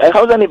 I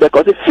house any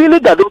because it's Philly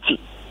Daduchi.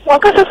 One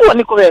can say,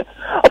 Nicola, of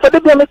the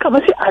Bible come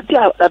and say, I did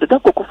that the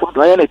Dunko for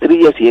 3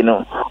 years, you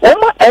know.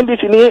 Oma and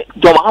this in here,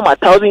 John Mahama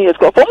 1,000 years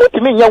ago. For me to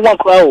me, young one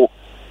crowd.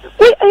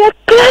 We are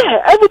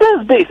clear,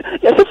 evidence based.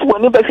 Yes, if we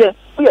need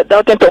we are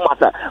doubting Thomas.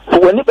 For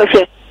when you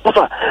say,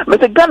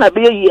 Mr. Ghana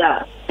be a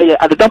year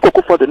at the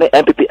Dunko for the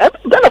MPP.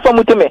 Ghana from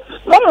me.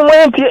 One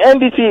went to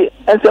NDC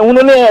and say,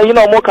 you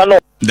know, more canoe.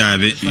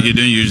 David, you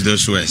don't use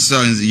those words. So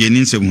you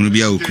need some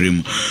Hunubia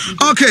cream.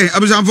 Okay,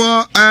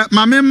 Abuzanvo,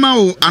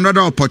 Mamma,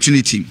 another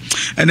opportunity.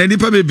 And then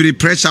the be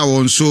pressure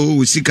on so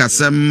we seek as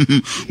some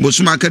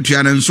Bosumaka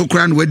and so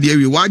crown where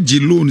we watch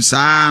Jiloon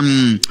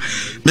Sam.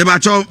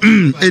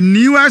 A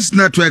newest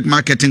network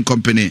marketing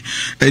company,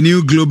 a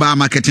new global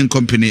marketing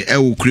company,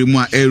 El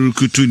Crema,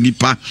 Erukutu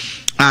Nipa.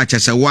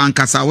 Chasa one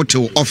kasa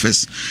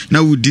office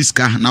now with this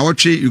car now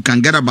you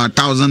can get about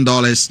 $1,000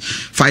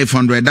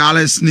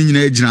 $500 nina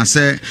ejina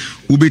say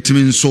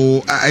ubetimin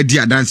so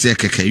idea dance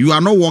keke you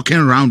are not walking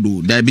around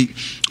do there be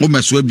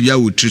almost we bia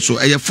with so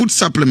a food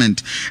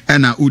supplement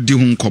and udi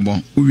hun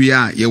komo we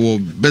are your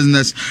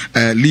business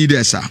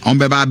leaders on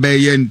beba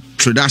be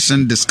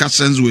introduction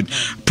discussions with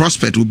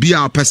prospect will be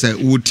our person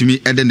would to me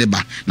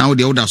edeneba now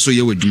the order so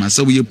you with juma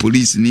so we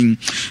police ning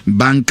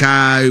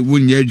banker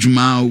wunye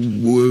juma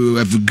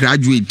have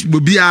graduate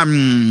will be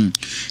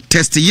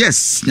test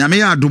yes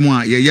nyame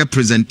adomo ye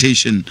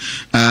presentation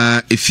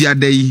if ya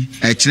day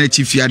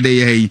chinechi if ya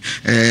day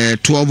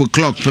 12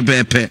 o'clock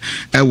pepe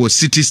was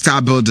City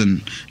Star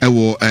building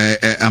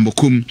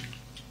Amokum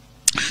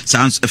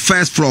sounds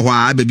first floor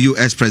where baby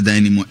US president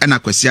anymore and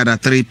akwesiada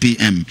 3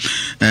 p.m.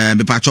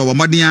 be pacho wa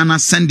modiana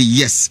send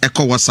yes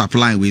echo WhatsApp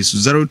line with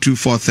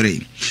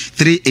 0243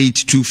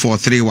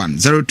 382431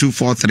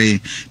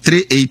 0243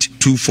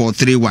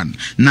 382431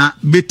 na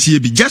betie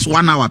bi just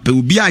 1 hour pe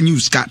obi a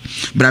news ka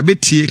bra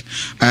betie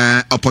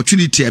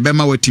opportunity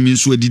ebema watimi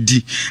nso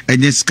adidi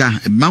enye ska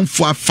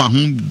manfo afa ho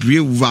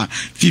over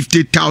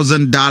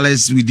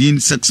 $50,000 within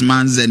 6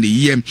 months and a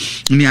year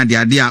ni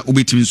ade a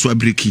obetimi nso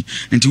abreki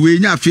enti we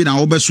nya afi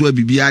na obeso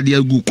bibia de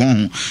agu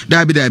kon ho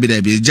dabi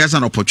just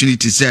an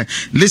opportunity say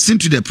listen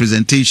to the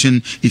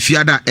presentation if you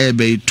are that air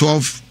by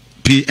 12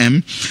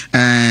 p.m.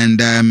 and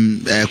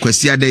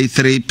Questia Day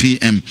 3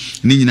 p.m.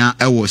 Nina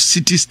ewo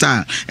City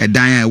Star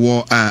edan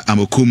ewo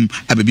Amokum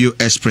Abebio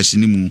Express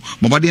nimu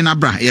mobadi na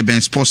bra e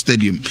ben Sports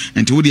Stadium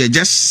and would you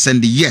just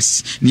send the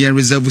yes near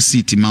reserve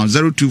seat mount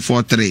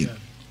 0243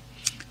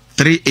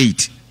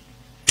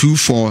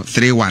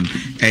 382431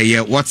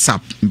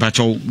 WhatsApp but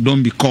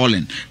don't be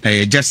calling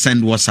just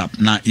send WhatsApp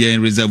na your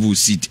reserve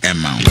seat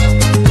amount.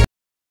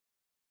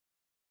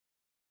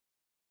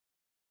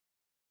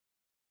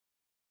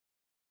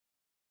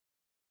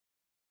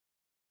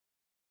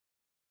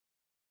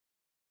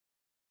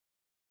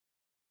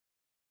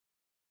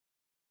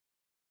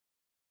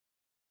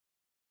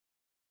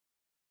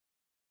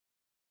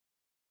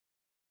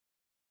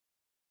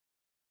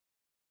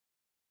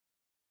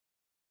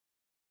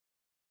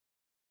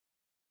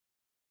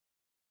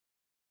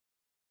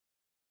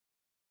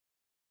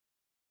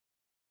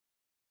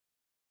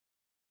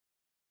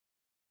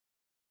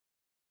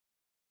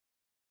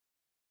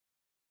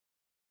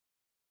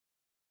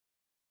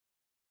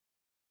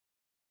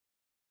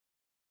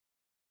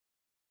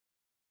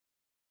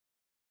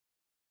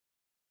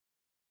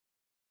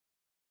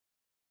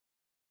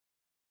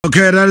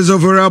 Okay, that is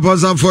over up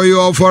for you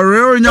all for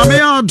real.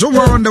 Nyamia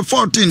tomorrow on the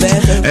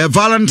 14th,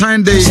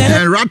 Valentine's Day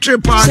and Ratri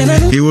Park.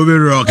 He will be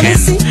rocking.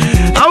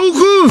 I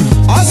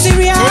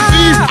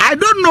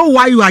don't know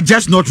why you are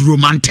just not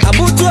romantic.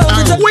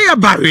 We are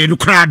buried,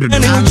 crowded.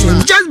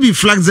 Just be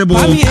flexible.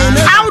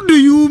 How do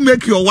you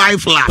make your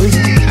wife laugh?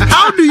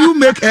 How do you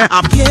make her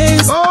happy?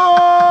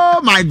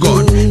 Oh my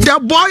God, the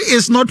boy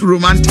is not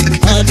romantic.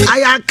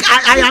 I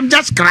am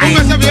just crying.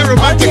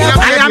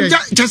 I am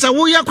just a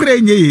we are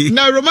crying.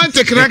 Now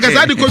romantic.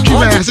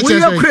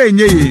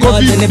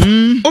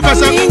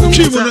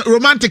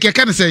 Romantic, I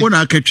can't say.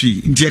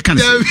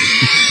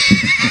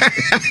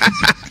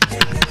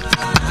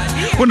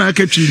 When I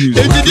catch you,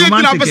 what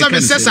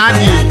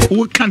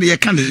can you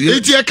can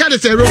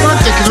it's a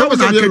romantic.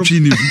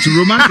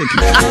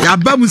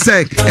 Yabamu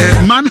say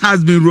man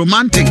has been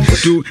romantic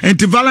to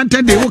and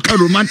Valentine Day walk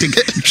romantic.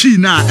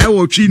 China,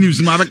 Chi news,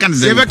 Maracan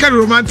say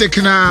romantic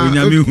now.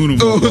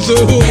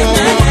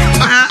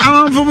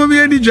 I'm from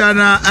me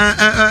Jana.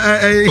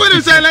 What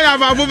is I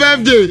have a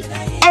birthday?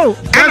 Oh,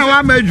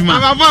 I made you.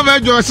 I'm a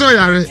your so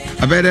I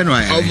better know.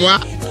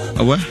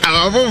 Oh,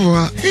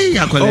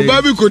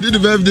 Bobby could do the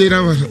birthday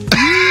now.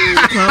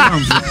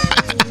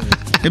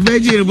 The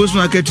Belgian bus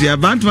market here,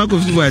 Bantmark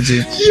of the Watch.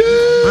 I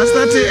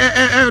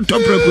started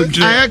top record.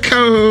 I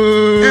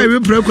echo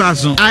every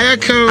precaution. I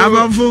echo.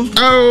 I'm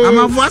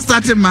a first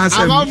starting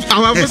myself.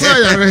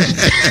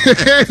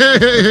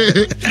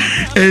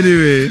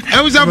 Anyway,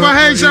 I was up for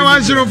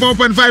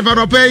 104.5 out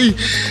of pay.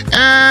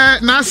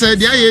 Nasa,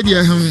 the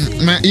idea,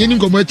 my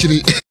unique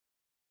commercially.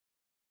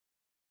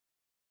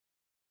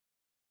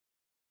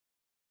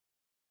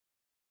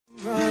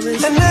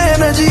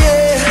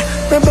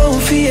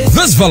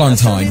 This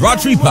Valentine,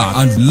 Rotary Park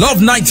and Love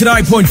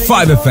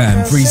 99.5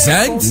 FM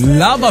present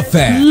Love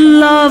Affair.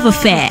 Love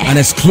Affair. An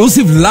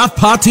exclusive love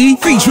party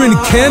featuring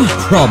Ken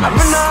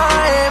Promise,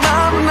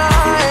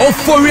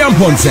 Euphoria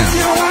Pontown,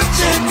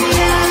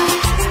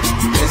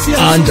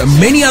 and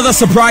many other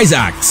surprise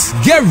acts.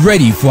 Get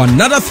ready for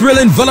another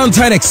thrilling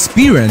Valentine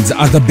experience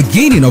at the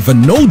beginning of a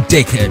new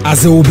decade,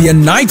 as there will be a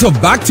night of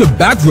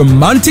back-to-back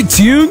romantic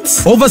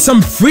tunes over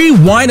some free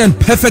wine and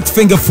perfect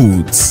finger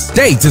foods.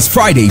 Date is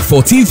Friday,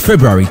 14th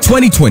February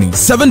 2020,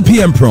 7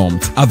 p.m.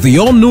 prompt at the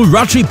all-new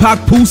Rotary Park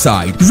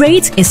poolside.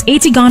 Rate is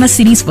 80 Ghana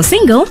cedis for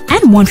single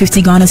and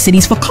 150 Ghana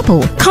cedis for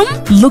couple. Come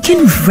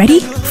looking ready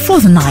for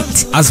the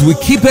night, as we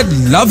keep it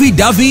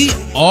lovey-dovey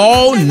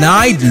all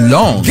night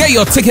long. Get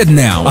your ticket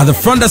now at the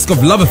front desk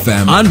of Love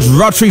FM and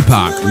Rotary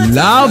Park.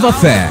 Love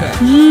Affair.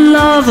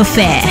 Love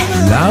Affair.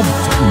 Love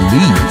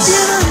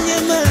leads.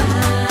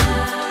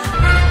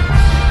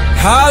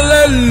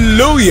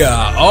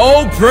 Hallelujah!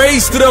 All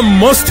praise to the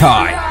Most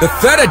High. The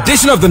third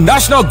edition of the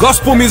National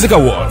Gospel Music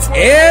Awards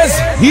is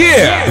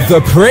here.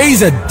 The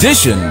Praise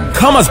Edition.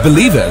 Come as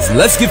believers,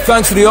 let's give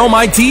thanks to the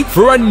Almighty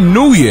for a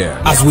new year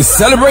as we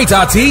celebrate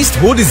artists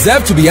who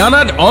deserve to be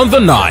honored on the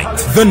night.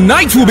 The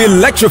night will be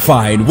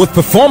electrifying with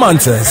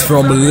performances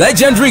from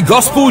legendary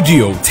gospel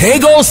duo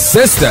Tego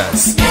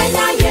Sisters,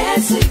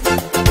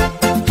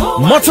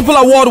 multiple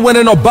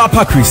award-winning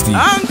Obapa Christie,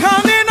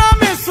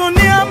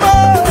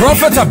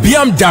 Prophet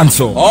Abiam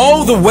Danso,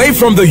 all the way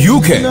from the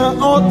UK,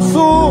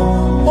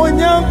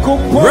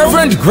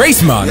 Reverend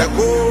Graceman,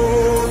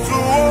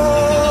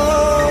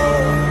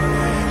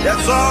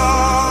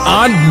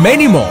 and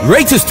many more.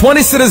 Rate is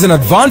 20 cities in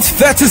advance,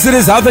 30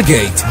 cities out the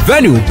gate.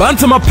 Venue,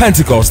 Bantama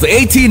Pentecost, the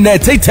 18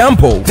 Nete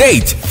Temple.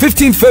 Date,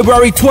 15th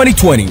February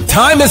 2020.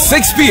 Time is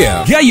 6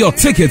 p.m. Get your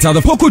tickets at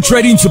the Poco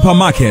Trading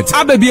Supermarket,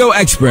 Abebio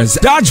Express,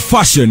 Dodge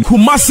Fashion,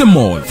 Kumasi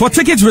Mall. For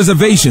ticket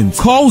reservations,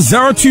 call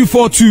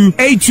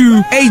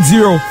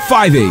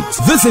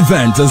 0242-828058. This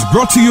event is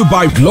brought to you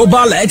by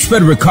Global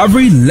Expert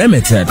Recovery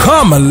Limited.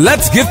 Come and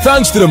let's give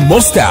thanks to the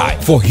Most High,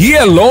 for He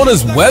alone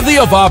is worthy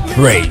of our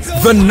praise.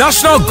 The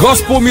National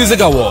Gospel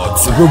Music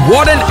Awards,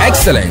 rewarding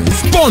excellence.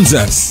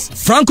 Sponsors: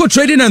 Franco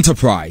Trading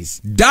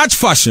Enterprise, Dutch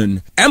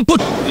Fashion, and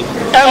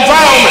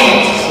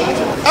environment.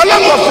 A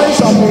lot of things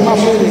have been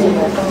happening.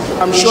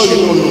 I'm sure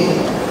you don't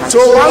know. So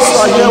once you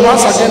are here,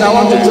 once again, I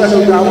want to tell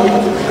you that I want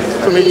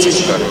to make it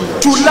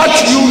to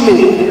let you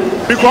know.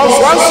 Because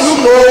once you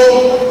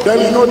know, then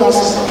you know that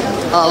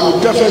we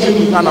definitely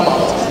be done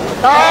about.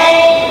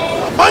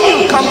 When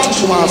you come to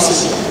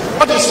Kumasi,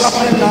 what is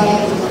happening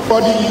now?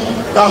 Body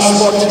that's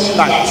what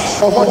light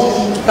or body.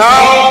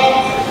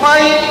 Now, my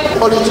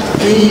politics,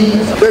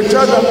 they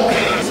tell them,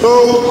 so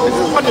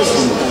what is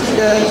it?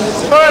 Yes.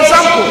 For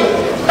example,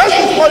 just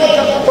before you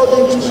get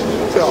according to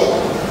yourself,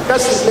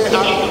 just say,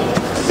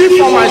 see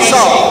for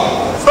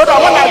myself, so that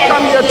when I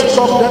come here to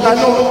talk, then I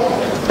know,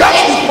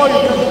 just before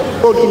you get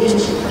according to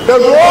the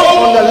road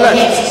on the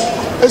left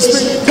is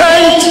being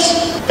turned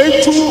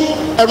into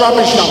a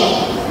rubbish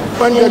dump.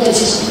 When you to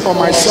see for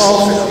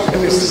myself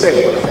and it's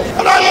there.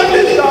 And I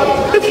believe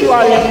that if you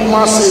are in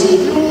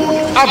Kumasi, you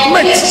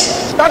admit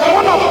that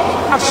one of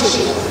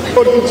actually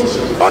or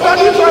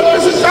that if a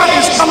visitor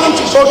is coming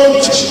to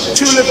Golden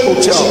Tulip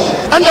Hotel,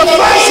 and the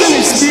first thing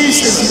he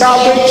sees is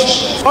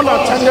garbage,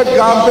 unattended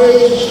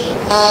garbage,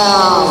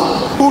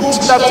 put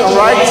left and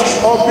right,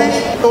 or being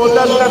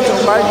left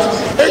and right.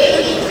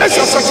 It's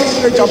a certain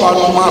image about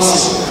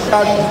Kumasi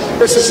that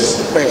this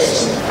is the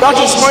best. That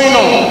is going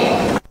on.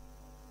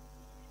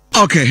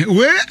 Okay,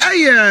 where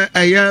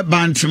I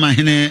band to my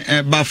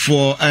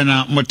before and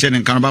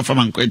Moten can about from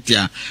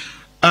Anquetia.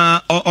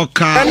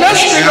 The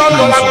next $1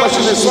 million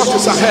question is what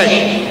is ahead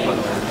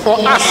for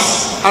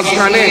us as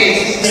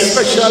Ghanaians,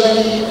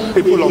 especially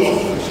people of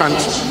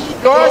Shanti.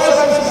 Your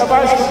Excellency, the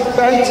Vice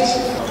President,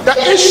 the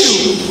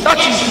issue that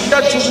is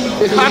led to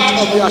the heart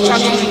of the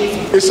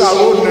Ashanti is our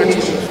road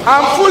network.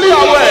 I'm fully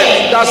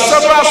aware that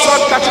several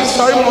sword cutting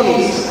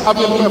ceremonies have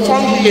been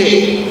performed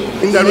here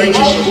in the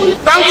region.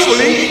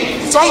 Thankfully,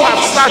 some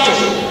have started,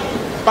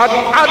 but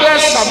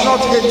others have not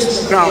hit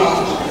the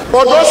ground.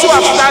 For those who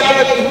have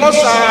started,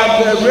 most are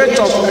at the rate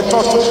of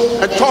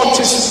a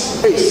tortoise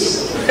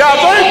pace. They are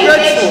very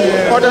grateful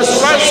for the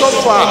strides so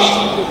far.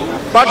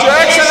 But Your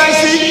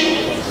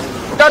Excellency,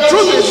 the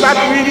truth is that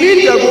we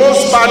need the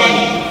roads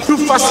badly to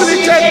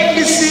facilitate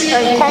easy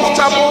and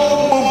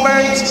comfortable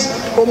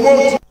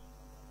movement.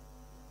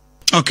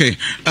 Okay,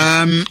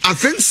 I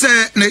think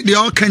the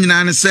all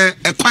Kenyan say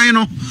a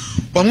quino,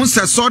 but once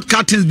a short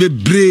curtains be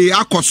brave,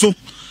 akoso,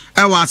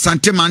 ewa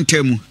Sante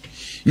Mantemu.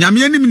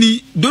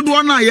 Nyamienimni,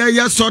 Dodwana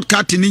ya short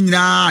curtain in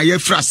ya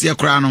frasi ya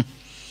crano.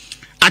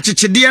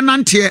 Achichedia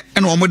nantie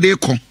and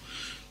wamodeko.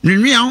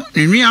 Nriao,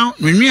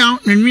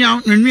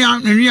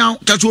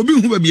 that will be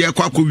who will be a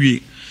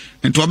quackui.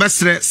 And to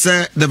abestre,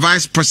 say the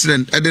Vice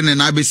President, Eden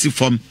and IBC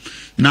form,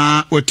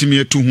 na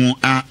wetimie to whom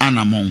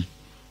anamon.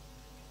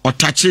 Or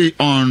touching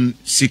on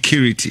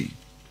security.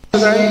 We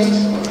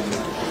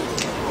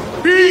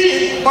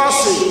in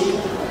Pasig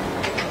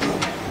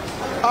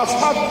have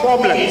had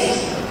problems,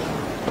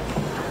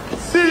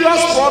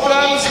 serious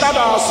problems that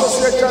are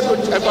associated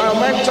with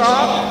environmental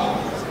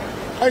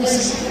and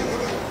security.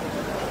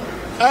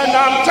 And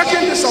I'm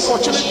taking this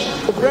opportunity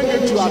to bring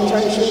it to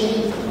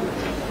attention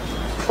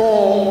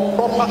for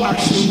proper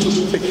action to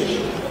be taken.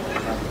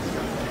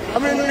 I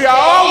mean, we are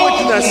all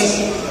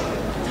witnessing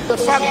the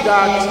fact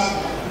that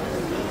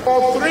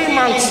for 3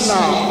 months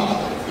now,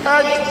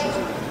 and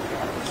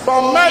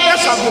some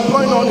murders have been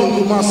going on in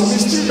Kumasi,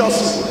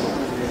 mysteriously.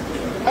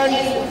 And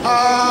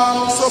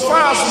so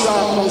far as we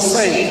are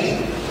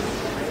concerned,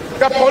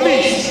 the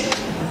police,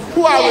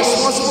 who are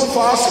responsible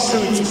for our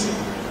security,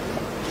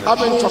 have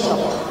been talked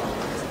about.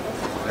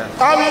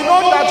 And we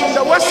know that in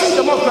the Western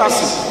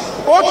democracy,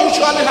 what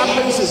usually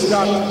happens is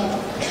that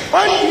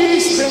when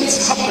these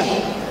things happen,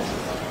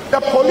 the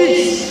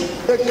police,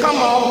 they come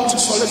out to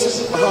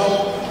solicit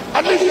help.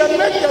 At least they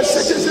make the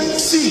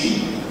citizens see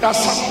that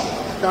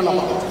something done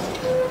about it.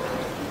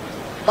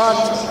 But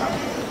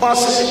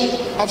Pasig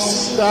have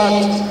seen that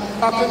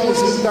nothing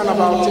is done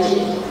about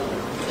it.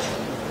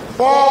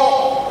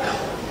 For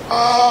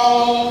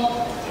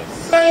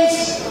since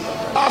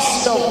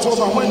last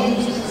October, when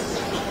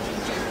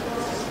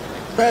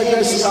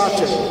they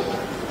started,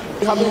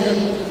 we haven't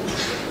heard.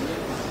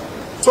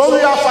 So we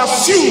have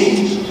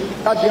assumed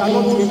that they are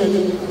not doing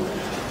anything.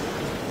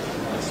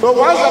 So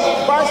once the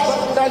Vice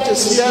President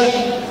is here,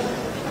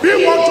 we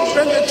want to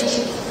bring it to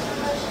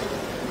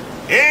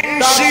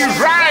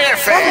Nhyira.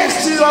 Some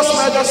serious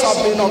measures have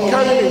been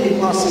occurring in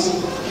Kumasi,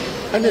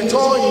 and it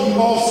all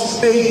involves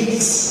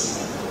babies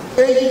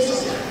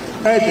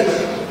murder.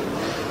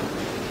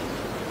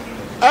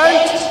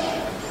 And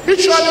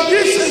usually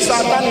these things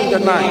are done in the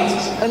night,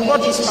 and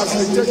what is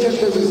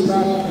facilitated is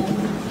that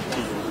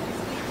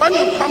when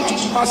you come to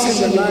Kumasi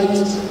in the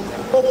night,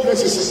 whole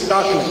place is in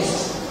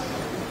darkness.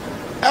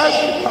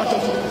 Every part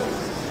of it.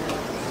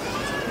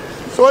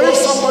 So if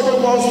somebody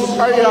wants to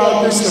carry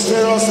out this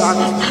nefarious act,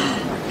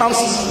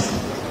 comes.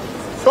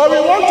 So we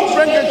want to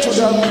bring it to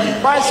the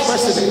Vice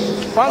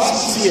President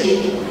once he's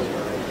here,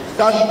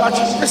 that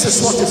this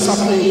is what is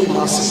happening in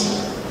Kumasi.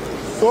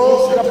 So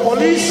the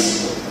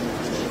police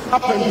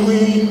have been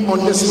doing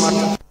on this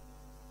matter.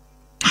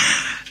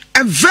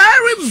 A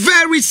very,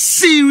 very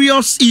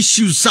serious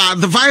issue, sir.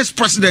 The Vice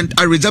President,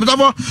 I read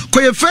about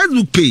your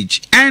Facebook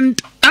page,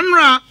 and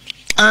Anra.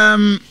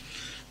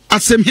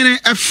 Asemhene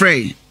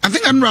Efrey. I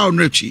think I'm round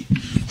Richie.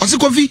 Also,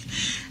 Kofi,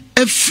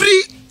 a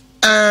free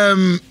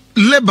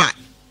labor.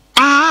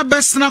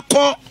 Best na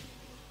call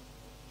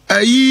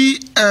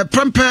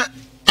Prempe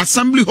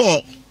Assembly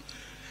Hall.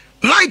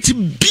 Light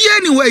be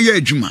anywhere,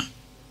 Yejuma.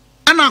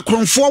 And I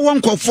crown for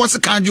one call for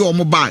second or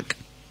more bag.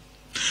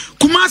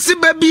 Kumasi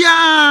baby.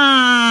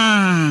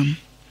 I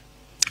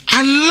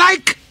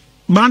like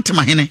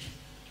Bantamahene.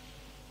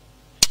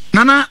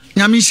 Nana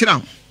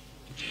Nhyira.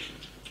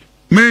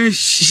 Me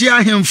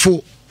share him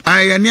for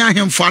I near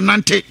him for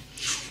Nante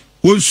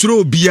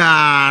wonsuro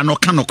bia no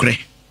kanokre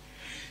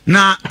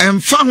na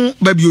emfa ho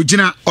baby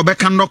ogina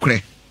obeka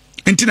nokre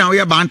enti na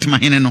we ba antema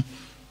hene no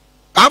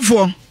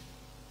afo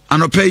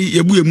anopai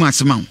yebu emu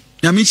asema ho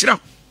Nhyira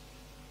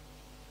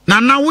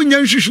na wonya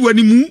nhwehwe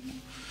animu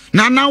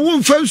na wo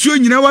mfa nsuo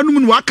nyina wanum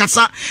no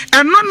wakasa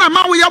eno na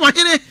ma wo ya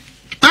wahene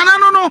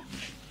no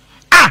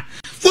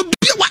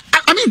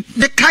I mean,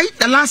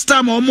 the last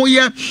time in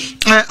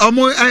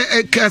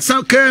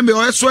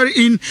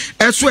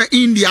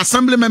the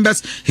assembly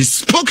members, he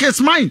spoke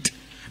his mind.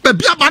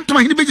 But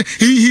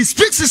he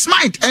speaks his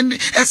mind, and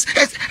it's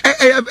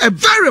a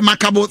very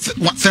remarkable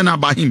thing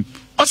about him.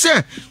 I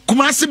say,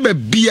 Kumasi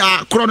be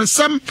a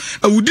chronosem,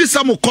 would do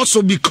some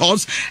also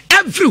because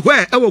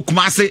everywhere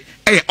Kumasi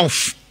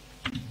off.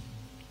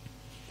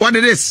 What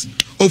it is?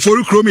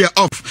 For Chromia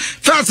off.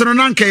 First, no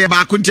nanke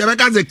ba kunti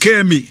because they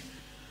came me.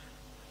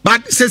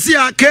 But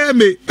Cecia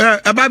came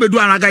a Bible do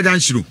an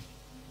agajanshru.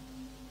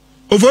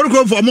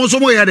 Over for most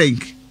of my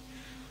heading.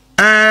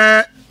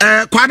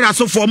 Quadra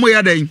so for my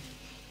heading.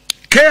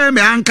 Came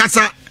and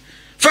Cassa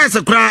First,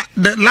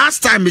 the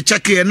last time we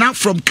check here, now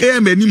from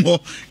KM anymore,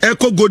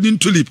 Echo Golden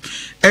Tulip,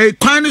 a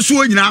kind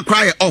so in our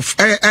cry off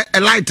a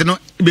light, no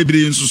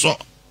baby in so.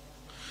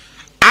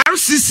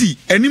 RCC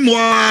anymore,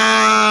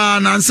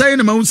 and saying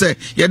the moon say,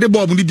 yeah, the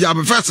Bob will be a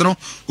professional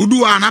who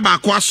do an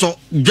abacquasso,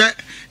 get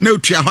no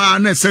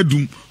triahana said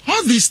doom.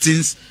 All these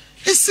things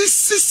is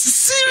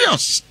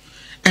serious.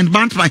 And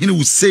Bantman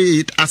will say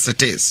it as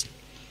it is.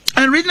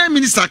 And regional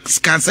ministers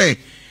can say,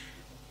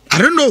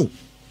 I don't know.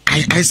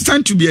 I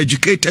stand to be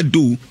educated,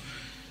 though.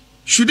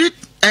 Should it,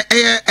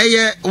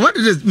 what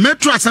is it?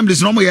 Metro Assembly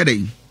is normal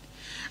heading.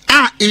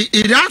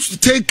 It has to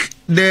take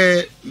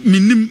the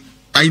minimum.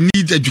 I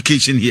need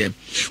education here.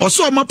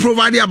 Also, I'm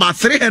providing about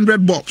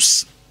 300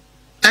 bobs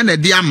and a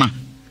diama.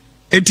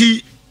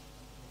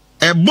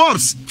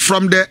 Bobs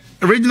from the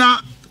regional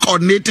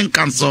coordinating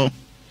council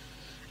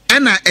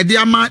and a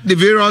diama the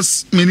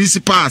various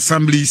municipal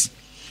assemblies.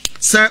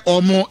 Say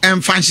omo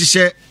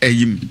emfanshishe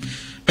eyim.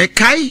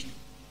 Mekai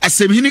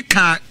asemhini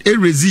ka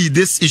resist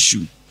this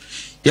issue.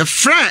 Your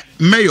friend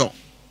mayor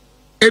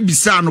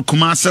ebisa no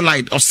Kumasi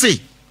Light or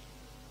say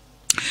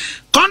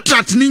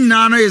contract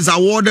Nhyira is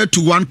awarded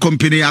to one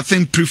company, I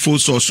think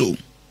Preforce or so.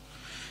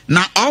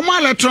 Now all my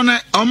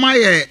electronic all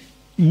my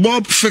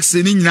Bob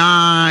fixing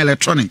Nhyira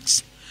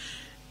electronics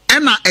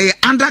and a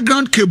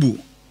underground cable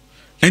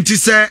and he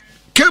say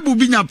cable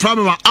being a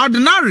problem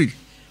ordinary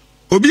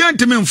obi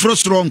antime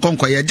mfrostro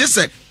nkonko ye just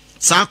say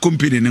sa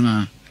company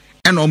nga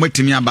and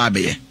omatimi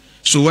ababe.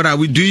 So what are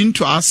we doing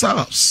to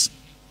ourselves?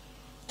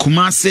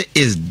 Kumasi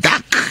is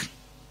dark.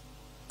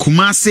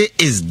 Kumasi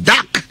is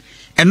dark.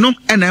 And no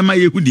enema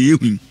yehu de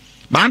yehu.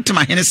 But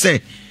antama hene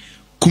say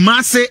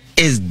Kumasi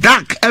is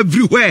dark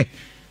everywhere.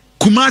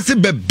 Kumasi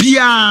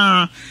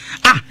bebia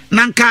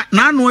nanka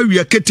na no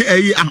awia kete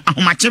ayi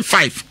ahomache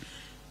 5.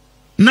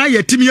 Na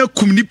yetimi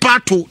akum nipa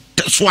to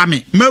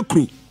swame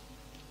makru.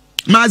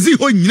 Mazi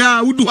ho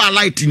nyina wudu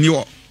light ni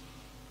o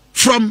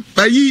from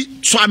ayi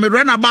swame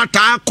run about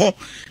akọ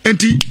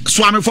enti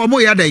swame for mo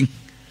yaden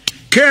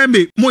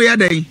keme mo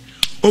yaden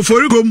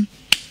oforigom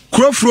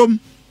krofrom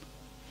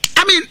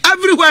I mean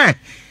everywhere,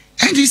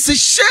 and it's a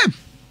shame,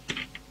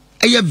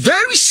 a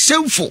very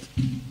shameful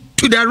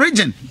to the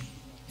region.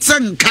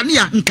 Saying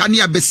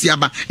nkania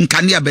besiaba.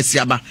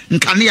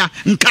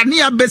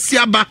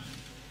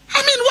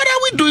 I mean, what are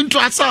we doing to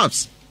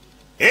ourselves?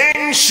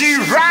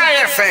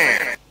 Nhyira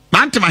FM.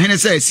 Bantama hene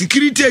say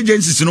security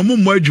agencies no mo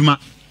adwuma.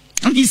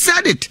 And he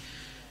said it.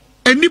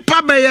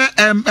 Enipa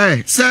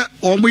beye say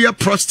omoye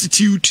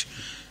prostitute,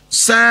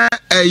 say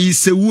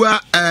isewua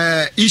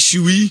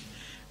issue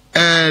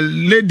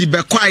lady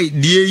bekwai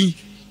die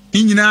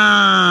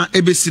inyina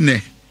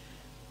ebesine.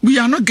 We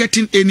are not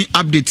getting any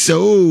updates.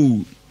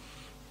 So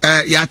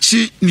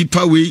yachi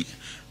nipa we,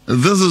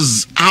 this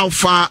is how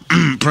far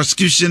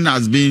prosecution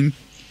has been.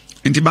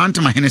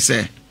 Intibanta mahene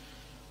say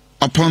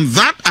upon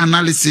that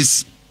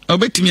analysis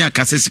obetimi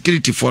akase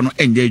security for no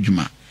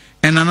engagement.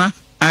 And Nana,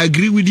 I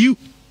agree with you.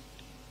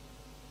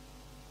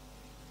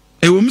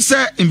 A woman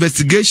say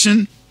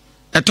investigation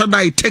I thought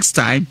that it takes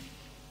time,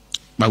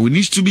 but we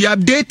need to be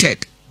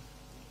updated.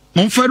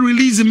 Monfer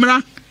release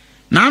mra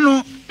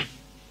nano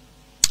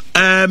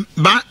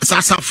ba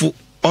sasafo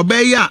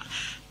obeya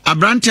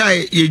abranta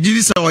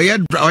yejiri sa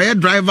oye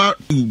driver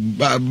to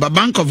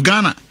Bank of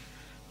Ghana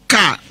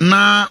car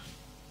na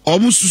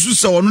omususu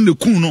sa onu ne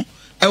kun no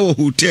ewo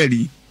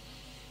hotel.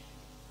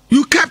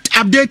 You kept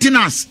updating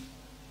us.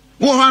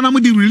 Wo hana mu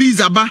di release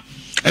aba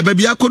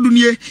baby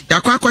akodunie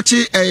yakwa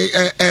akwache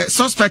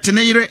suspect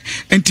na yire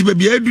enti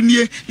baby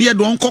adunie ye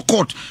do onko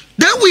court.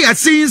 Then we are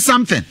seeing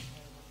something.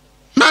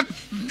 But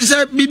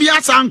bibi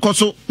asa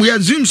ankoso we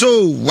assume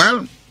so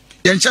well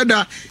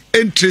yenchada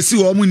interest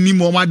wo mu ni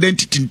mo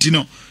identity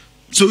ntino.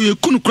 So you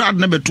couldn't crowd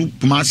number 2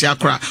 Kumasi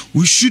Accra.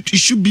 It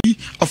should be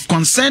of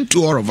concern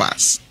to all of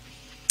us.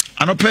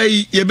 And I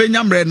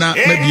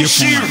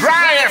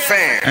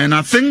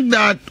think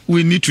that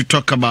we need to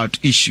talk about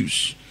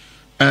issues.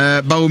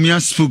 Baumia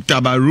spoke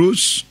about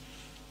roads,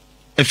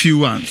 a few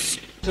ones.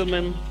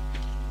 Gentlemen,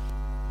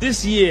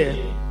 this year,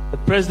 the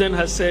president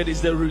has said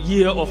is the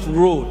year of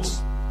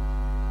roads.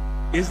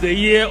 It's the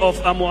year of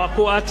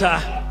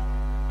Amoakoata,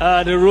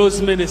 the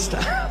roads minister.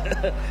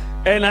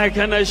 And I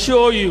can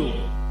assure you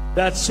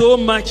that so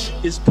much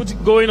is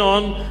going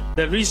on,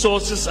 the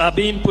resources are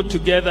being put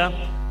together.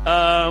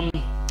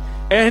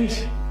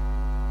 And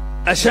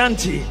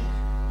Ashanti,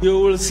 you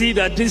will see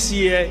that this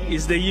year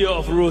is the year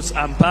of roads.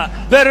 Ampa.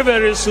 Very,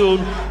 very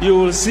soon, you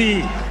will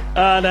see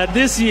that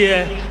this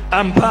year,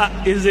 Ampa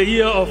is the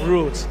year of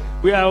roads.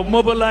 We are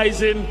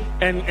mobilizing,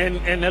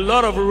 and a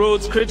lot of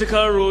roads,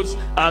 critical roads,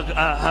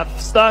 have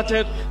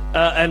started,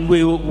 and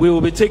we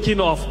will be taking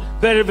off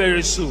very,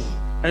 very soon.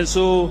 And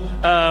so,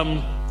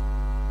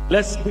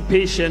 let's be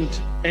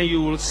patient, and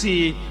you will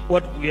see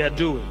what we are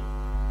doing.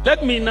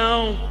 Let me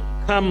now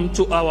come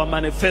to our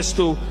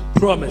manifesto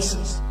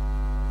promises.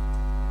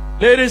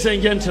 Ladies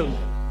and gentlemen,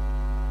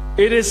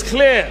 it is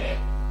clear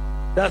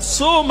that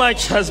so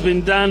much has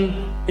been done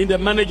in the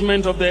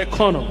management of the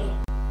economy.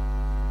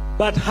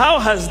 But how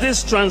has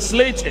this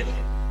translated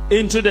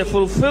into the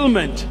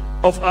fulfillment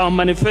of our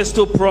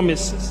manifesto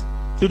promises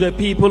to the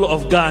people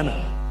of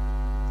Ghana.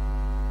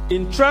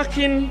 In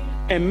tracking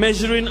and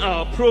measuring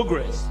our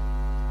progress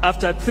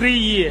after 3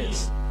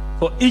 years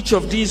for each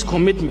of these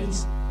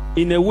commitments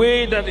in a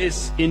way that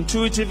is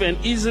intuitive and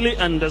easily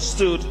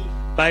understood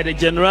by the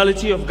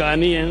generality of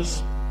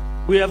Ghanaians,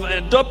 we have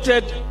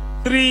adopted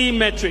 3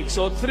 metrics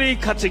or 3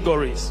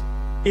 categories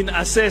in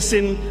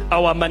assessing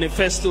our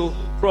manifesto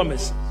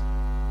promises.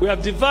 We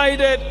have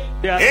divided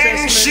the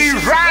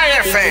assessment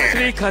into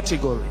 3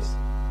 categories.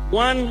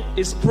 One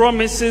is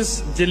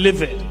promises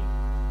delivered.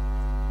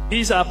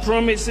 These are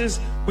promises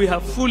we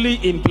have fully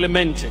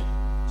implemented.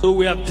 So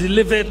we have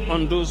delivered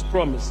on those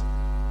promises.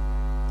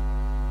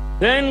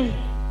 Then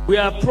we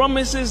have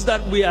promises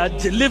that we are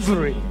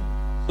delivering.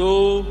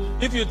 So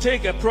if you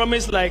take a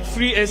promise like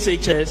free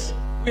SHS,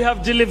 we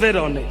have delivered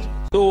on it.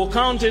 So we'll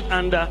count it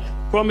under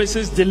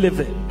promises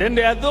delivered. Then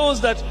there are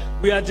those that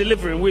we are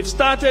delivering. We've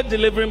started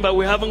delivering, but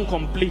we haven't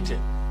completed.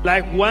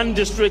 Like one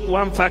district,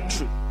 one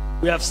factory.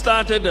 We have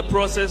started the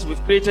process.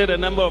 We've created a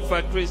number of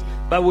factories,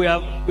 but we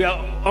are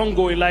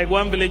ongoing, like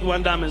one village,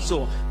 one dam, and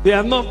so on. We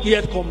have not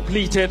yet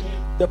completed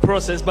the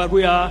process, but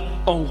we are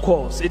on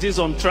course. It is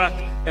on track,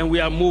 and we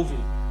are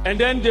moving. And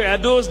then there are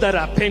those that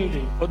are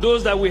pending, or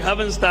those that we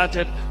haven't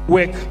started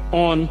work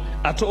on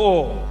at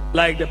all,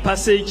 like the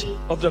passage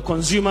of the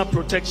consumer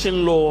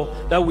protection law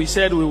that we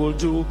said we will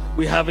do.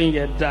 We haven't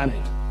yet done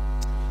it.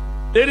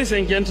 Ladies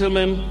and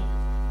gentlemen,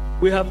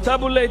 we have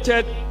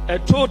tabulated a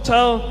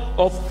total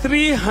of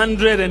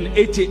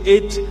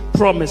 388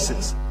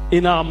 promises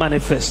in our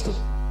manifesto.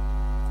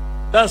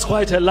 That's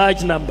quite a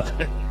large number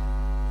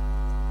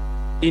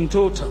in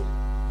total.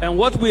 And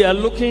what we are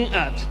looking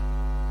at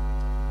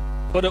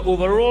for the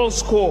overall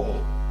score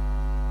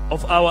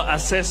of our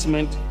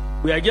assessment,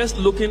 we are just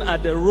looking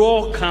at the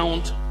raw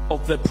count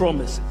of the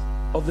promises.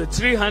 Of the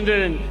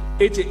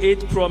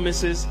 388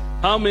 promises,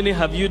 how many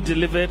have you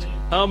delivered?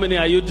 How many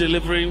are you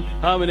delivering?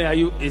 How many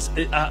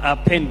are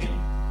pending?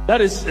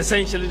 That is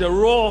essentially the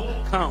raw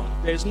count.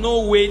 There's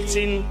no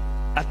weighting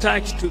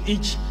attached to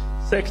each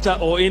sector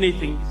or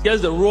anything. It's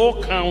just the raw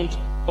count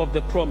of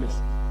the promise.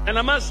 And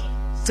I must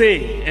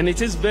say, and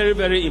it is very,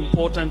 very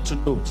important to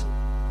note,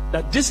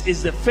 that this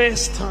is the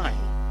first time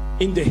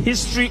in the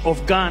history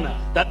of Ghana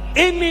that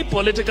any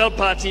political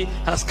party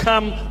has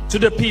come to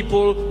the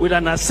people with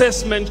an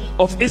assessment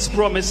of its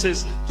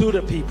promises to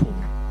the people.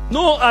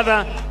 No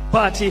other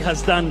party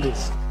has done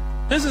this.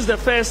 This is the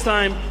first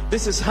time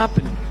this is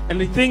happening, and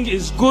we think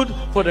it's good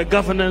for the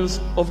governance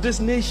of this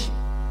nation.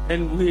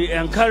 And we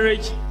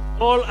encourage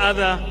all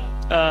other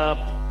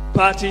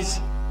parties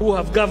who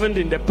have governed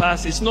in the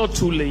past, it's not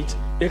too late.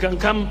 They can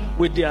come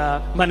with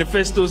their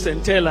manifestos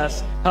and tell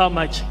us how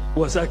much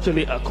was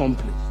actually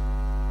accomplished.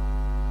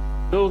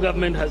 No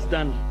government has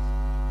done it.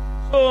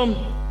 So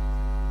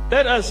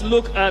let us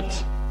look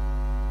at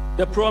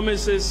the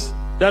promises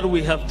that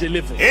we have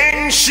delivered.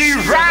 As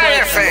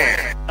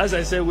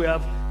I said, we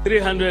have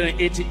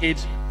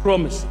 388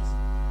 promises.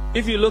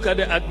 If you look at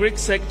the agri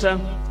sector,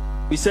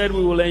 we said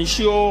we will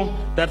ensure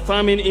that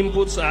farming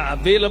inputs are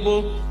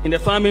available in the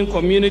farming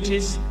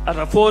communities at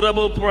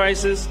affordable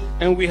prices,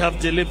 and we have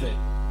delivered.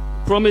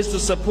 Promise to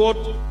support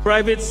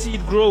private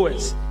seed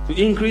growers to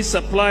increase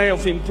supply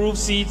of improved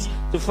seeds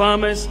to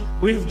farmers,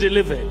 we've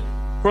delivered.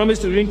 Promise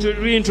to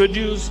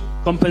reintroduce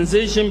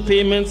compensation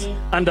payments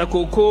under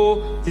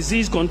cocoa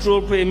disease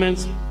control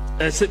payments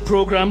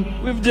program,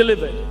 we've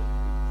delivered.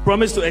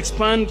 Promise to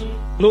expand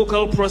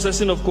local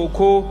processing of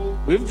cocoa,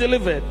 we've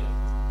delivered.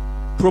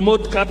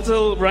 Promote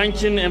capital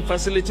ranching and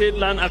facilitate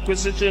land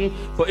acquisition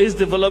for its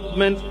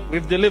development,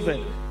 we've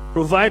delivered.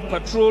 Provide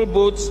patrol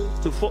boats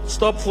to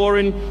stop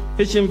foreign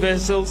fishing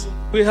vessels,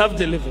 we have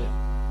delivered.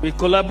 We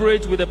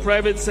collaborate with the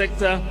private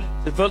sector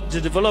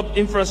to develop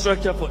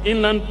infrastructure for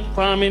inland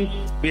farming,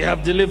 we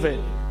have delivered.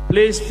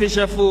 Place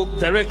fisherfolk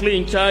directly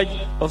in charge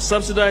of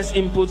subsidized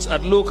inputs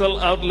at local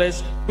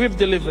outlets, we've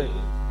delivered.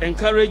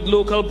 Encourage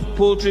local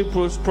poultry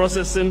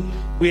processing,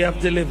 we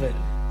have delivered.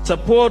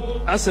 Support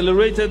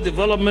accelerated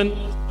development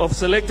of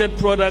selected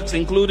products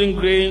including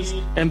grains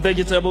and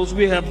vegetables,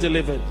 we have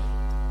delivered.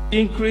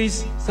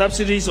 Increase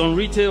subsidies on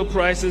retail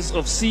prices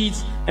of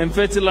seeds and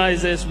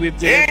fertilizers, we've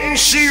delivered.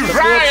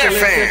 Support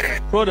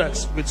selected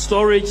products with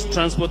storage,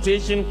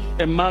 transportation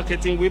and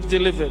marketing, we've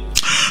delivered.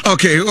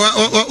 Okay,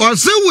 well,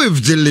 so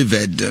we've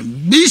delivered.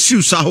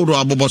 Issues are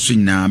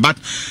but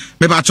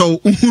maybe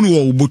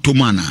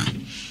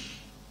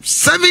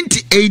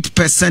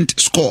 78%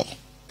 score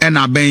and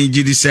I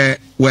say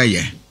where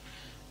yeah.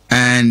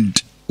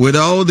 And with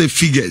all the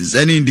figures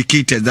and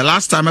indicators, the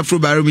last time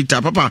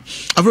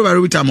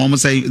Afrobarometer, I'm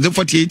almost saying, is it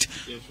 48?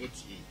 Yeah, 48.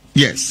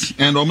 Yes,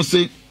 and almost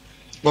say,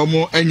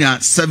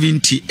 almost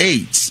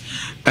 78.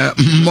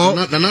 More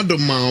another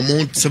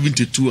amount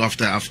 72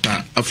 after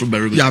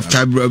Afrobarometer. Yeah,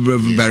 after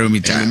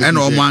Barometer, and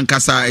almost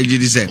Kasa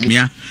Ejidi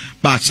yeah,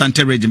 but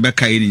Santa Region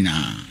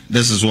Bekaina.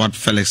 This is what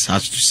Felix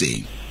has to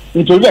say.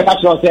 It will be a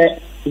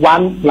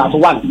 1 plus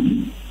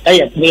 1.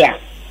 Yeah,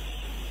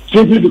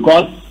 simply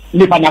because.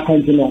 Now, what you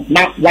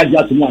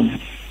have to know.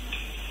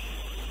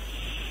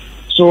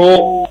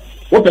 So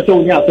what person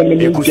you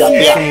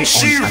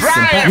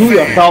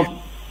yourself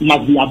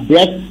must be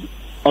abreast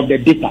of the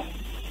data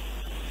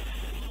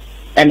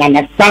and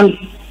understand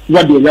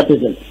what they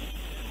represent.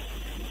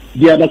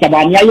 The other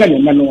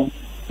Tabanya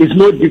is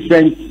no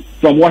different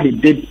from what he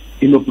did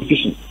in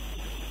opposition.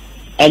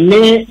 And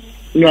me,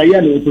 in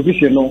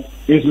opposition,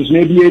 is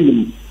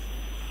maybe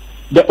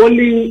the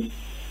only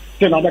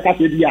thing I can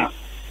say,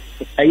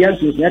 I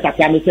answer is that I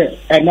can say,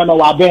 and none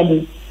of our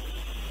bemu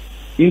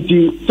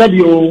into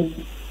Sabio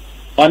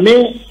or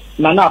me,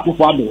 Nana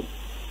Pufado,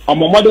 or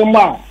my mother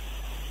ma,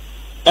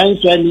 and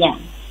Sanya,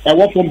 and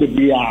what from the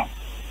Bia,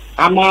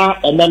 Ama,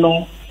 and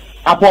Nano,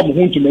 upon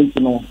whom to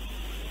mention.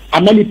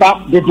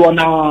 Amelipa de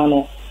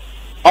Duana,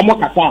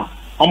 Omokata,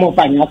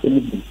 Omopania.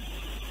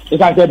 If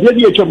I said,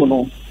 Baby, a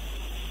chomono,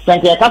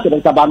 thank you,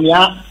 Catholic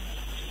Tabamia,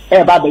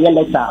 about the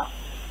letter.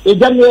 It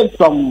generates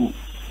some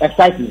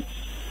excitement.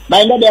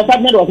 But the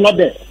excitement was not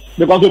there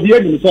because of the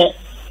enemy said,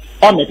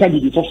 on the candy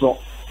before floor.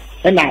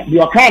 And now,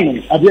 your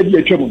canon, a baby,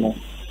 a chomono,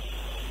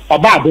 or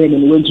bad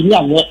women went to me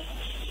and yet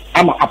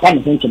I'm a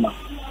panic gentleman.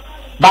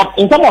 But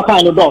in some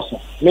kind of doors,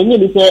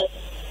 many say,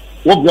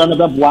 what the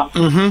other boy,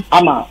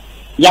 I'm a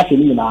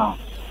Yakini now.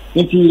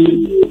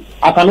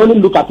 I can only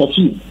look at a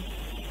few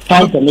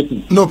time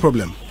permitting. No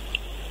problem.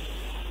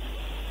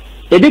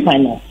 It is I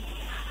know.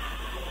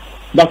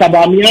 Dr.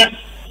 Bamia,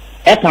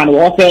 I can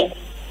offer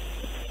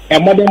a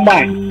modern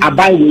man, a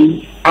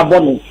byway, a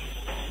bonus,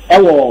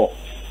 or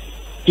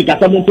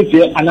Kitasamu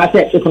picture, and I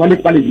said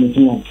economic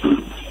management.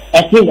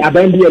 I think I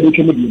don't be a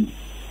education.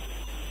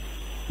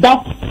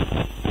 That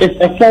is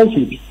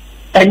offensive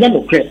and then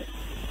okay.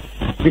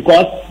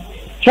 Because,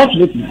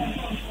 fortunately,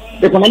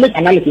 economic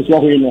analysis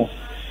what we know.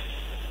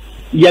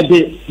 Yet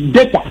the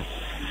data,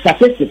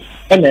 statistics,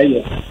 and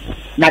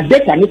now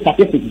data and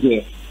statistics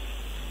there.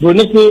 When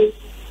they say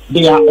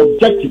they are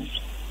objective,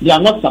 they are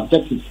not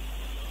subjective.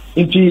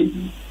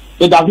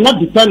 It does not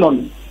depend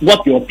on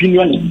what your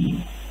opinion is.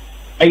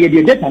 And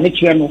the data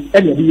nature and the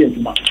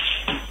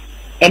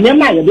and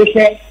then they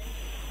say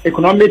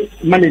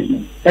economic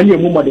management and your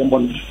more than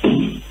one.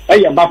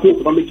 And your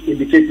macroeconomic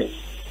indicators.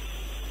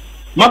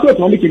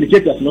 Macroeconomic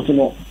indicators, not to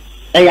know.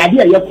 And the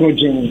idea your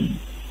project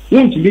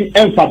won't be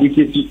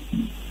fabricated.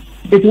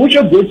 It will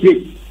show growth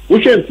rate,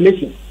 will show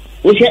inflation,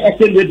 will show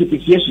exchange rate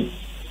depreciation,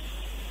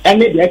 and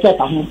maybe the excess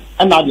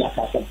and now the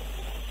assassin.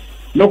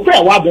 No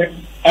prayer, Wabber,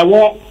 and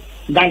war,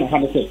 Ghana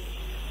had say.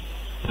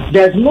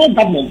 There's no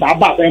government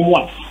about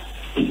M1.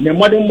 The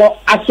modern more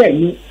asset,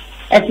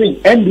 everything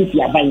NDC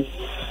are buying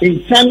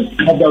in terms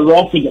of the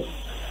raw figures.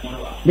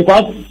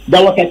 Because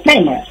there was a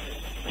time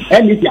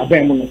NDC are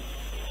buying money.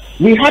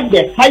 We had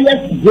the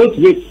highest growth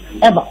rate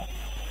ever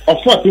of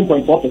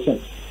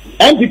 14.4%.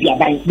 NDC are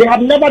buying. They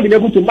have never been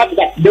able to match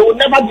that. They will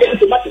never be able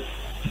to match it.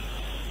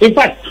 In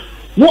fact,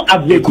 no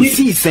average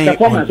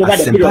performance over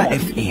the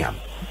period.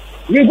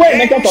 We go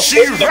in terms of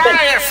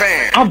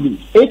 8%. Average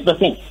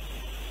 8%.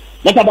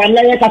 But about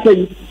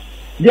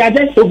they are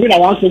just hovering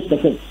around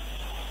 6%.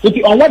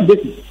 If on what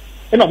basis?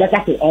 You know, that's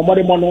actually on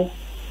money mono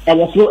and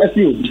was slow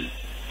SEO.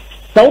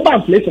 So about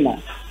inflation now.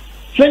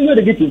 Train you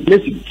to get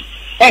inflation.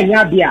 And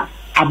yeah, they are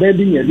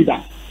abandoning your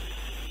leader.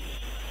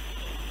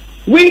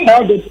 We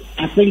held it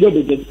a single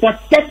digit for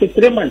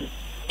 33 months.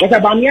 But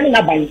about me and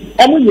buying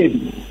every year.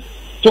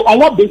 So on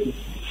what basis?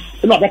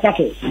 You know, that's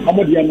actually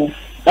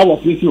that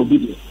was really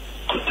obedient.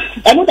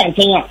 And what I'm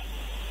saying,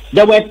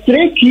 there were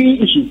 3 key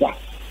issues.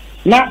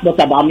 Now,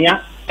 Dr.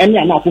 Bamia and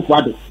Yana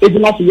Fufuado, it's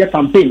not a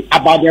campaign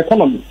about the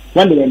economy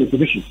when they were in the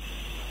position.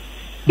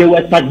 They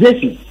were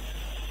taxation,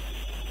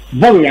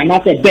 borrowing, and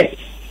not a debt,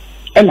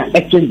 and an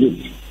exchange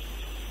rate.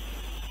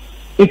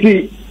 If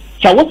we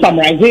shall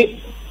summarize it,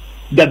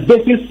 the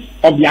basis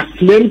of their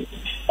claims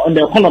on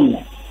the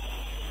economy,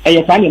 and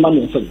you find your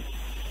money in selling.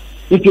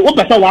 If you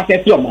open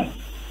your money,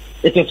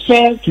 it is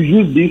fair to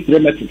use these 3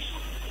 metrics.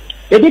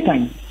 Every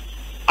time,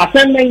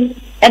 assembling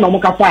and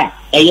Omoka fire,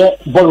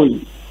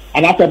 borrowing.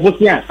 And after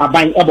Bosnia are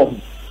buying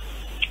above.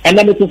 And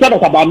then it's said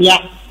about me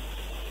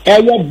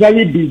a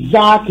very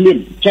bizarre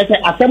claim. Check it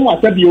as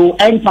someone said you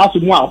and pass to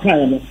more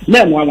time.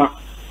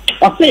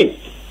 I say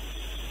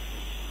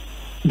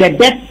the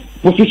debt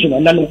position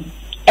and then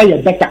a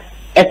better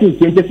at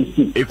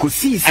 2016.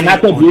 And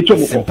after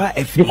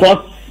the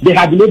because they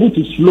have been able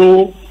to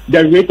slow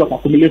the rate of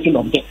accumulation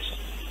of debt.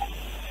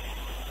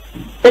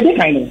 Any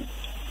kind of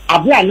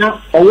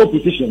Abriana or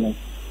position,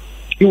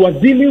 he was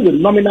dealing with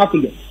nominal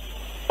figures.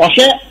 Or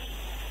share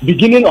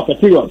beginning of a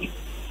period.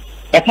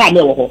 A time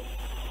never.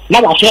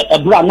 Now I share a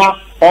brana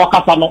or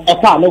Casano,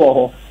 a car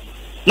never.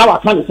 Now I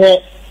can't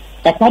say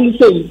a family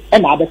say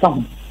another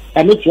come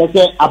and make sure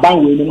a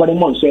bang with more than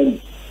one saying.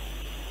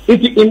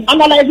 In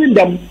analyzing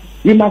them,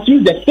 we must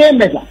use the same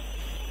measure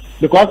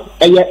because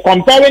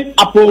comparing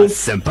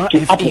apples to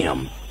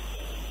apples.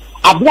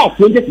 Abra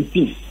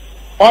 2015,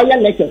 all your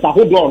lectures are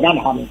whole blown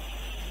down.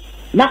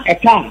 Now a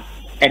car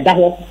at that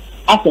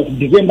after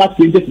December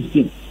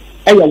 2015.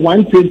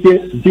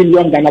 120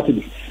 billion Ghana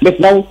cedis. But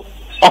now,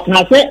 I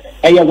can say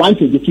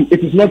 122.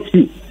 It is not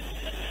true.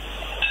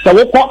 So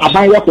we call a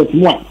buyer for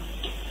one.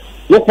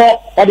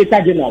 local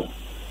auditor general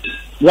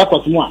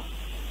records more.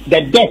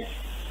 The debt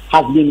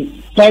has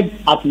been pegged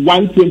at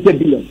 120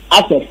 billion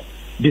as of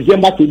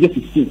December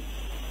 2016.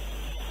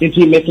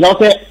 Into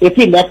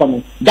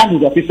that is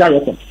the official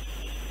record.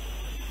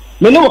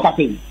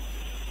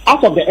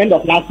 As of the end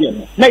of last year,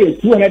 now is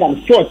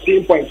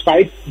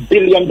 214.5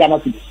 billion Ghana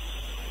cedis.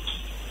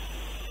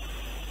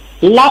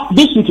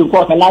 This week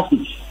report last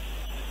week,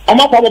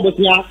 probably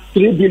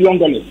 $3 billion,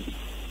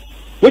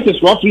 which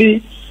is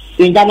roughly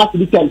in Ghana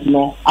cedi terms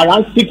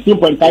around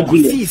 16.5 billion. At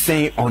least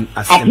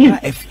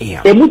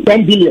almost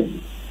 10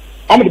 billion.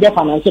 I'm the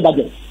financial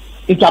budget.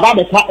 It's about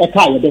a car.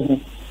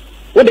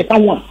 What they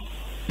can want.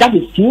 That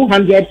is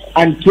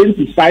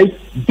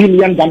 225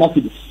 billion Ghana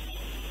cedis.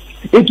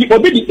 If you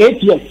obey the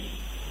 8 years,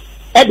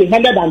 every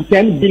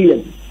 110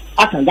 billion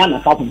I can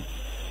Ghana company.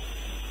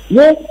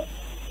 No,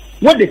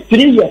 what the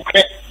 3 years,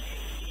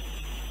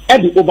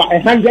 every over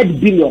 100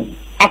 billion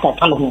I can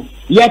come.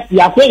 Yet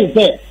you are saying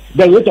the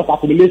rate of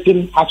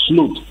accumulation has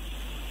slowed.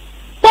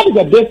 What is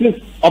the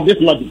basis of this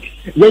logic?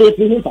 Where is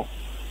the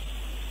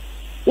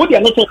what they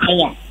are not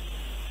saying?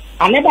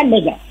 Another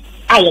measure,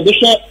 I have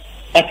share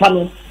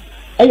economy.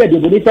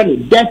 The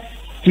debt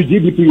to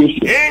GDP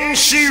ratio.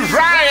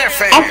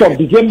 As of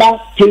December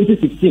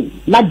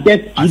 2016, not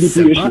debt to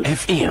GDP ratio,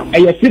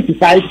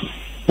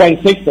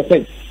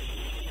 55.6%.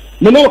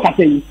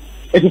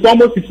 It is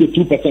almost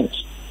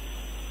 62%.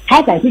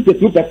 How can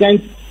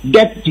 62%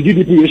 debt to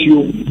GDP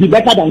ratio be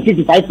better than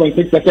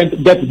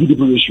 55.6% debt to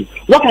GDP ratio?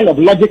 What kind of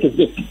logic is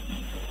this?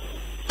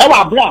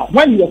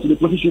 When he was in the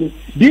position,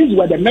 these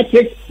were the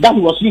metrics that he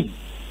was using.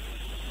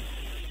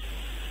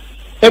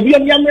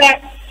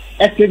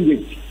 Exchange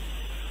rate.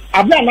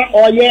 Abra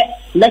all year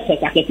let's say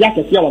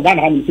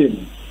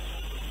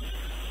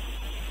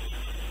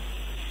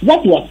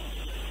what was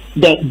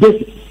the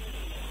basis?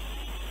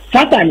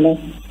 Sometimes no,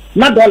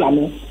 not dollar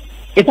no.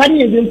 It hadn't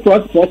even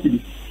crossed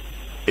 40.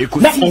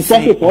 Not on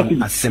 40.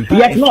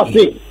 Yet not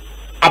say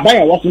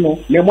Abaya was no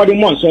more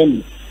months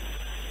only.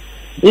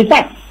 In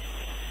fact,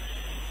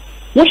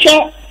 we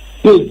share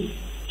page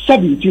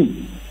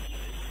 17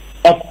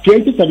 of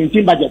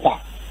 2017 budget.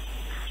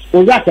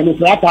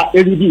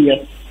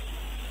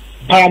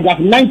 Paragraph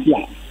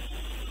 90.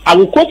 I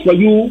will quote for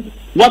you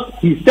what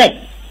he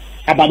said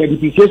about the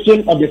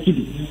depreciation of the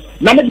city.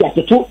 None of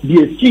the two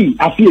DSC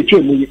I feel a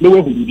chain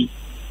lower will be.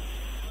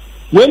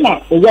 When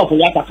I work for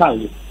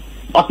Yataka,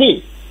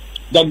 okay,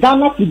 the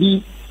Ghana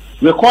city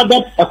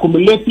recorded a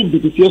cumulative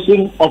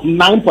depreciation of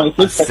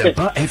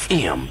 9.6%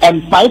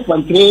 and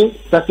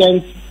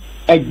 5.3%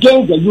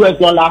 against the US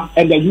dollar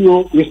and the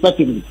euro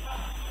respectively,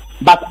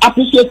 but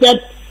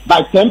appreciated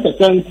by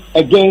 10%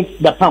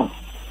 against the pound.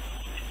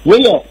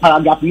 Where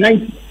paragraph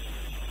 90,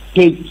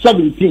 page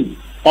 17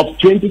 of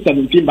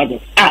 2017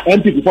 budget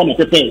MP before my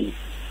preparing.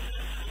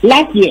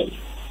 Last year,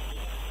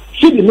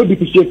 she did not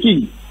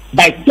depreciate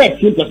by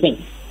 13%.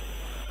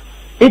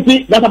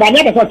 That's about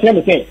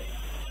 9%.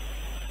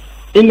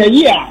 In a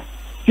year,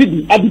 she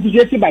did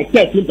depreciate by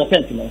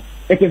 13%.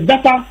 It is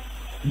better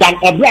than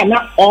a brand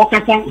or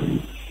Kata,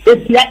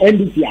 Asia and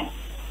this year.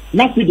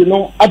 Now she did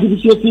not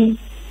depreciate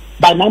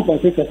by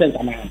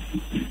 9.6%.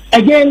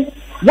 Again,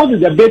 what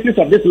is the basis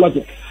of this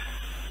logic?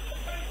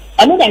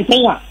 Another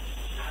thing,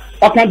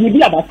 or can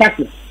be about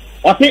taxes,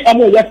 or say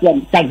I'm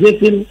from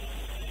taxation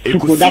to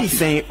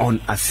production. On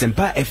a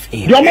simple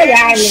FA.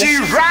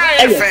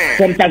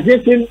 From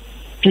taxation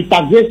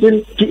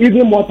to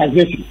even more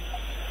taxation.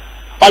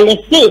 Or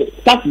let's say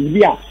taxes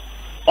here,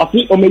 or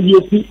say to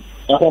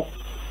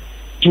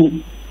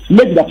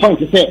make the point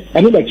to say,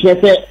 and then say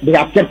they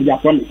have kept their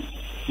promise.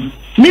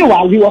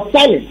 Meanwhile, he was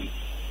silent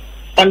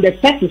on the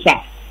taxes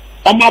act.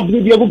 I'm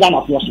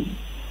Ghana person.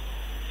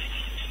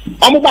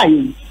 I'm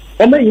buying.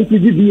 I'm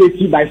increasing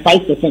VAT by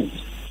 5%.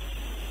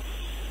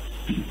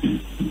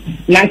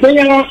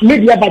 Nigeria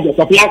media budget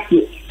of last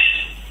year.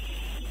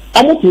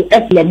 I'm to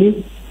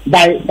estimate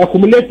by a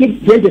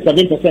cumulative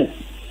 27%.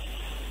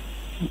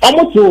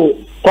 I'm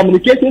to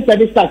communication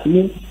service tax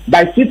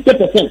by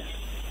 60%.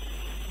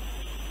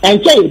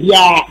 And so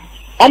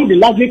I'm the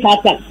luxury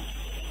car tax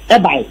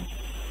by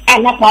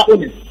I'm not car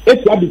owners.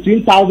 It's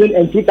between 1,000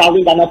 and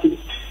 2,000 Ghana,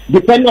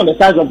 depending on the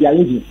size of their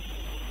engine.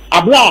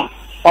 Abra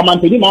or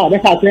Mantelima,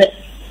 that's how I say,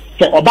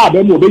 about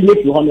them will be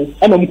used to honor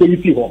and I'm going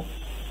to see her.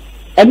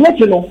 And what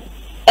you know,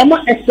 I'm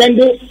not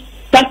extending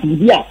tax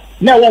here.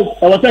 Now, I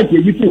was trying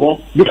to use her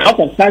because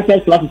of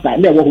sunset classes. I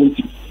never want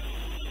to.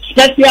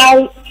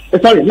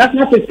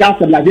 National Fiscal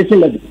Stabilization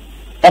Levy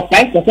of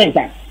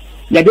 5%.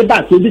 The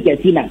debate will be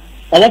 13. I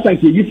was trying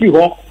to use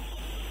her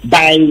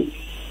by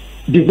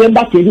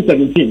December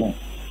 2017.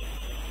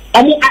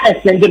 I'm not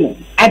extending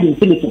adding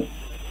finishing.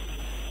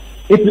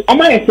 If I'm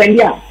not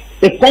extending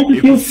it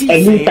constitutes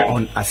a new tax.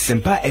 On a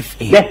simple FA.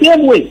 The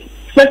same way,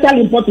 special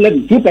import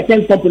levy,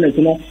 2% component,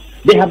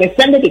 they have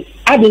extended it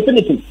ad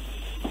infinitum.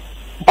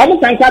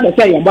 Almost answer the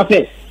say, but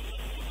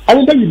I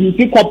will tell you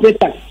the corporate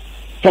tax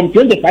from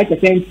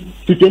 25%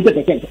 to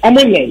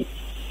 20%.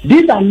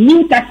 These are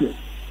new taxes,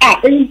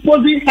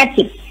 imposing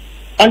hardship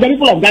on the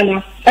people of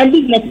Ghana and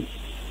businesses.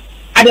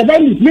 At the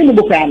very least, minimum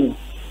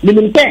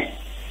Minimum 10.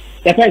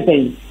 The first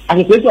thing,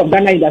 Association of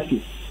Ghana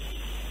Industry,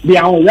 they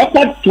are on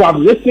record to have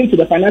listened to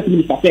the finance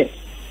minister say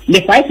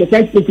the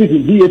 5% increase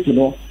in VAT, you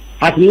know,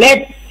 has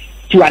led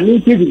to an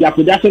increase in their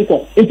production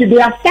cost. If they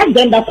have started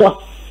them that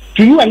cost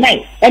to you and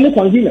I, any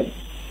consumer,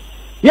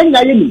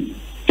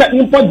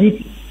 import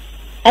duty.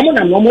 But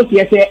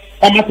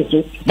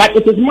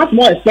it is much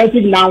more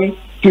expensive now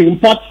to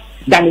import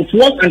than it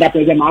was under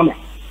President Mahama.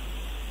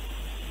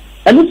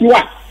 And if you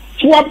are,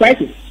 fuel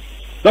prices.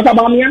 Dr.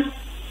 Bamia,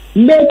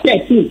 May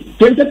 13,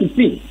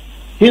 2015,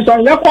 he is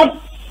on record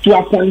to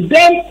have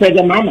condemned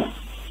President Mahama.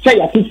 Say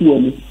your two to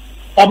me.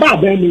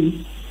 About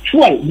them,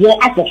 fuel war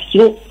up of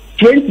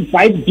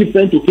 25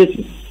 different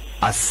occasions.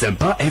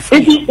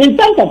 In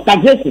terms of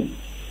taxation,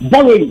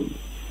 borrowing,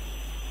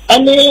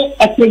 any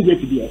exchange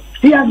rate there,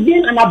 he has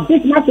been an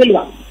abysmal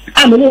failure.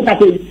 I'm a look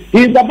at it.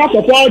 He is the back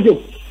of all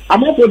jokes. I'm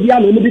not for the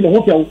other in the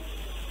hotel.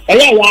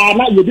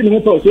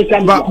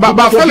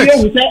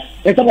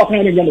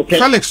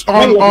 Felix,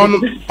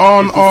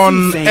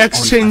 on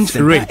exchange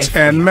rate,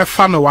 and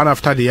Mefano one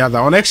after the other.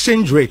 On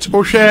exchange rate,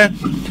 share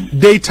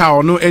data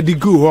or no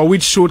Edigu, or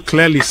which showed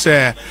clearly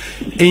say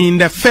in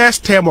the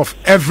first term of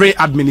every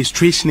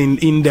administration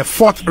in the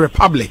Fourth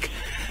Republic,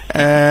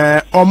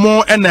 or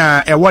more and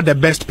what the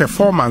best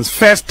performance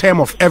first term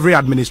of every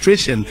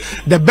administration,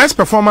 the best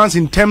performance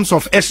in terms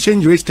of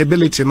exchange rate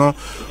stability,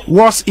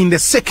 was in the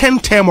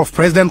second term of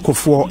President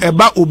Kufuor.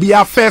 About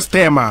Ubia first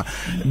term,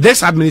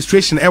 this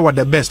administration was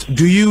the best.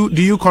 Do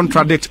you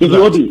contradict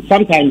that?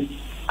 Sometimes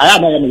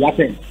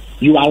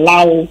you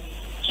allow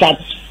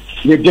such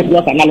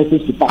ridiculous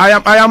analysis to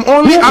pass. I am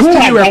only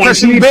asking you a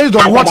question based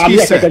on what he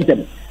said.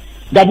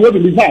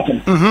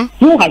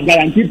 Who has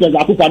guaranteed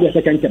the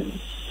second term?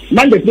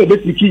 Monday,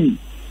 basically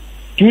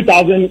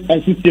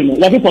 2016,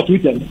 working for 2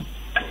 terms.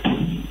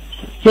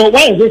 So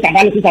why is this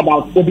analysis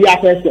about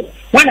Obia first term?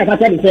 One of us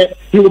said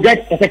he will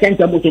get a second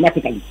term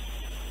automatically.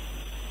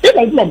 If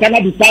the people of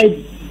Ghana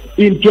decide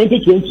in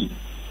 2020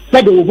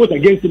 that they will vote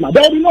against him,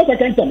 there will be no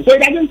second term. So it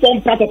doesn't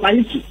form part of an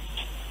issue.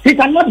 He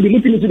cannot be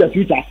looking into the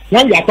future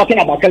when we are talking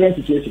about current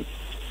situation.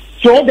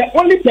 So the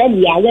only term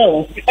we are aware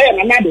of is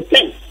another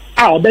term.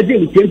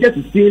 Between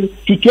 2016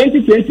 to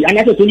 2020 and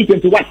after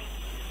 2021.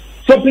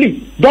 So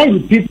please don't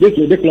repeat this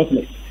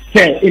ridiculousness.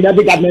 Say in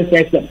every government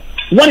system.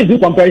 What is he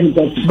comparing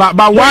himself to? But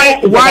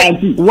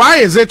why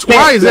is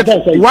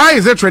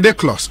it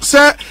ridiculous?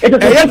 Sir,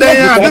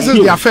 this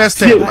is their first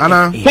term.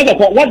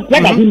 What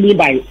does he mean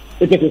by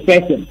it is a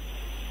first term?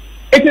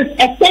 It is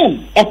a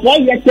term, a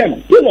 4-year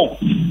term.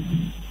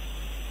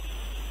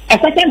 A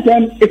second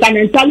term is an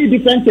entirely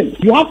different thing.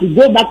 You have to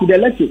go back to the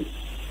elections.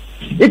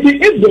 If they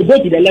go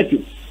to the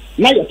elections,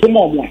 now you're 2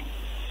 more one.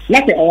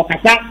 Let's say our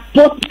Kata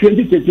post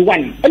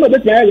 2021. I know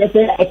this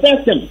a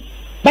first term.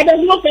 But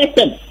there's no first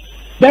term.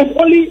 There's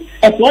only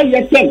a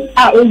 4-year term.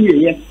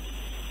 Only.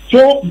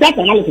 So that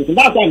analysis,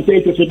 that's why I'm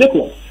saying it's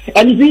ridiculous.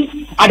 And you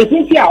see, at the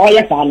same time, all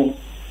your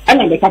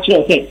and on the capture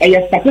of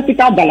a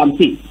statistical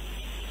guarantee.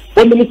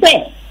 When we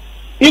say,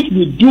 if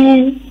we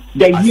do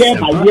the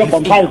year-by-year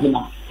comparison,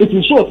 it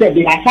will show that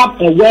they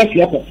have a worse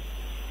record.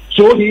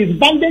 So he is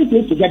banding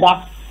things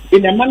together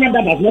in a manner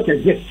that does not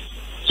exist,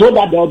 so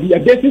that there will be a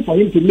basis for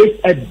him to make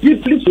a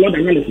deeply flawed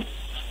analysis.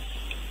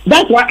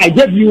 That's why I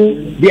gave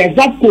you the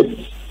exact quote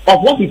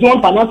of what his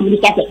own finance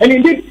minister said. And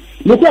indeed,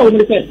 look what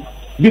he said.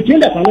 Between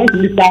the finance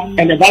minister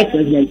and the vice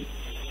president,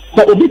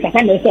 so Obi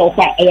Kakamese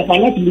Ofa, a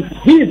finance minister,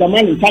 he is the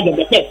man in charge of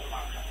the Fed.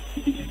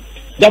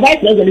 The vice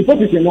president, the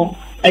position,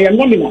 a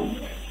nominal.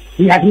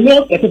 He has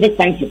no specific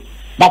function.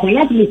 But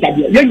finance minister,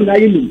 the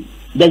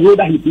role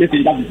that he plays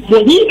in that.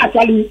 So he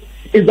actually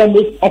is the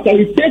most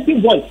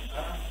authoritative voice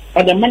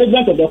on the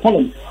management of the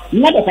economy,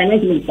 not the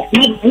finance minister,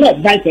 not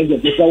vice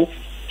president. So,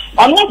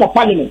 unlike the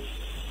parliament,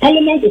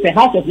 parliament is a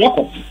house of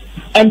records,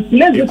 and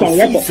place this on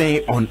record. So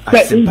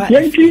in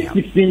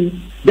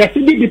 2016, the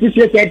cedi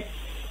depreciated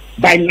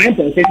by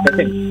 9.6%.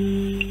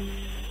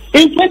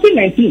 In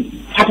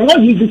 2019, I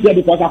cannot use this year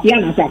because I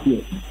plan answer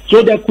here.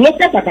 So the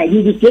closest I can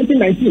use is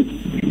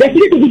 2019. The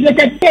cedi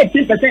depreciated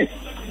 13%.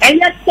 And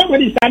yet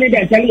somebody is standing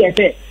there and telling you,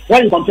 say,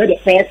 when you compare the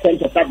first term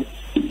to second,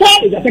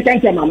 third is the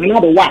second term and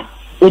another one.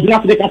 It's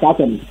not the case out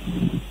of me.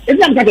 It's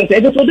not the case.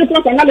 It's a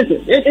different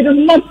analysis. It is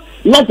not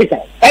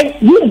logical. And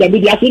you, the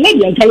media, should not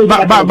be encouraged.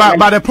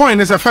 But the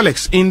point is,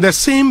 Felix, in the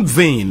same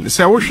vein,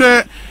 so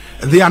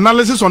the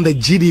analysis on the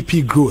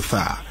GDP growth,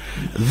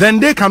 then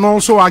they can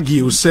also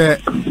argue, say,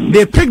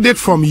 they picked it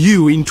from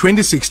you in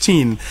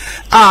 2016,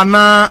 and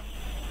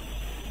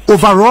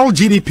overall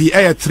GDP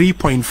at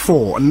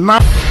 3.4.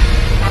 Now.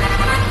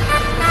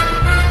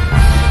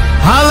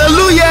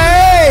 Hallelujah!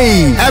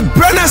 A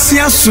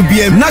Brenasia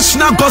Subiem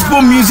National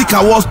Gospel Music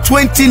Awards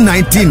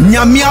 2019.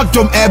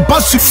 Nyamiatom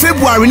Basu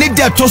February ne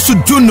dia tosu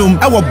dunum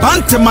ewo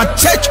Bantama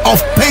Church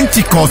of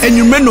Pentecost. And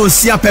you meno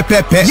sia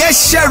pepepe.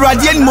 Yes, share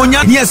radian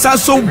monya. Yes,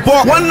 so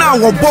bo. Wana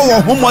wo bo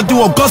wo homodi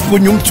wo gospel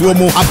nyum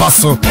tuomo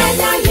abaso.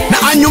 Na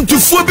anyum to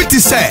fobiti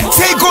say,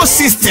 Tego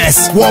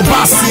Sisters,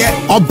 Wabasie,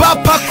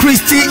 Obapa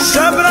Christie,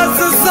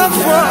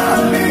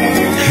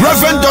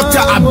 Reverend Dr.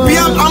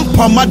 Abiam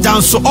Ampoma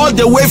Danso, all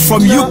the way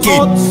from UK.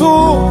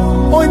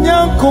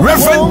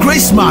 Reverend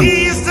Graceman.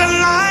 He is the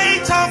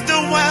light of the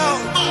world.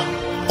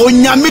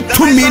 Onyame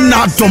tumi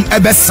na dom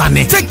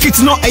ebesane. Take it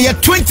no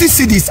 20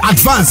 cedis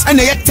advance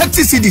and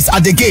 30 cedis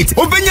at the gate.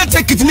 Obenya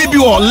take it maybe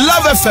or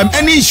Love FM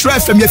any Nhyira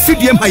FM ye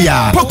fidiem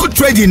haya. Poco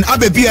Trading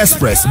Abebi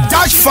Express,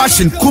 Dash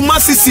Fashion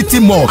Kumasi City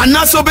Mall. And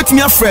also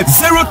betimi afred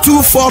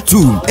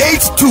 0242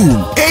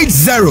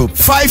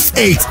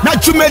 828058. Na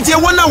chumedie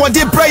wona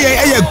wode prayer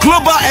a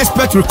global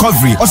expert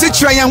recovery. Ose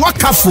chirayan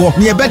wakafo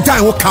ne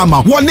bedan wo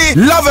kama. Wone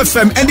Love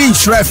FM any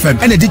Nhyira FM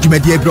and the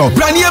chumedie bro.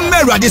 Branie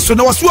merade so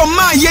na wo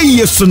ma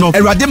ye so no.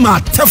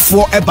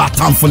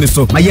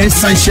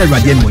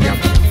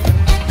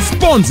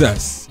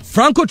 Sponsors: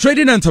 Franco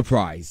Trading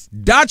Enterprise,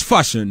 Dutch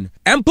Fashion,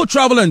 Empo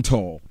Travel and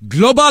Tour,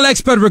 Global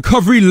Expert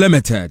Recovery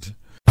Limited.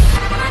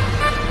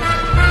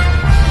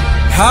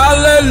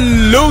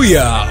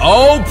 Hallelujah!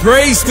 All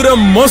praise to the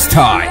Most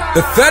High.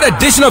 The third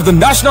edition of the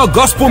National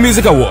Gospel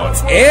Music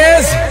Awards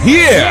is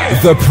here.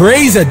 The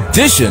praise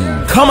edition.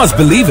 Come as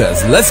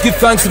believers, let's give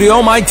thanks to the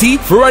Almighty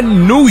for a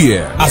new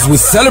year as we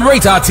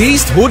celebrate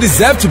artists who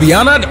deserve to be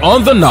honored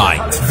on the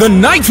night. The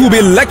night will be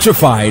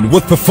electrifying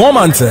with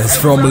performances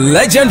from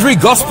legendary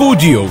gospel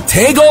duo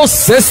Tego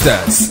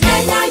Sisters,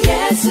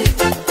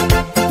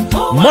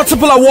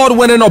 multiple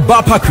award-winning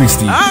Obapa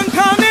Christie,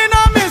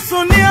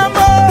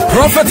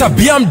 Prophet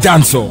Abiam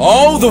Danso,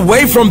 all the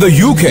way from the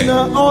UK,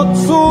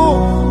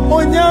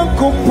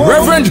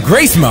 Reverend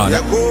Graceman,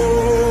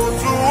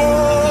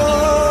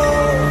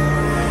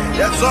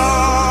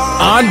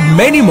 and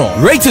many more.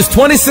 Rate is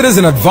 20 cedis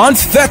in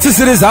advance, 30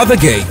 cedis at the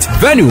gate.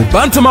 Venue,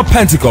 Bantama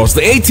Pentecost,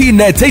 the 18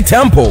 Nete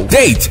Temple.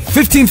 Date,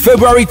 15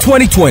 February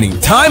 2020.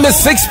 Time is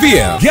 6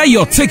 p.m. Get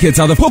your tickets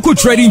at the Poco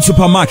Trading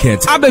Supermarket,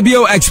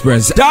 Abebio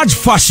Express, Dodge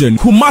Fashion,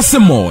 Kumasi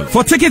Mall.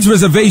 For ticket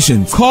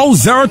reservations, call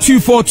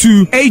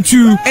 0242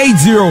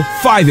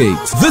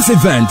 828058. This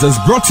event is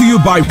brought to you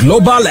by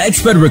Global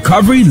Expert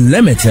Recovery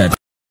Limited.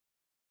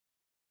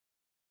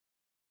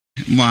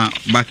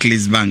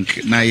 Barclays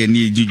Bank na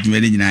yeni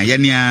judgment nyina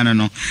yeni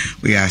no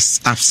we are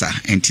AFSA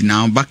and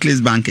now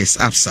Barclays Bank is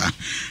AFSA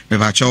we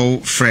have cho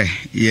free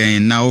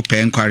yen now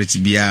pay inquiry to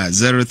be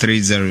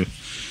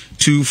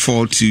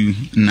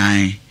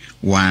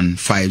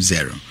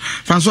 030-242-9150.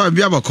 Francois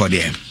Biabako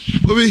there.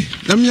 Obi,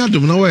 let me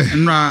adum na where.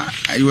 Nra,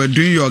 you were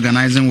doing your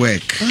organizing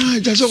work.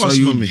 Just so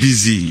you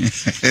busy.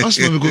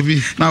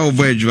 Now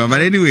boy,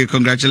 but anyway,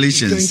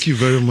 congratulations. Thank you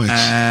very much.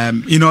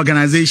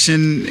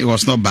 Organization, it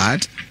was not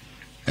bad.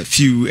 A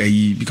few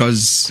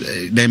because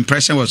the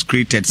impression was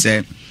created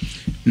say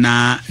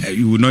now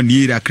you would not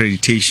need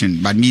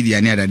accreditation, but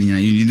media near that you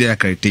needed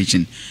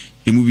accreditation.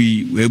 You will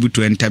be able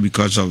to enter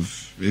because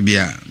of maybe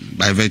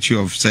by virtue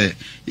of say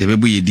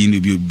maybe you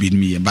didn't bid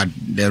me, but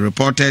the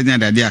reporters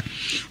that they are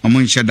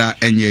among each other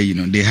and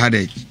they had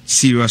a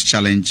serious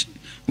challenge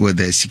with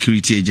the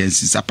security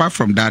agencies. Apart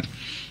from that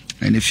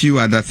and a few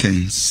other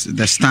things,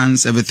 the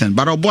stance, everything.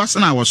 But I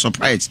was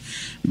surprised.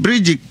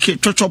 Bridge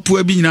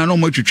Chochopu be no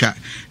more to chat.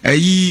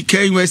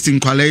 K West in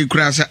Kuala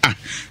Lumpur.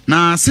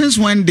 Now, since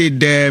when did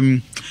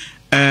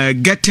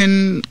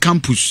getting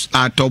campus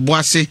at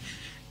Obuasi,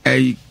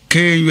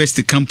 K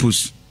West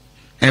campus?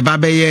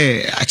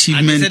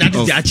 Achievement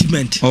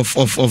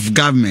of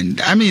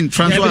government. I mean,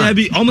 Francois,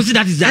 almost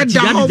that is the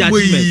achievement.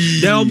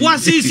 The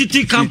Obuasi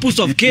City campus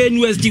of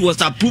KNUST was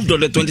approved on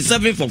the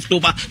 27th of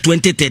October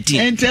 2013.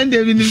 And then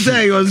they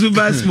say it was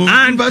super smooth.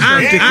 And it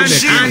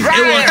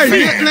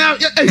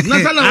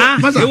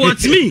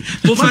was me,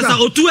 Professor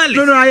Otuelis.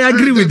 No, I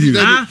agree with you.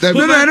 I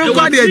don't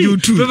quite you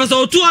too. Professor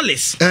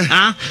Otuelis.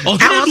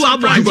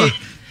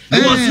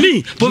 It was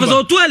me,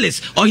 Professor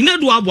Otuelis,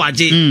 Ohinedu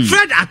Abuaje,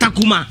 Fred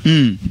Atakuma.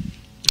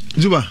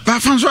 Juba, but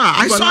Francois,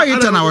 I saw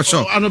it on our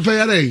show. Why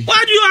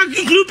do you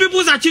include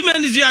people's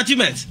achievements in your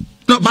achievements?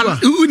 No, but what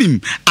do you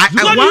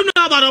know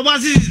about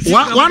Obuasi?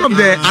 One of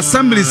the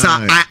assemblies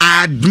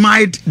I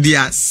admired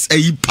their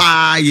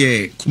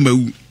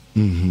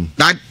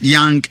that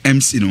young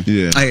MC,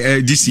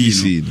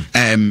 DC,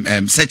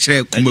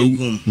 Secretary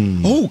Kumeu.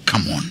 Oh,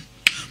 come on.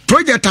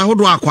 Project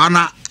Ahodo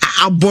Akwana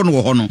Abon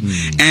Wohono.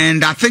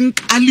 And I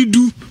think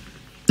Alidu.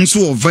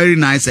 So very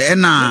nice. The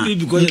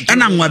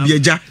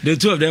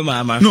two of them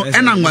are my no,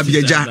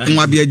 Nwabieja,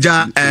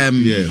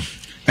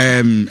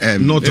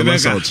 North or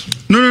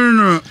South?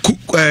 No.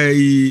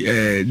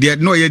 They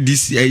had no yet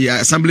this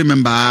assembly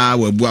member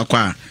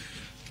Buakwa.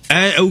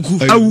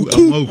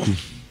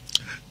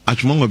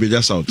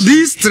 South.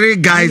 These three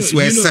guys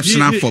were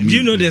exceptional for me. Do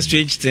you know the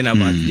strange thing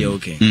about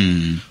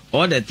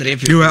all the three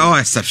people? You were all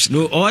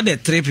exceptional. No, all the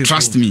three people.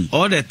 Trust me.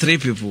 All the three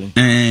people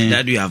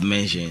that you have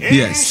mentioned.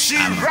 Yes.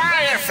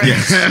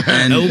 Yes.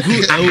 And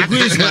Augu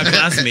is my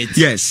classmate.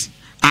 Yes.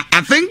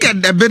 I think a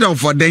bit of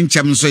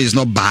Odenchem so is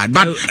not bad,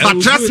 but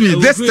trust me,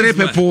 these three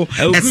people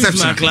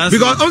exceptional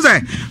because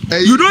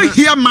you don't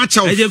hear much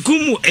of.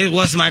 It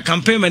was my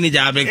campaign manager.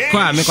 I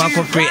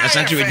pray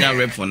Ashanti Regional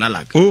Rep for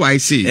Nalak. Oh, I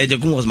see.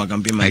 Ejekum was my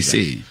campaign manager. I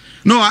see.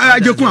 No,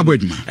 Ejekum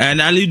Abedma.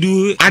 And Ali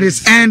do at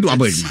its end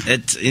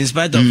Abedma. In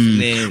spite of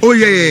oh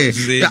yeah.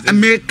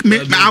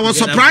 I was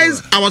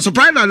surprised. I was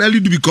surprised at Ali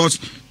do because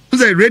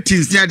the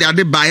ratings near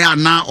the buyer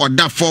now or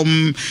that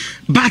form,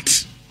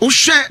 but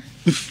share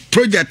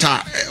project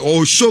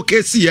or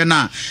showcase here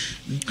now.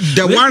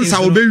 The ones I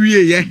will be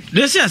here.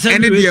 This is a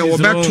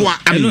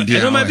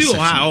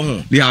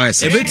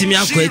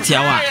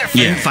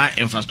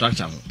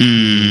infrastructure.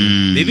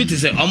 Maybe it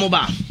is a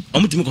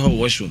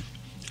washroom.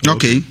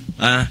 Okay.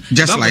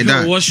 Just like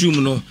that.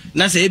 Washroom, no.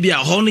 Na say be a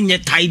holding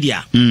yet tidy.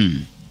 At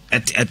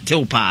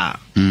Telpa.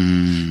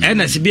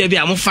 And I say be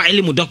a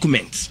filing more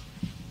documents.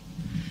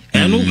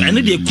 And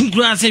the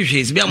Kunkra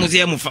says, be a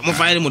museum of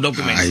filing more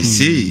documents. I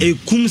see. A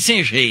kum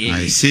says,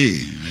 I see.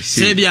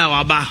 Say be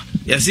our bar.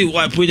 You see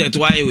why project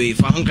why away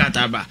for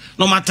Hunkataba.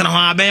 No matter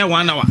how I bear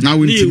 1 hour. Now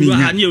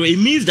it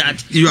means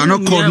that you are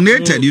not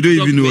coordinated. You don't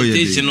even know what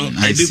you're doing.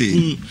 I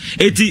see.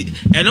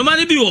 And no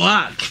matter be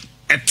hard.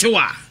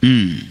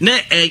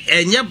 Ne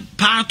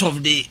part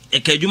of the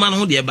Kajuman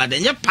Hodia, but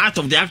then part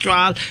of the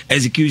actual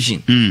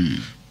execution.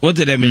 What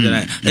did I mean?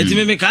 Maybe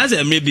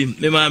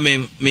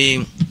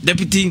me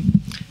deputy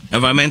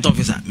environment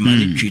officer, I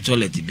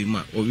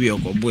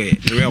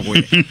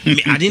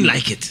didn't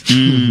like it,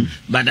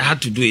 but I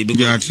had to do it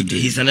because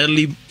he's an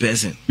elderly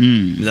person.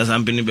 He's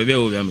an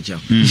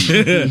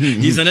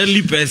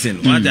elderly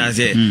person. What I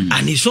say,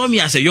 and he saw me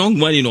as a young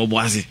man in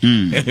Obuasi.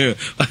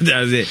 What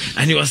I say,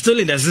 and he was still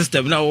in the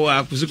system. Now,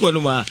 what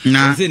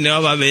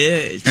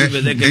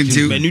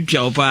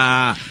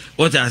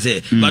I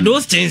say, but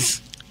those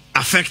things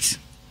affect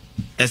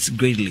us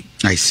greatly.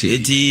 I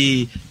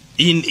see.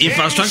 In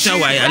infrastructure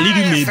wise, a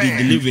little may be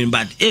delivering,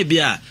 but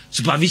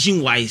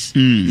supervision wise,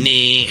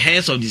 the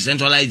heads of the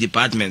centralized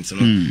departments,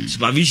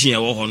 supervision,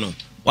 you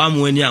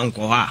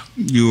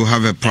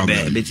have a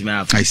problem.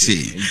 I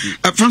see.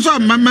 Francois,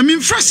 my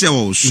main phrase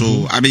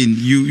also, I mean,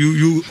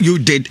 you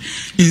did,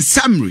 in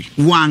summary,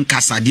 one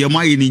casa,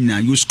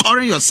 you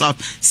scoring yourself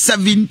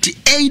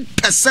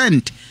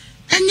 78%,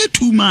 and you're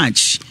too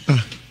much.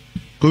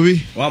 Kobe?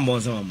 One more.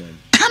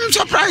 I'm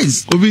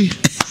surprised. Kobe,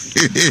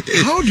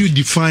 how do you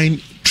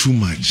define too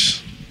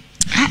much?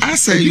 I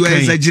say you are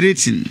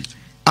exaggerating.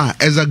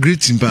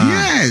 Exaggerating, but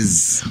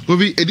yes.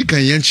 Kobe, Eddie can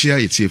yanchia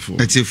it's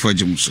for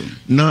Jumso.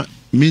 Na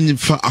mean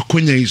for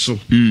Akonya iso.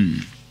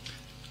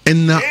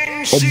 And na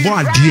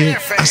obo dear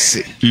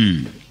ase.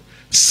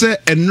 Say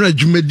enra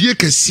dwumadie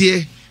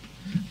kese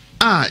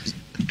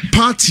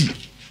party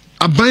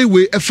aban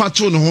we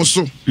efato no ho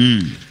so.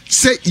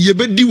 Say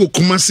yebedi wo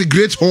Kumasi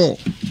Great Hall.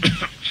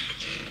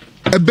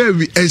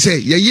 Baby, I say,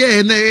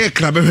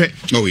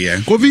 oh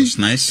yeah, Kobe, it's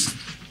nice.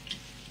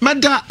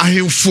 Mada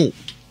ahemfo.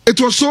 It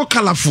was so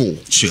colorful.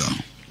 Sure.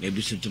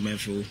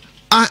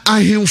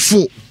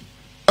 Ahemfo.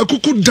 A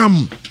cuckoo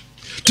dam.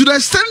 To the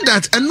extent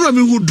that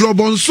Enrami who drop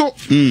on so.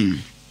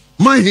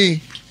 My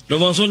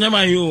Robonso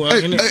nyama you.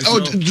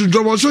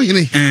 Robonso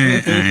hini.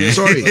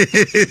 Sorry.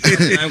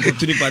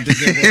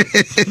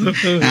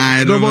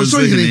 Robonso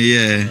hini.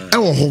 Yeah.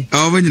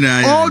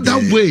 All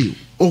that way.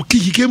 Okay,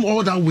 he came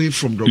all that way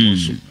from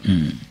Robonso.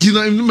 You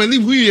know,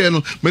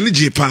 many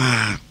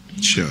jepa.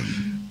 Sure.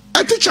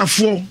 I teach a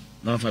four.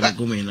 No, for the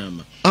coming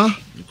number. The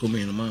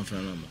coming number for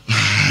number.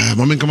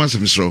 Mamma come as a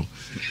misro.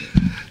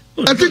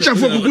 I teach a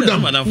for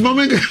Kukudam.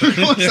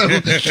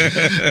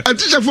 I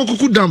teach a for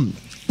Kukudam.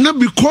 Now,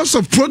 because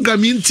of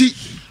programming,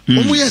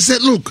 we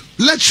said, look,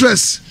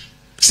 lecturers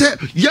say,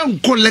 young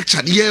call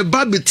lecture, yeah,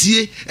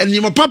 Babetier, and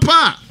your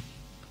papa.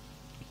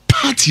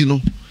 Party, you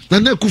know.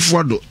 Nana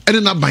Kufuado,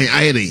 and not by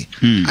Irie.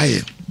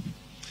 I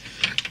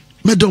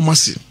Madam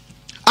Massy.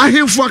 I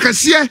hear for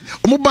Cassia,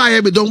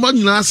 Mobile, but don't want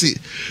Nasi.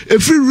 A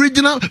few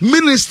regional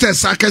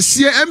ministers, I can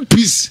see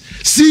MPs,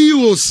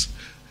 CEOs,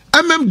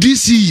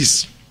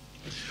 MMDCs,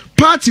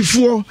 party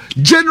for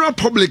general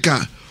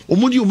publica, or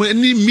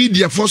any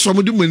media for some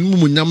of them when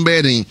number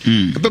bearing,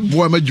 a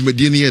boy, my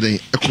Jumadian,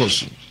 a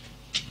course.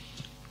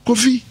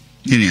 Coffee?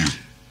 Yeah.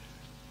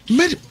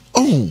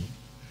 Oh.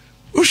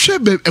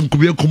 Oshebe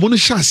Mkubia Komone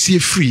shall see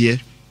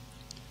free.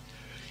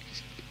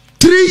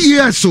 3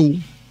 years so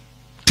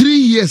 3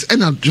 years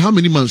and how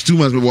many months? 2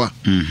 months before.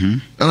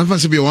 And I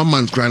fancy be 1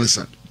 month crying.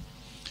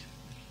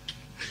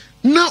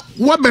 Now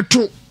what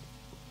better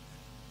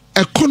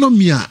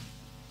economy a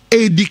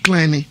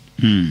declining,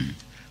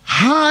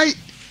 high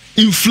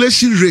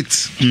inflation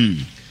rate,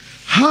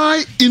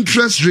 high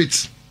interest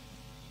rate,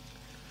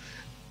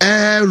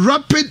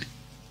 rapid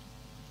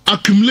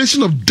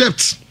accumulation of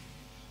debt.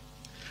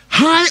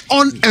 High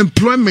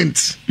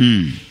unemployment,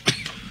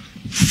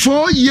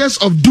 4 years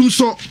of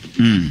doomso,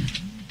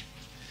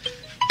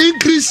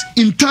 increase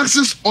in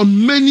taxes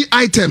on many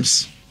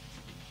items,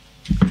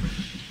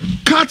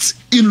 cuts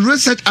in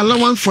research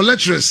allowance for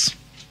lecturers,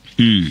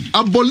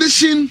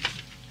 abolition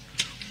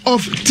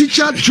of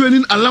teacher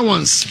training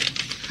allowance,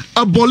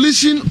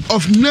 abolition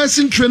of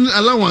nursing training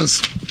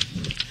allowance.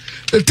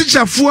 A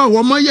teacher for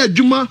Wamaya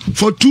Juma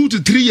for 2 to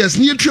 3 years.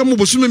 Near Tremo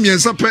Bosumi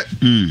and Sape.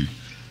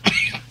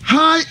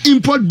 High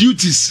import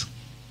duties.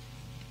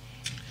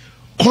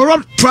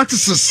 Corrupt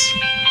practices.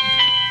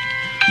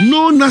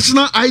 No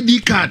national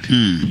ID card.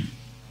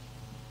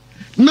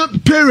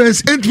 Not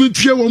parents ain't with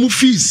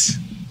fees.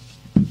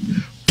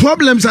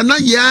 Problems are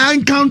not yet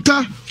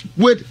encounter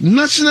with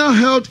national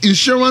health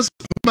insurance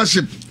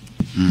membership.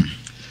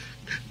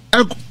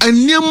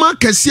 Anyama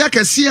kesia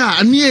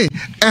anie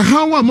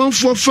ehawa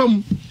manfo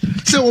fam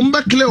say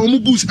ombekle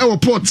omugus e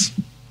port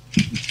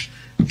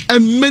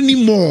and many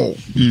more.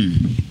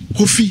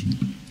 Kofi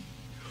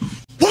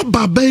what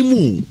babai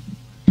mu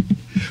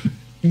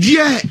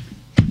yeah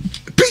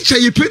picture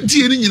you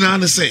penti ni nyina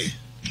na say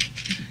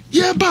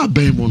yeah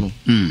babai mu no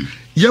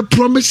you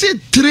promise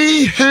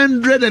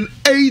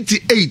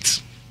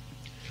 388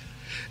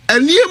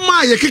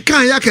 anyama ye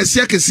kekan ya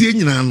kesia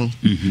nyina no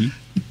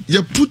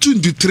you put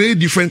into 3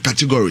 different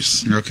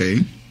categories.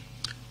 Okay.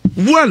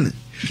 One,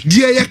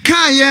 dear ya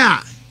can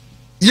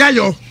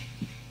yayo.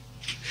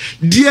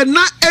 Dear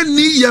na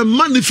any ya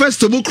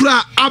manifesto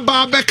mukra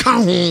ababe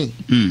kahon.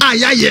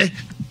 Ayaye.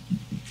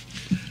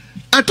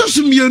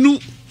 Atosumienu,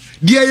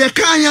 dear ya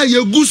can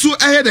ya gusu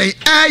ahead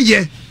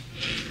aye.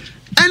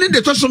 Any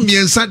the tosum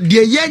miensa,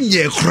 dear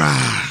ye cra.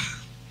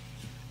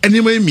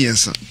 Anyway,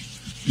 miensa.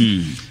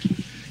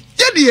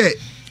 Dear,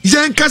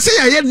 yan kase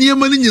ya near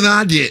money in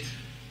idea.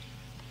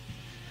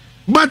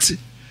 But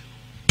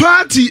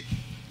party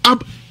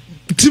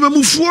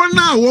timamufuo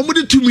na wo mo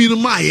de tumi no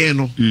maaye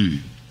no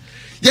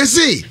yes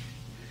say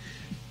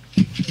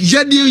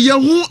ye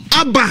hu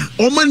aba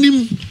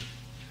omanim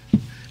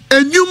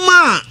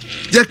enyuma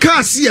ye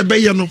ka se ye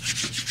beye no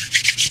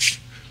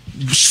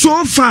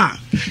so far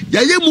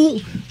ye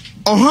mu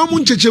oham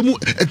nchechemu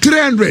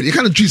 300 ye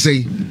kana twi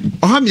say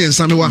oham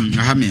yensa me wa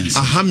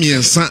aham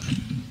yensa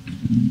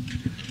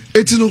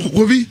etino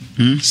kobi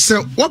say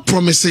what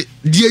promise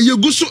de ye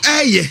gusu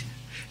eye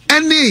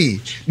any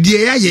the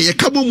ye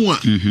kabomu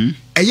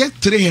a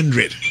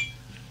 300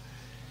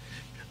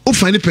 o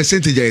find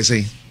percentage I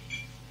say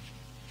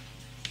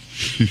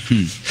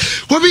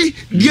Kobi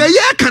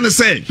the can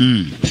say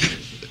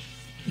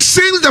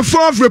since the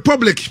 4th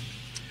Republic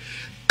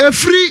a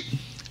free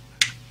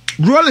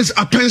Rollins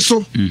a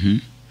pencil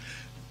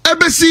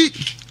ebesi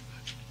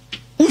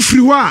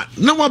ufriwa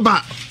na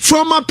waba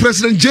former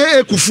President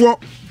J.A. Kufuor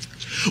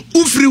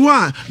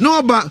ufriwa na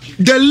waba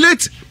the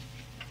late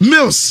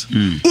Mills,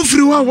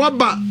 Ufriwa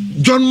waba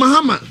John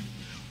Mahama,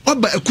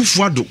 waba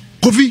Ekufuado,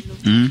 Kofi,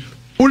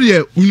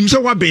 Oye, Unimsa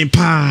wabe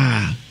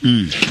pa,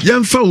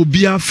 Yamfa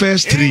ubia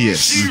first 3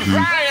 years,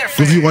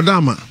 Kofi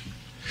Wadama.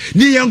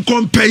 Ni yan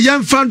compare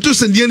yan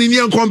fantos and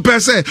yan compare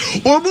say,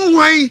 Omu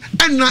why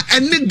and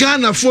any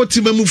Ghana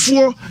 40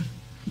 memufuo.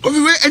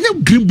 Kofi we any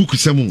green book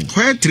semu.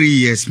 Where 3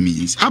 years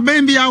means?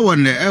 Abembi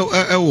awon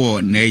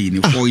na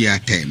in 4 year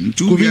term.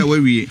 2 year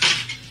we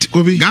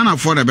Kofi Ghana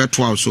for the bet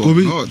 12 so.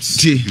 Kofi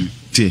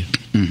the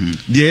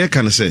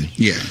can say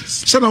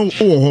yes. So now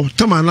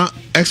Tamana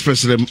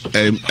express them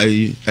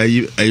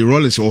a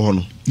Rollins or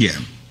no. Yeah.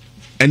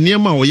 And near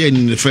my way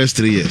in the first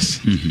 3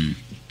 years.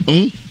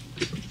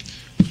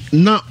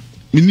 Now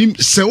minim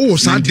say oh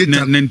sa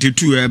data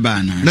 92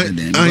 ban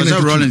because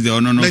Rollins the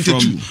no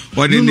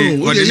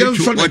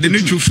from what the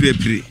new free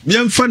pre.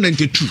 Yamfa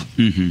 92.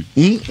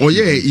 Or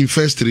in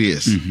first 3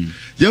 years.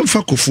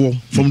 Yamfa Kufuor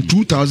from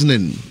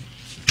 2000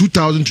 to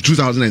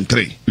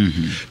 2003.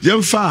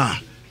 Yamfa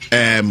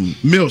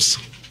Mills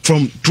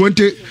from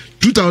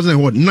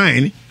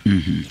 2009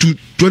 to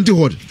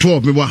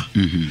 2012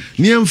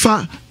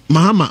 Niamfa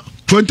Mahama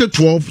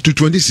 2012 to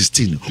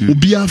 2016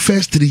 Ubia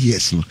first 3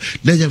 years no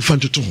then yamfa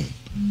to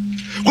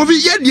Kofi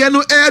ye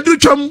no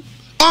educhom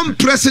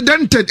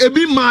unprecedented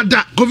ebi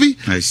mada Kofi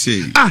I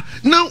see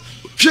now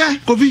share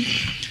Kofi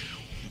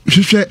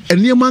share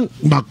eniema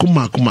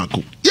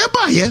mako ye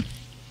ba ye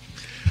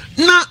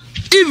na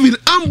even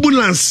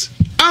ambulance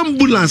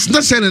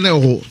na send na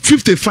ho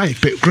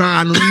 55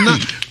 kra no na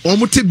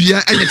omote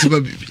bia anyete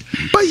ba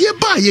but ye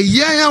ba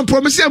ye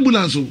promise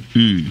ambulance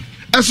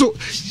so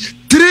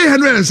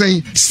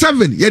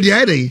 307 ye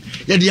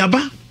de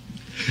aba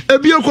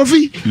ebi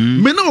Kofi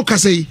me na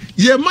okase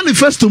ye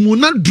manifesto mu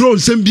na drone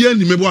sem bia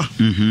ni meboa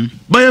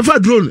ba ye fa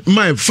drone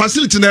my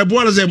facility na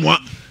eboa na zemwa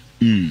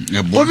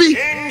Kofi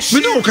me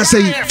na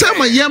okase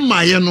tama ye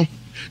ma ye no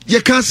ye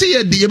can say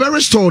ye be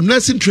restore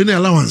nursing training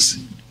allowance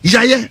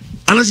yaye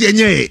anase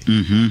enye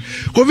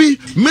Kofi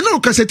me na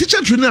okase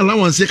teacher training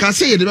allowance ye can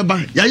say ye de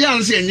baba yaye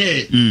anase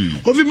enye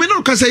Kofi me na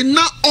okase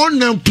na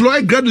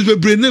unemployed graduates be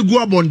brain egu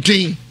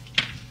abonten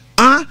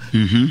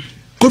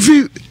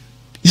Kofi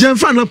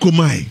yemfa na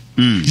komai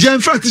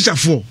yemfa teacher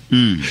for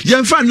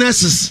yemfa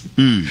nurses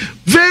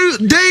very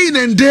day in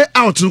and day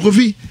out no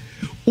Kofi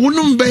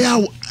unum be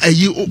ya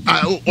ayi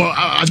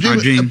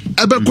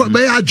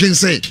adwen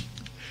say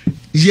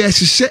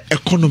yes she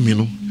economy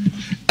no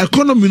a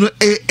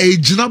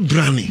gina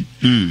brani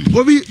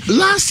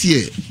last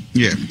year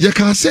you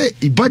can say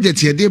budget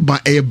here by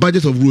a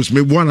budget of rules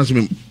me one as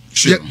me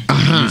Sure.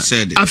 You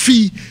said it.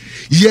 Afi,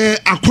 yeah,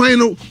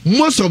 Aquino,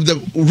 most of the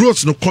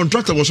roads, no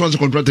contractor was once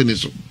contracting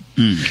this.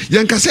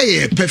 Yanka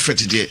say,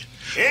 perfect there.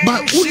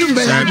 But wouldn't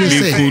be able to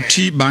say,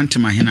 Kuti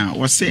Bantamahina,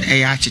 was say,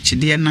 a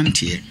architect,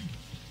 Nanti.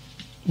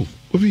 Oh,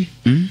 Obi,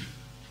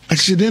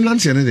 actually, then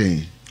Nanti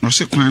anything.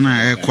 Ose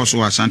kwana ekoso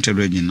wa Santa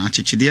Regina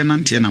achichidie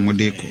nantie na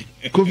modeko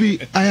kobi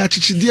aya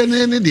achichidie na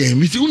ene de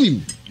mi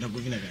unim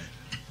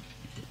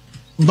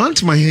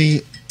bant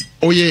my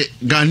oye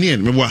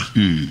Ghanaian me wa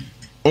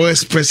or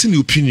expressing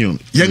opinion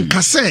yen ka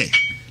say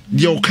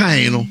de o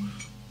kan no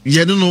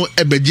ye no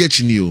ebedi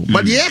achini o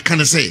but ye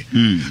can say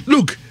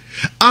look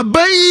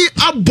abai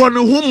abone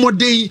ho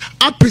moden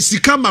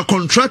apesika ma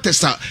contractors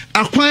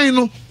akwan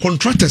no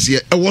contractors ye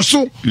e wo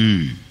so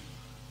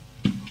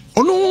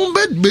ono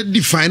be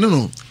define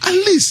no at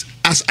least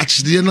as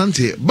actually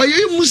nante but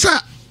you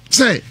musa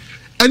say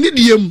ani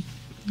diem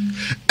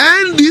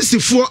and this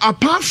for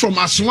apart from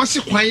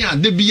aswase kwan ya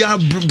de bia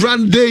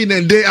brand day in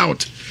and day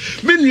out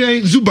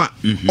menua zuba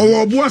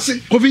or obuase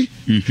kobi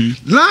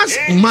last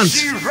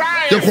month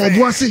the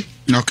obuase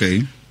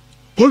okay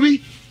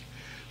kobi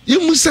you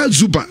musa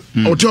zuba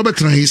or to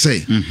obetra he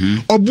say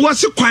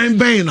obuase kwan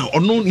ben na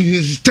ono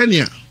his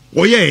tenure.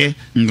 Oh yeah,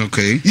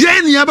 okay.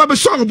 Yeah, ni aba be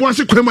so obo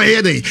ase kwema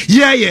here dey.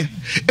 Yeah.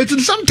 It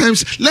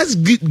sometimes let's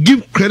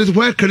give credit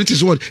where credit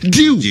is what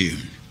due.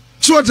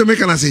 So what to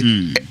make an say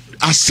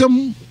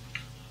asem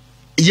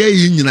yeah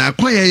nyina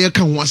kwa yeah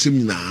ka ho asem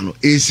nyina no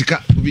e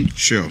sika bi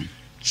sure.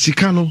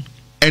 Sika no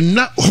and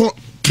na ho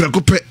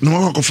prekope na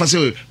ho ko fa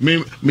say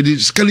me the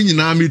skali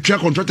nyina me twa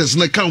contractors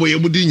na kan we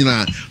yemudi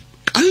nyina.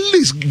 At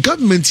least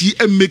government he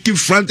making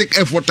frantic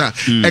effort a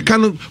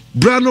kind of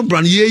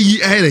brand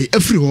ye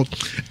every hot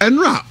and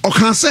or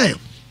can say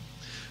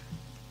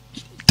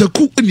the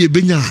cook in your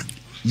benya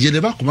ye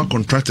never come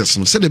contractors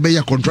no said the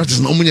beya contractors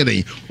no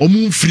money or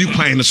moon free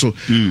pine so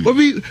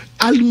obi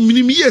al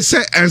minimum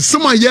say and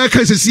some year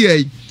can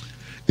see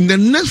in the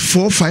next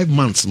 4 or 5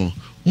 months no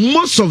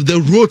most of the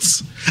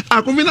roads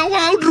are coming out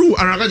wild through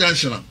Araga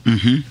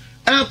Junction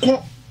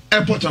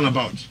airport and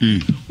about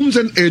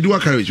Edua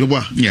carriage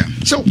yeah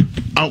so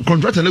our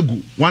contractor go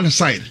one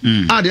side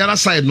the other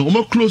side no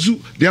almost close to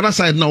the other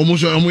side now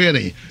almost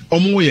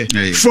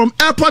from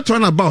airport to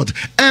and about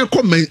air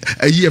come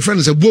a year friend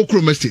is a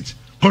Bokro estate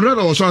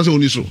contractor was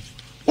only so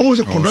always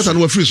a contractor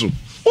no free so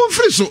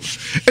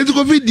it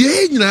go be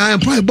the nyina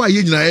employ by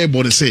nyina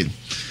airborne say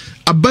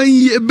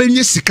aban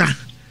ebenye sika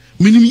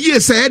minim ye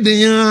say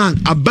den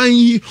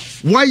aban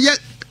why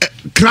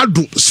crowd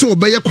so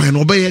obey kwan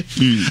obey at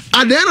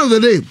the end of the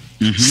day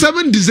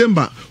 7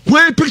 December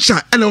when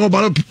picture and a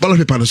ballot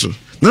paper so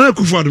Nana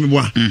Kufuado me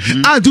boa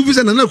do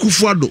visit Nana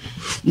Kufuado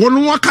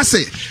one waka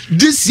say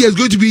this year is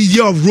going to be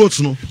year of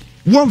roads no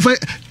one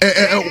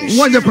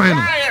year kwan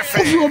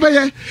no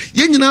obey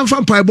ye nyina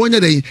mfa mpa ebonya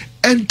den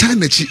enter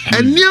nachi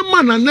and near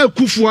man Nana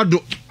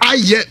Kufuado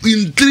aye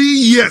in 3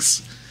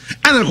 years.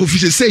 And I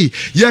officially say,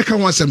 yeah,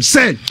 can want some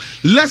say,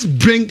 let's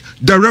bring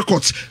the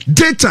records.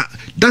 Data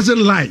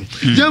doesn't lie.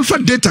 Yeah, for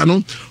data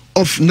no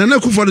of Nana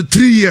Akufo for the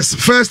 3 years,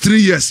 first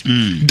 3 years.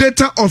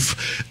 Data of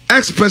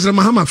ex-president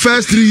Mahama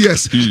first 3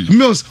 years.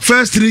 Mills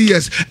first 3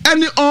 years.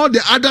 And all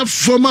the other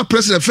former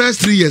president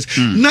first 3 years.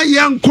 Na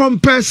young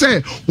compare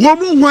say,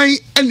 woman why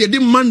and the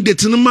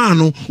mandate no man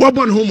no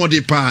one home of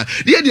the pa.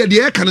 The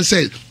air can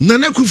say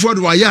Nana Akufo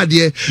do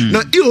wayade.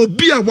 Na e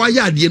obi a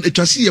wayade e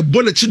twase ye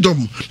bullet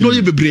chidom. No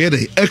ye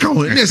bebrede. E ka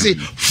ho. They say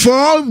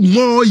 4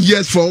 more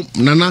years for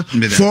Nana,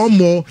 4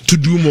 more to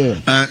do more.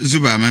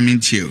 Zuba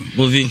mamintio.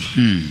 Bovi.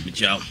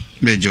 Ciao.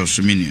 Bejo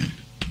Suminian.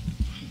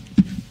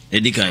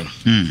 Edikan.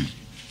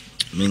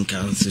 Men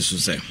kan se so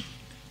say.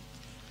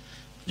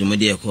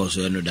 Jumadi e course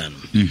no dan.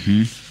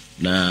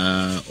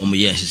 Na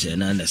omoye hye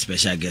na na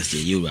special guest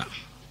Nhyira.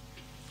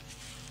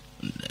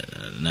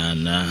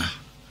 Na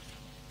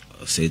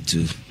say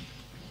to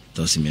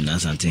Tosimi na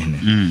Santene.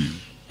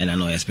 And I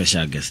know a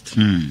special guest.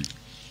 And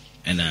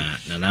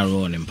na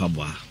ro on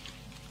Mpaboa.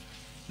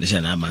 The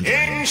shana man.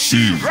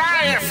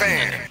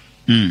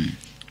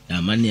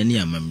 Na man ni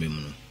amambe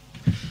mu.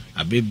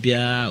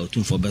 Abebia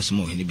otumfo beso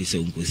hene bi se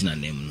unkosi na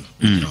nem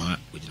no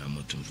ojina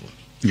motumfo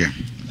yeah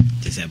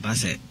te se ba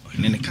se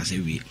hene ne kase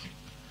wi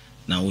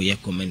na wo ye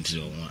comment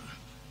on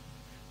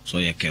so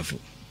ye careful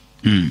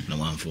na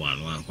wanfo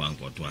anu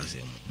anko to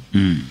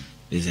asem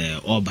they say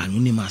oba no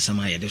ni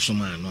masama ye de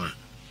soma anu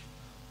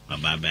a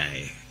baba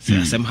se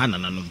asem ha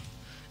nananom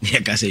ne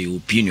kase your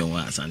opinion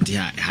wa asante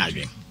ha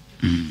dwen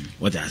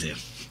what I say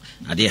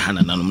ade ha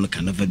nananom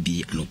can never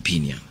be an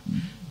opinion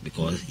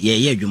because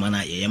ye adwuma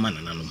na ye man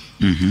nananom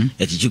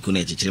echichiku na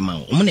echichire ma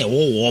omo na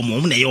wo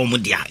omo na ye omo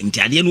dia nti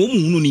ade na omo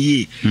hunu ni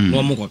ye na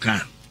omo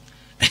koka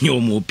enye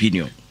omo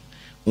opinion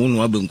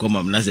unu abe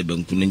nkoma na se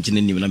banku na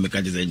nchine ni na meka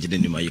je nchine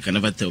ni ma you can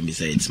never tell me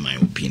say it's my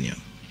opinion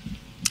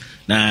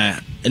na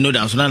eno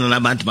da so na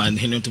batman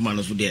henu to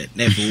man so there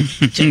never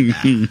check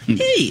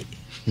hey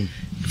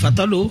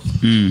fatalo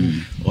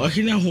o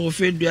hina ho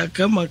fedua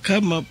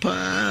kama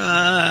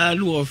pa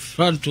lu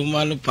front to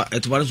man pa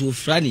to man so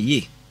frani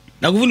ye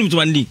na kuvuni mtu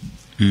mandi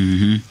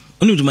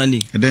unu mtu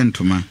mandi eden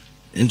tuma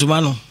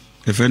ntuma no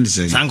A friend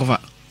says Sankofa.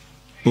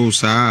 Oh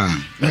sir.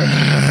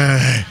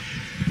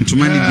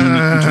 Tumani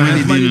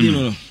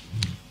dino.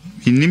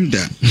 In him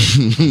that.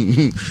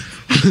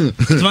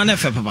 Tumani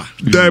fe papa.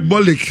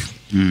 Diabolic.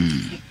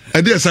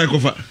 I did a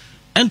Sankofa.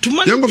 And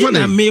Tumani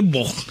na me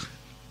bo.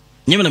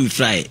 Nyema na me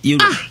fly. You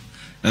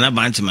na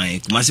banch my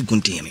Kumasi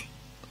Kuntini.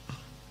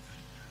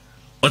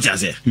 What I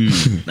say?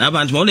 Na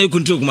banch mo na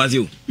kuntu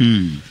Kumasi.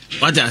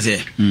 What I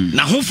say?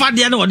 Na ho fa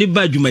de na wo de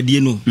ba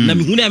dwumadie no. Na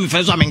me hu na me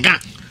fa so amenka.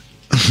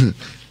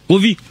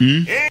 Ovi.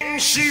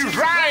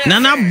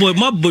 Nana boy,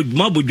 my boy,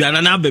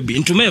 na baby.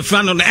 Into me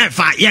friend on the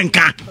F5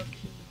 yanka.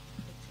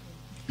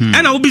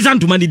 And I will be sent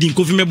to money din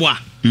coffee me boa.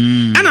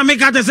 And I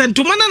make out a send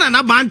to mana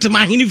na bant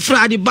my hini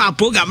Friday bar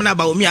program na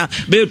ba me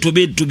be to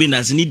be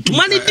nas need to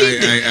money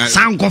din.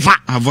 Sound cover.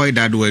 Avoid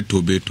that word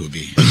to be.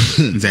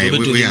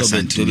 We are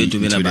sent to be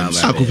na ba.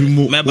 Akofi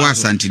mo. We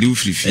sent to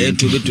free.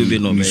 To be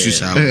no me.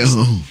 So.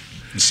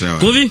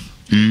 Kofi.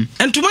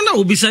 And to mana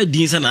will be side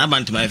din na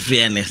bant my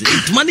friendness.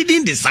 To money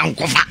din the sound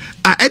cover.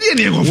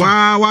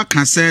 Wa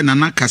can say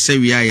nana kase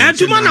wi aye. And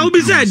to man na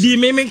obi say di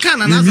me kan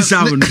na na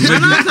sound.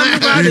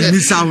 Mi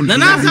sound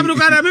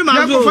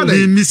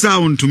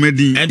to me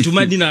di. And to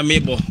me di na me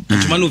bo.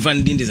 To man over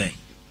din design.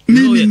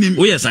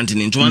 O yes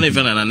antin to man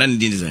even na din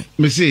design.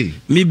 Me say.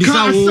 Me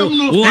bisa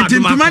wo. And to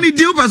man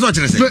di o pass what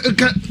say.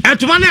 And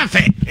to man afa.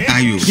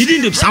 Ayo. Di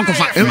din the sound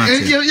cover.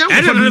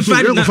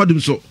 And for them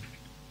so.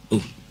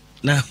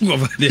 Na go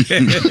ba de.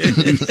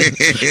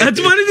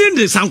 Atumani din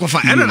de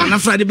sankofa. Era na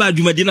Friday ba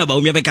dwumadi na ba o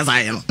mi be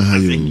kasa ye no.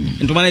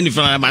 Ntumani ni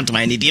fra ba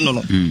ntuma ni din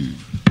no.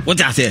 What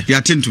I say?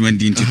 Ya tin ntuma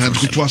din ti.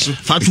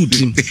 Fatu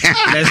trim.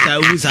 Let's go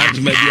we say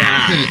ntuma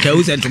bia. Ka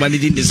we say ntuma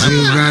din de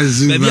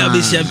sankofa. Maybe I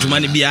be share ntuma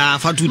ni bia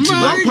fatu trim.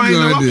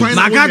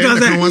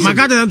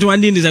 Makata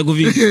ntuma din de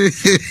zagovi.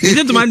 Is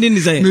it ntuma din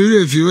de say? Me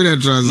refi we dey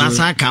trans.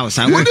 Masaka o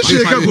sa. What the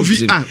shake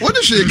govi? What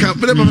the shake?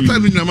 But by the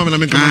time you mama na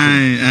me come.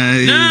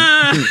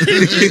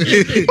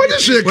 What the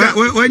shake?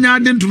 When you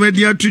didn't to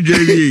media to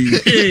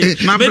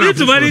JV. Na be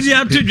to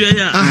media to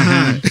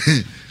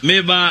JV.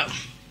 Me ba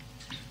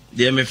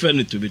they me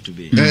friend to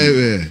be.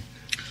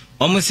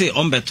 Almost say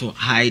on better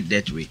high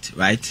death rate,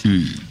 right?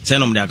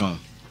 Send them their account.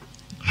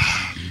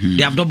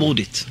 They have doubled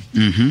it.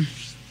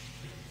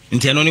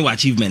 Into only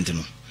achievement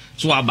no.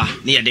 So aba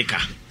near deka.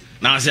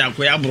 Now say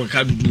akoya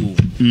broka do.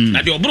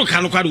 Na the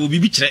broka no kwado obi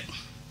bi kire.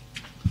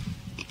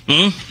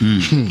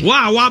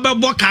 Wa be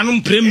boka no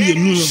premier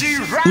nu.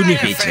 Uni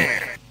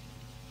hete.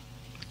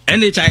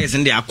 NHIS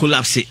in there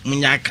collapse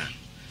munyaka.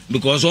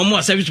 Because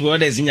almost service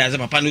providers in as a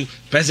papa no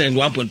president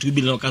 1.2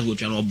 billion cash go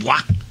try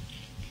boa.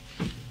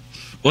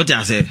 What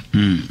I say?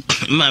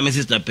 My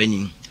sister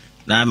penny.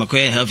 Now I'm a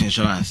health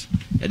insurance.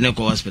 At no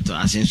hospital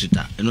as in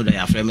Suta. I know that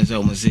your friends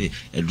almost say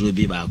a drew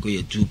be back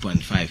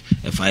 2.5.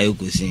 If I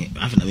could say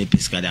after me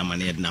piscada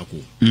money at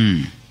Naku.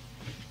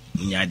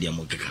 Nyadia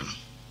Mokam.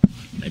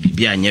 I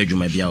be a near you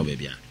my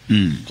baby.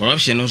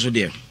 Corruption also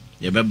there.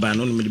 You better ban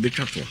on me to be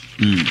truthful.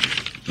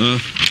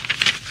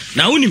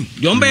 Now, unim,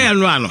 Yombe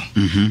and Rano.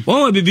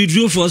 One will be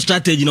drew for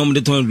strategy on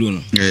the turn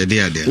room.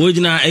 Dear.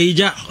 Ojina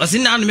Aja, was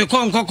in me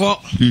con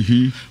coco.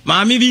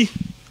 Mammy be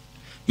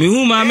me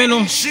whom Mameno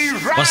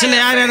was in the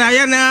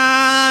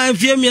Ayana,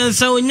 Fiamia and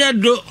so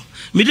Nedro.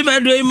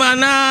 Midibadre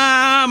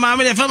mana,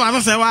 Mammy, if I'm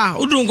a sewa,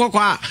 Udun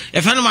cocoa,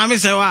 if I'm a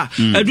sewa,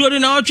 I do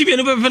not tribute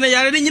of a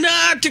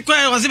yard to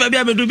cry was if I be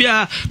able to be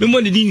a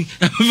money.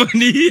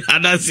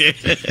 And say,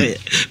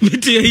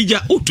 Mitaja,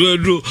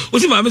 Utu,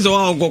 was Mamma's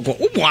own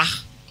cocoa.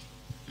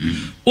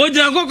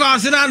 Ojina koko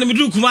asena na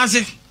midu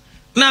Kumasi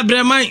na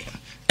bremai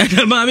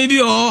e ma me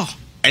bi o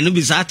enu bi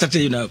sa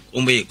tete na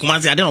ombe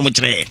Kumasi ade no mo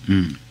kire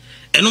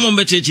enu mo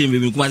be cheche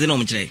me Kumasi na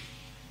mo kire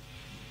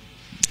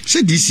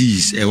say this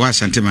is a wa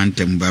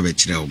sentimental ba be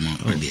kire o mo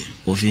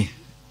ofi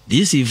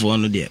this is for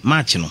no there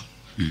match no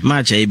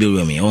match e be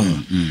we me o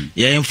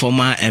ye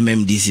informal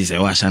MMDC say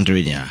wa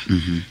santri dia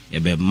e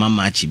be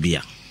match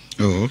bia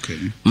oh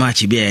okay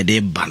match bia e dey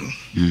ban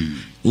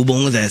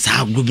ubon za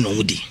sa group no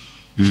wudi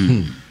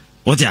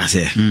what I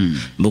say?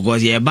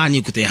 Because you're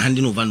banning could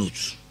handing over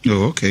notes.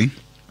 Oh, okay.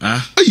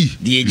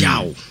 The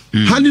Jao.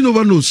 Handing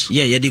over notes.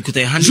 Yeah, they could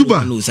hand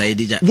over notes. I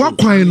did. What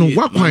coin?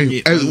 What coin?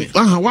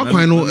 What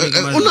coin?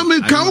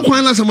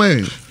 What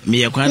coin?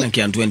 Me a coin and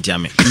can 20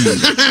 ame.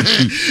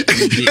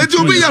 It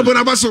will be a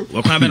bonabasso.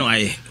 What coin?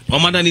 I. Or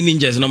Madame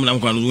Ninjas, no man,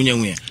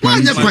 Wunya. Why,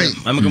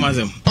 I'm a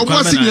commander. I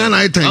was singing an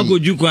item. I'll go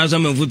you cry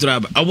some foot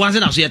rub. I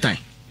wasn't after your time.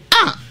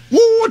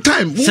 What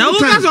time? So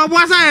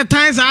was I at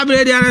times I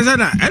read the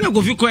Arizona. I don't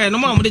go for quiet no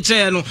more with the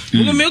chair. No,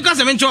 make us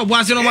a mention of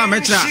was no more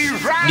metra.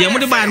 The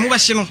Amudi by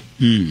Mubashino.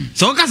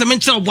 So cast a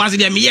mention of was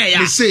the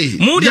Mia. Say,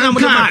 Moody and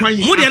Moody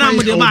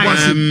by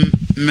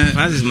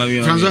Francis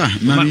Maria.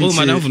 Oh,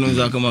 Madame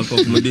Funoza come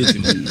accommodate.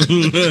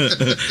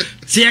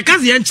 See, I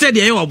can't answer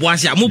the air of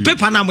Wasia, Mu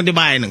Pepana with the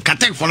buying and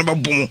Katek for a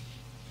boom.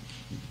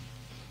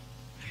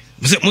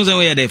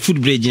 Musa, the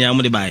food bridge in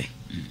Amudi by.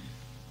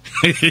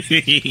 Me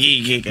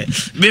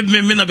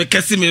na be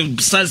kasi me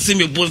see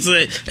me boss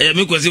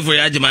me kwesi for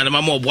Ajima na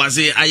mama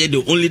oboase aye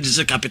the only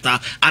district capital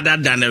other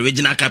than the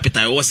regional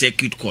capital. It was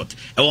circuit court,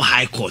 it was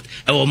high court,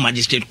 it was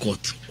magistrate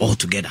court all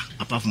together.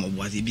 Apart from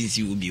oboase be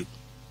see obi.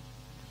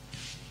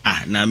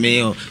 Na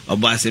me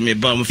oboase me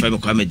ba mo fa me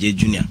kwa me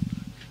junior.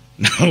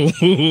 Now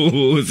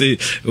say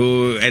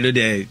I know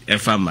the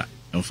farmer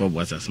and for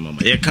boss as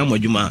mama. Ye come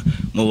adwuma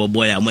mo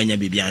boy amanya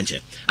bibia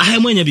anche.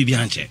 Amanya bibia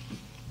anche.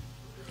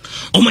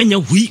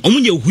 Omanya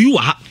hui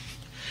wa ha.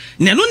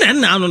 Ne no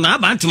na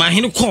abantima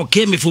hene call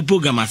came for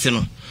program ase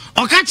no.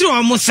 Oka kire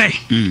o mo se.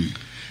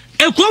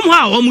 Ekom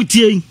ha o mo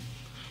tie.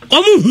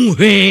 O mo hu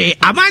he,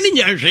 abani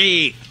nya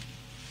hwe.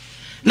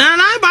 Na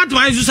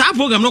abantima isu sa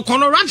program no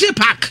kono Ranche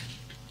Park.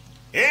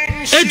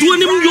 Etu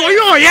onim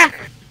yo ye.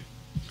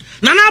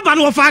 Na aba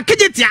no fa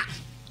kejetia.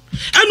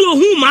 Enu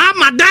ohu ma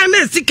madan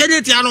na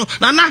sikejetia no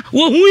na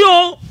wo hu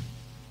yo.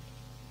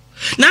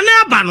 Na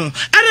aba no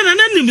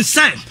na nim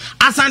say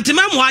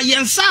asantema mo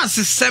ayensa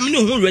system ni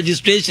hu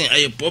registration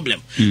a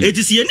problem. It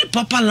is any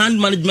proper land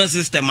management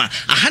system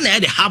aha na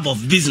the hub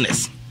of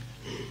business.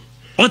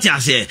 What you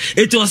say?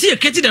 It was here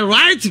creating the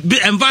right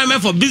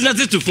environment for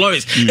businesses to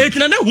flourish. It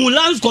na hu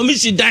land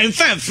commission dan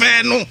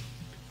fair no.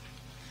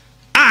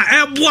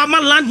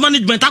 Ebuama land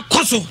management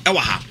akoso e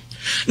wa ha.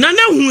 Na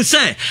hu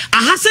say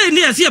aha say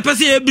ni ase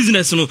person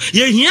business no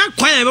ye hia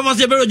kwan e be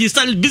say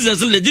register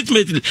business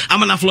legitimately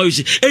amana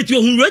flourish. It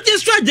hu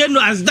register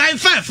general as dan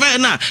fair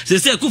na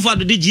say kufa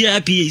do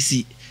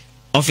GIPAC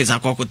office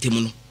akoko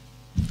temu no.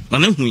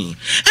 Na hu yi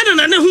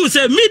na hu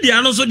say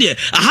media no so de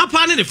aha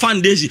pa ne the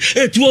foundation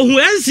it hu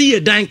NCA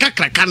dan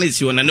kakraka na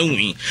si na hu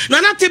yi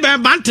na te be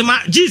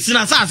bantema GC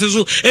na sa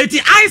so it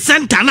eye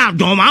center na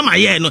don ma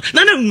ye no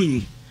na hu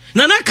yi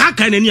na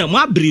kaka na ni am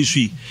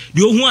abresu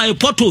de ohun ay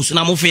portos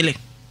na mo fele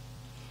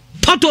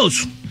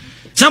portos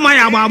sama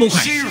ya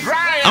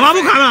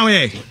ababukwa na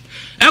we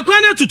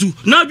ekwa na tutu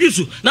na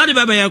adwisu na de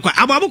bebe ekwa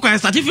ababukwa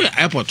certificate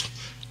airport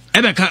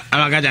ebeka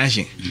alagaja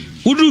nshin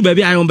uduru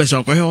baby ayon be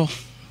so kwhe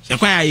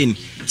ekwa ya yin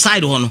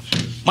side ho no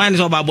man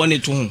so babo ne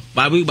to ho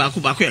babu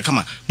bako ya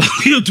kama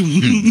yotu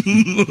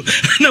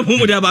na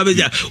mo de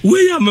ababeja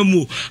we ya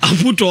mamu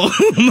afuto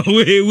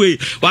we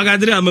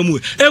wagadire amamu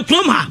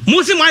ekrom ha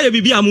mo se mo ya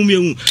bibia amumu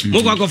ehu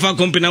mo kwa kofa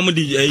company am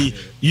di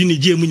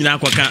unije mu nyina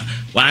akwaka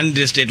one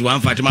district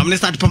one party mam ne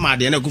start pama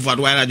de na kufa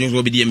do wire ajo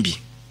obi DMP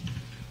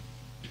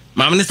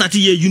mam ne start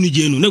ye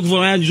unije nu na kufa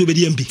wire ajo obi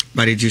DMP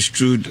but it is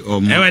true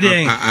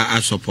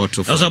I support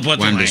of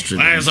one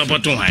district I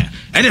support one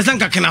and the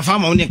sanka kana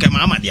farmer woni ka ma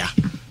amadia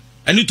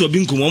ani to bi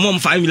nkomo mo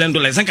 $5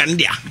 million sanka ne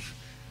dia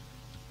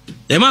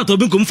e ma to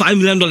bi nkom $5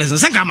 million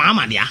sanka ma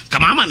amadia ka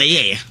ma ama na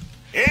ye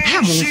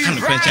ha mo kan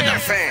pressure da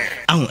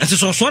ahun ese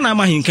so na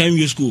ma hin kan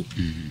wi school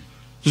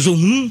so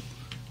hunu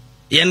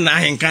ye na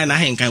hin kan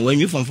wan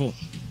wi fonfo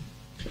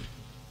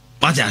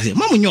pa ja se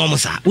ma mo nyo mo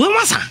sa we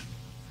ma sa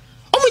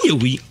o mo nye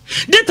wi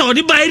data o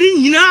di ba ri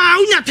nyina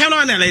unya tell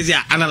analyze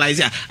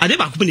ade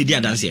ba ko ne di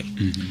adanse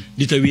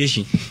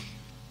deterioration.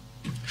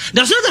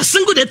 There's not a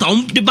single data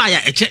on the buyer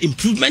a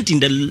improvement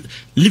in the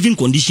living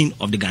condition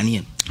of the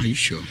Ghanaian. Are you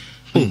sure?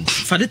 Oh,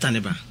 for the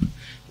Taneba.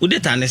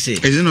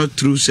 Is it not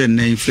true that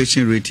the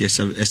inflation rate is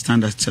a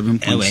standard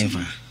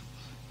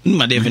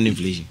 7.7? Even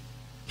inflation.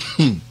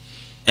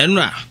 And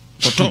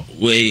for top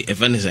way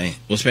if anything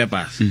was spare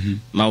pass.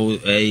 My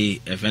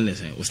if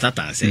anything was start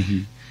and say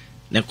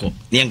Neko,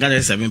 near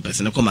 7%,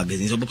 Neko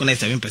magazine, so book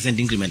 7%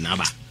 increment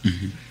number.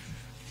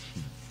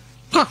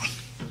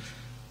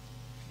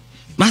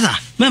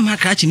 Masa, mama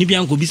catch ni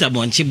bianco bisa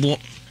bonchi bo.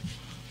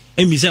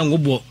 Emisa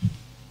ngobo.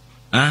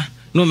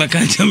 No me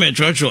can't tell me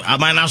trocho.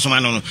 Amana so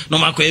man no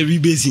ma ko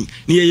rebasing.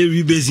 Ni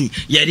ye rebasing.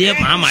 Ye de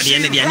mama de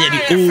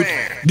the old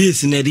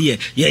base na de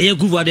ye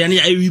kuva de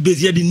na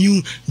rebase ye the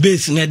new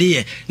base na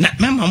de. Na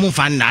mama mo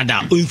fan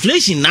nada.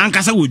 Inflation na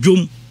nkasa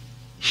wodwom.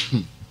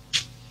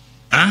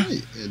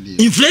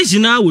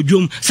 Inflation na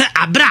wodwom. Say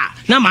abra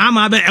na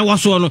mama be e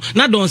so no.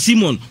 Na Don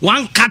Simon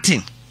one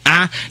cutting.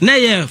 Na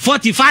ye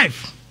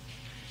 45.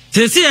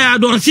 Say I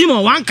don't see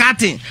more one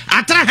cutting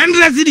at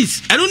 100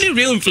 cities. I don't need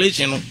real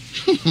inflation. No.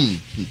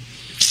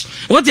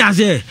 What you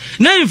say?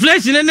 No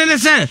inflation and then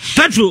say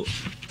petrol.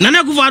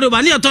 Nana Kufado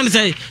Bani Attorney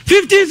say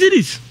 15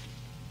 cities.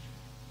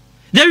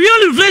 The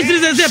real inflation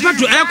is say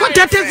petrol. I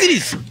got 30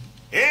 cities.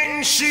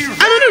 I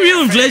don't need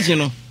real inflation.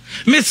 No.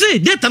 Me say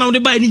that now they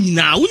buy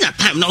now. We have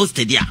time now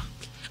steady.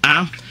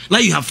 Now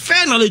you have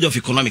fair knowledge of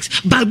economics,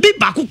 but be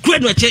back who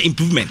create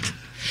improvement.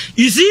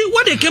 You see,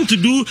 what they came to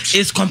do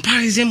is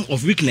comparison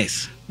of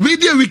weakness.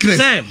 Media weakness.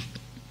 Same.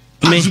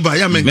 Me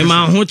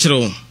ma ho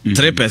chiro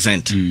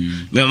 3%.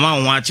 Me ma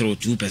ho chiro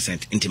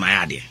 2% into my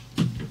idea.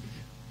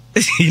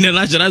 You know,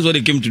 that's what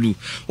they came to do.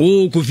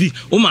 Oh, Kofi,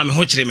 oh ma me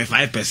ho chiro me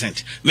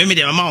 5%. Me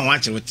de ma ho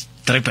chiro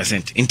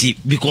 3% into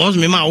because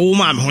me ma oh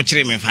ma me ho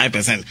chiro me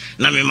 5%.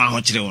 Na me ma ho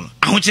chiro no.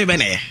 Ho chiro be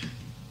na.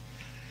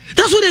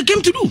 That's what they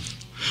came to do.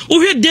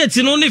 We dates,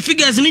 only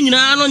figures in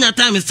your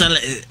time is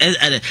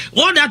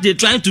all that they're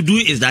trying to do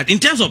is that in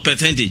terms of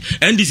percentage,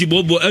 and this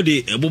Bobo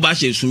the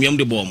Bobashe Sumium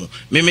de Bomo,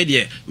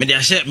 media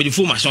share me the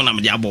full machine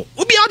of the abo.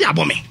 Ubi out the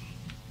abome.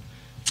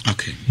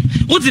 Okay.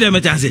 What did I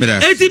say?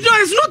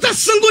 It's not a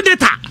single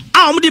data.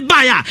 I'm the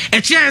buyer.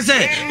 A chair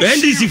say,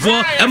 and this is for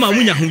Emma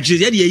Munya, which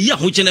is a year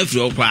which and every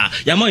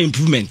Yama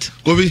improvement.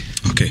 Gobi.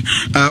 Okay.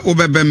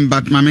 Obebem,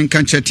 but Mamin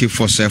can chat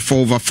for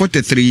over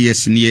 43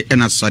 years near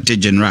Enasate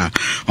General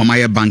or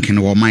my banking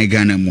or my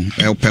Ganamu,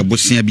 El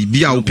Pebusia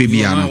Bibia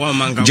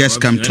Pibiano. Just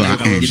come to our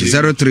end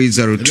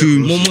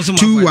 0302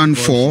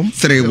 214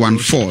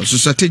 314.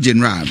 Society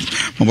General.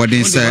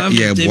 Mobadin said,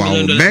 yeah, wow,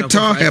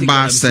 better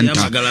Heba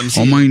Center.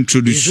 Or my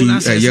introduce you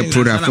a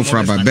product for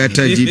Fraba,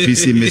 better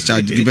GPC,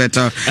 Mr.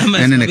 Better.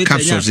 And then a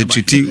capsules it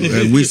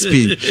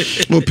whispy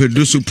or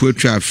produce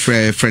poetry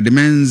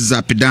Fredman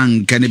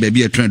Zapidan can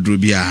be a trend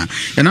rubia.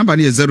 And number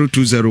is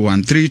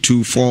 0201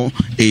 324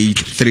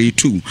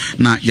 832.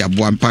 Now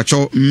Yabuan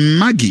Pacho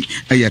Maggie,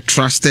 a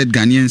trusted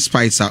Ghanaian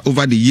spicer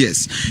over the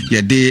years.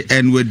 Ya day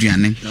and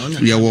wedrianing.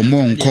 Ya were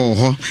more call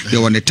her.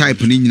 You want the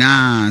type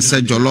Nina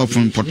said your love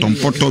from Potom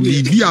Poto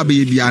baby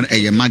and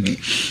a Maggie.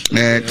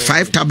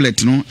 5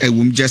 tablet, no, a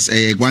womb just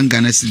a 1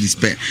 Ghana cedis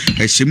pair.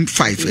 A shim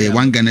 5, a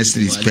 1 Ghana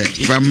cedis pair.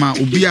 Grandma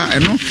Ubia,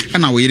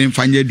 and I waiting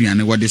find you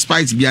and what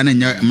despite Biana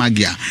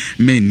Magia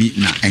may need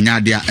na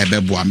Enyadia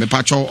Ebeboa. Me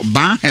Pacho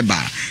Ban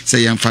Heba,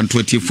 say young fan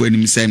 24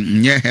 him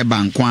saying, Nye Heba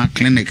and Quan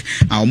Clinic,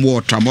 our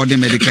more Trabody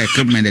medical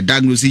equipment, the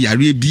diagnosis,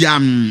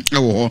 Arabian,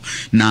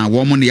 na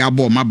woman the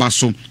abo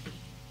mabaso.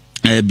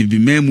 Bibi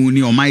memu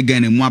ni o my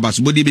Ghana mu abas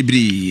body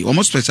bibiri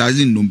almost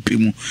specializing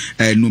numpinu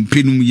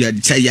numpinu ya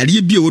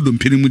yare bi o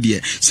dompinu de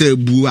say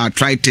bu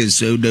arthritis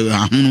the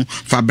ahono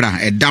fabra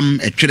edam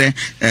etwere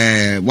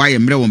why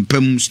emre won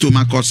pam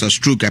stomach ulcer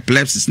stroke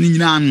epilepsy ni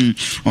nyina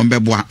on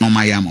beboa no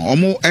mayam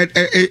omo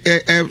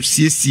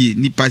CC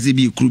ni pase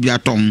bi kru bi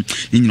aton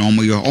ni nyina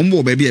omo yo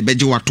omo ba bi e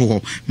beje wato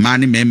ho ma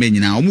ne meme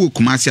nyina omo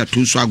kumasi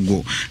ato so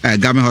ago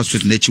government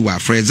hospital na chi wa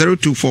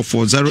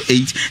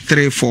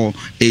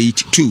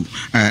 0244083482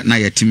 na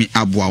yetimi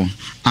abwa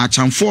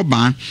achamfo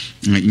ba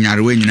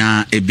nyarewe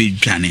nyina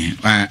ebedwane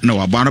no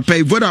wabano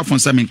pay Vodafone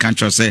some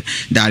country say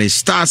that is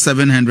star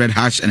 700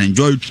 hash and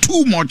enjoy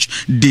too much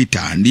data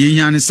and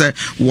the say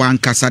one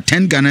kasa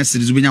 10 Ghana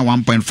cedis winya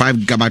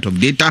 1.5 gigabyte of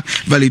data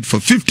valid for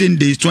 15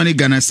 days 20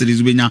 Ghana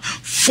cedis winya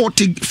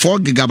 44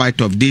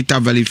 gigabyte of data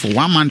valid for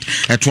 1 month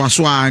at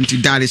waswa anti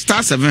that is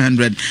star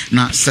 700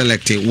 na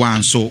selected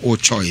one so or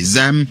choice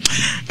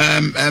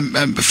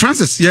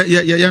Francis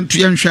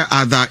share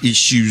other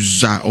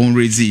issues on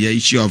raising the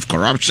issue of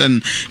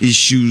corruption,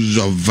 issues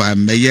of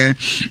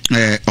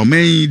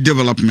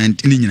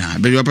development in India.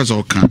 But your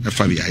person can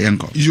Fabia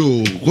Yanko.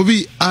 Yo,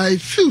 Gobi, I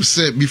feel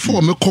say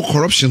before me call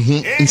corruption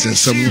in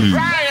some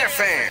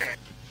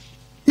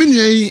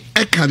Mini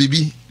Eka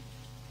Bibi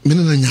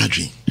Minna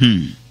Nyadri.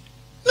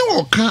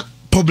 No ka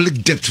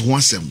public debt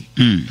once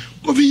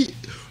Gobi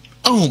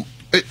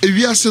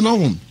we are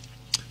saying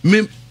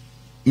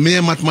me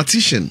a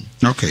mathematician.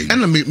 Okay.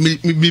 And me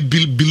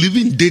believe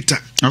in data.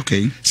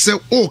 Okay. So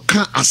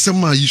can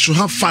asema you should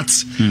have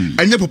facts.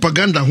 And your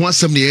propaganda who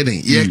asem the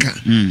eden. Yeah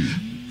can.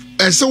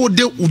 So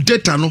de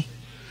data no.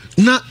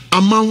 Na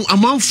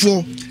amount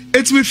for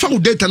it we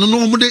found data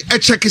no mo de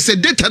check say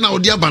data na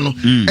odi aba no.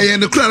 E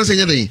the crowd say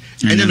nyeden.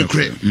 And the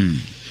crowd.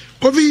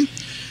 Kofi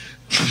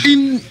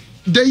in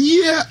the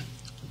year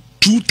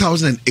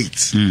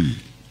 2008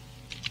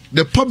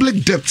 the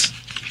public debt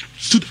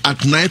stood at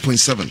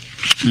 9.7.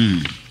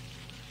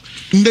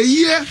 In the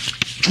year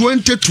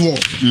 2012,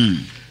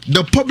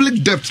 the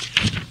public debt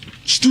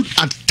stood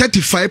at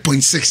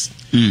 35.6.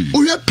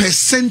 We are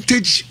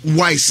percentage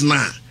wise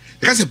now.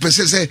 Because a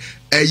percent say,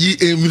 how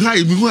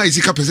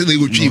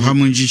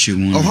much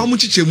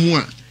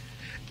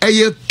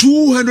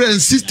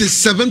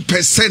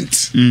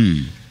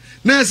 267%.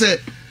 Now I say,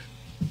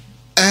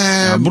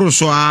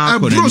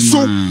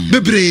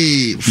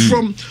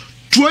 from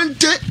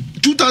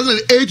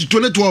 2008 to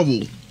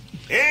 2012.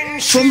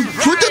 From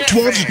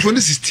 2012 to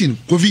 2016,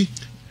 Kofi,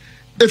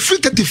 a free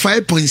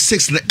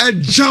 35.6, a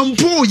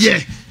jumbo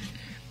yeah,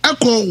 I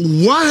call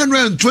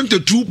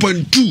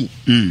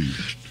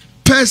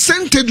 122.2.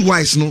 Percentage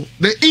wise, no,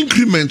 the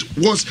increment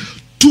was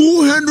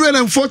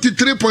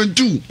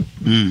 243.2.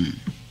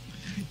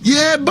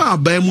 Yeah, by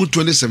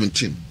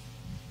 2017.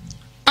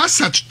 As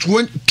at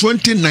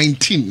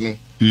 2019, no,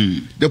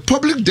 the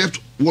public debt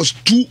was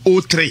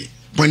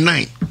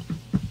 203.9.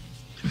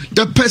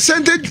 The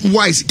percentage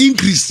wise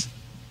increase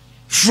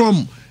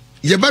from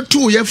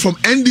from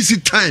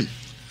NDC time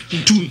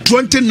to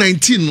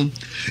 2019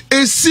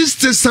 is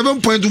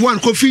 67.1.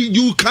 Kofi,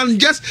 you can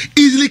just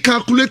easily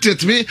calculate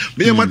it. Me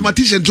a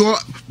mathematician, so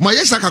my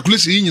yes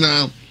calculation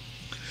now.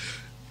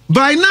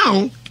 By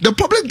now, the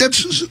public debt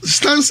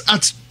stands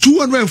at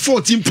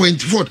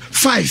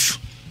 214.5.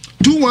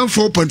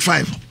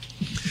 214.5.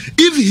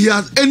 If he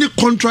has any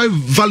contrary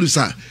value,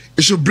 sir,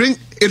 it should bring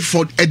it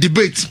for a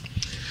debate.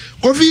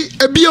 Kofi,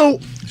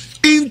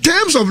 in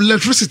terms of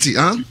electricity,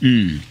 look,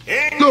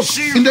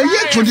 in the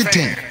year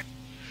 2010,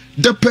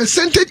 the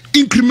percentage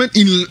increment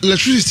in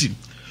electricity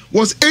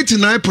was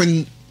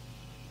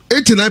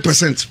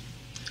 89%.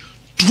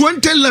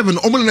 2011,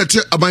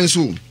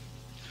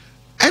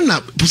 and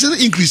the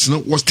percentage increase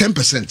was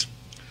 10%.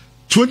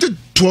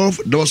 2012,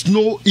 there was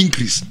no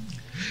increase.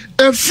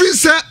 A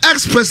freezer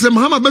ex-president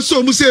Muhammad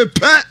Beso Muse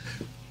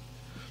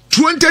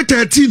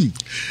 2013,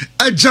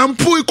 a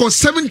jump equals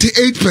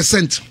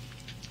 78%.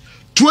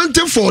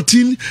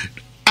 2014,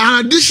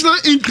 an additional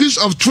increase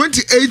of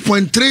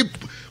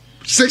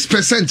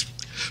 28.36%.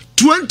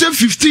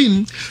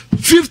 2015,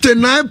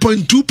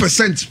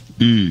 59.2%.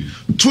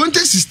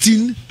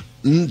 2016,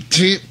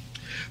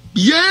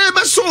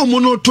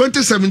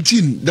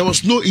 2017, there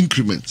was no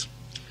increment.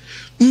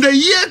 In the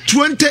year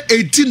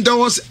 2018, there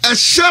was a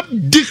sharp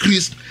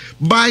decrease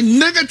by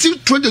negative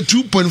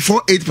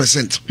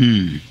 22.48%.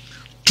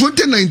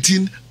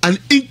 2019, an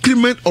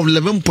increment of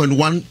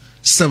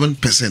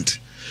 11.17%.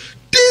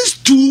 These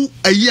two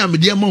a year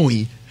media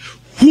who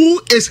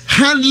is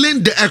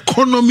handling the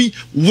economy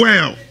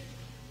well.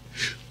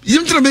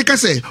 You make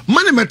us say,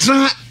 money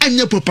metra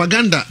and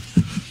propaganda.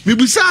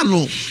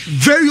 Mibisano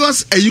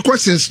various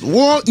questions.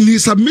 War in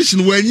his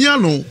submission when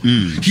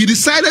he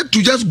decided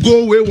to just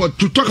go away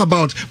to talk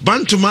about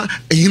Bantuma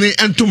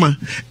and Tuma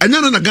and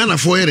then on a Ghana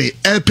for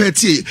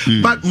LPT.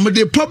 But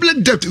the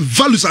public debt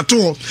values at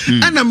all,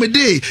 and I'm a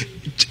day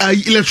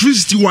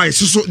electricity wise,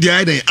 so the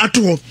idea at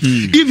all.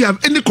 If you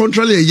have any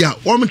control, yeah,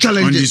 one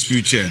challenge this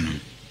future.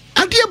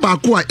 Adia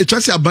bakwa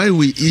etwase aban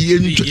we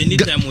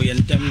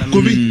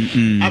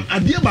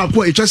adia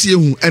bakwa etwase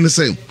ehu ene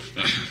say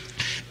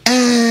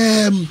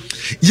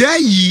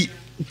yi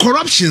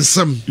corruption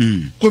some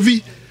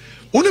kovi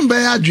onim be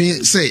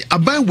adwen say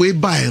aban we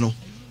buy no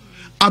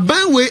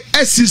aban we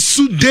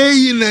esisu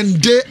day in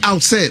and day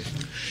out say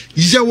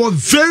there were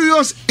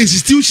various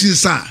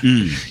institutions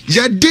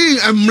ya dey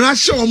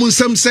amrasha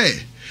omunsem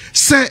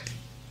say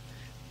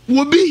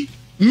wo bi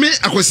me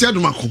akwasi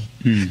adomako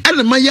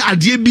ene ma ye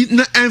ade bi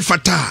na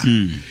enfata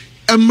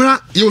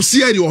emra you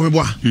see ade wo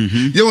hebo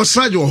you was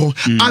charge wo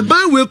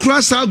aban we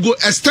cross go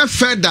a step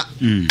further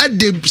at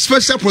the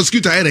special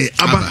prosecutor ere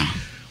aba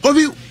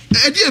obi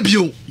ade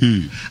bio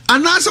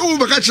anasa wo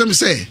baka chem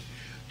say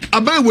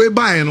aban we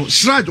buy no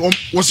charge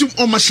was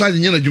on ma charge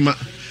nyana djuma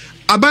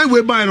aban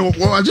we buy no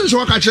ajen so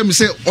waka chem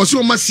say osi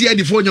o ma see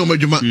ade fo nyama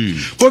djuma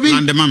obi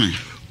and mama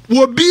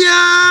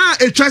wobia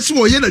etwase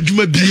wo ye na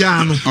djuma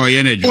bia no o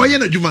ye na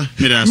djuma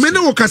me ne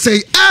wo ka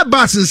say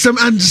Airbus nsem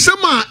and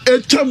some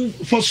etam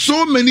for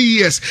so many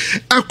years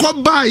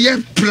akoba ye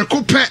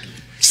prekope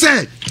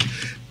say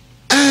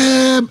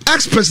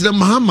ex-president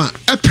Mahama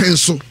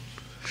epenso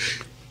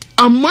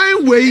amai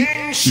way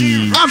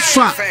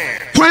afa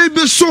kwai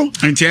be so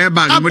anti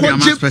Airbus mo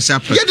dey special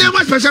prosecutor ye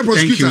dey special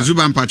prosecutor thank you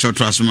Zuban Pacho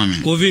trust mama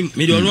Covid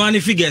me don't know any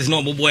figures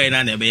no boy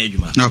na na be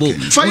adwuma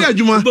fire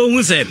adwuma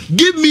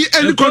give me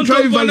any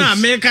contrary value na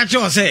me ka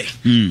cho say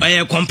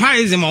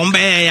comparison on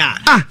be ya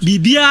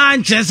bibia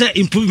nche say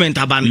improvement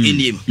aban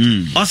enim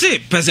o say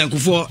person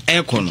kufo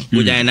eco no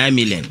go 9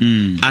 million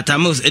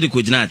atamos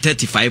ediko gina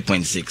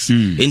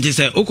 35.6 into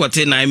say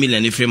okote 9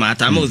 million if frame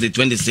atamos the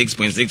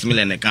 26.6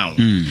 million account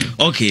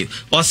okay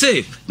or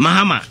say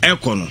Mahama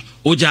eco no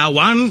oja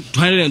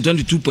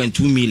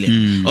 122.2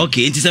 million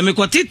okay it is a me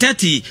kwati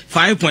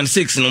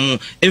 35.6 no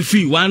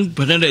every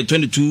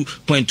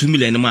 122.2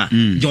 million ma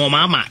jo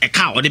mama e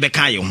ka o de be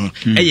ka ye ho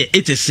e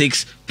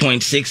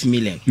 86.6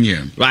 million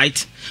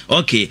right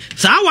okay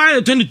so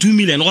 122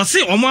 million or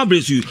say omo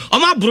abresu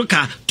omo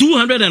broker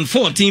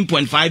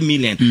 214.5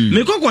 million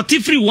me kwati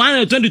free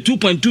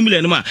 122.2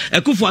 million ma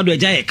ekufo ado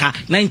eja ye ka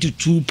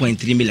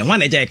 92.3 million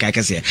one eja ye ka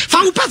kese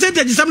fa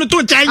percentage some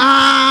to chai e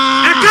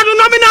ka no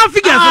nominal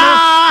figures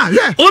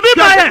obi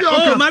ba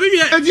oh mami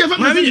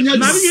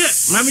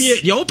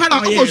you open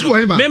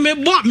me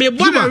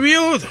bo the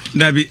real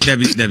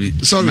Dabi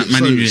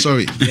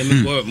sorry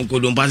me go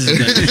don pass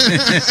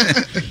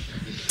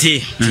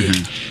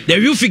the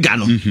real figure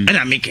no and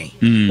I'm making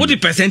what the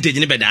percentage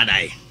in be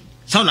that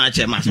so na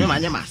che mas me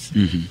manya mas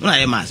na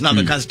ye mas na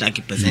be can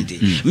stack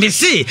percentage me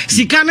say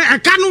sikana I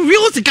can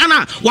real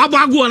sikana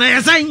wabago na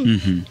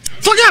yesan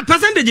forget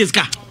percentages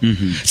ka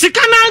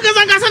sikana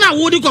ngasa na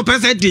wodi ko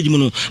percentage mu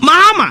no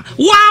Mahama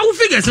wa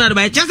figures na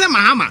be chese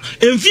Mahama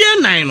enfie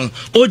 9 no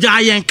oja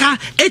yenka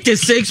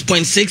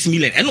 86.6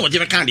 million and no je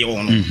be kan de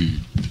wo no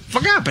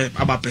forget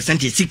about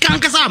percentage sikana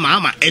ngasa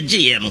Mahama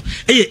eje no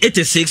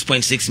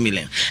 86.6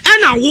 million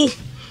and na wo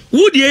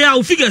would ye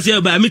ya figures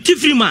here by me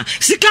free man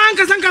sikana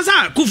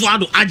ngasa kufu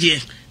ado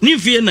aje ni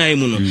fie 9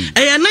 mu no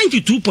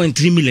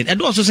 92.3 million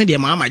and also send the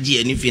Mahama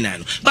je ni fie 9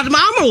 no but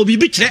Mahama will be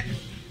bitre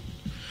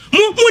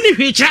money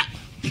feature.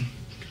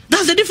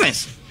 That's the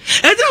difference.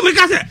 And then we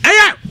can say,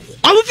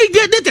 I will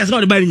figure that is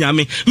not about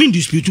me. Mean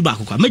dispute to back.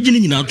 Imagine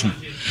in our tomb.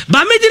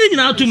 But imagine in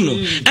our tomb, no.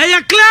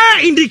 A clear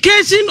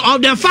indication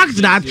of the fact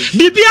that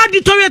BBR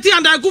deteriorating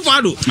and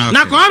Akufo-Addo.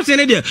 Now, corruption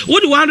idea.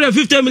 What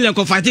 150 million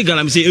for fighting?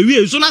 I'm saying,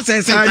 we so not say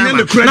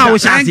now.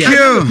 Thank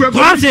you.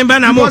 Corruption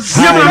banamo.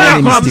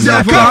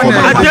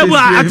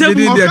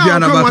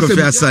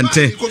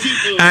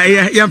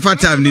 Yeah,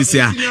 time this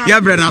year. Yeah,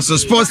 Brenna, so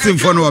sports team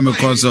for no me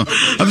so.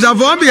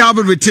 Observe on behalf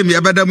of the team, yeah,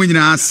 better when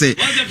I say.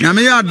 Now,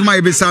 me add my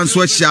business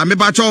switch, me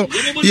bacho,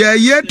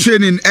 yeah,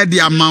 training at the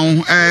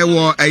amount,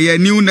 a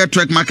new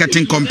network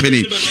marketing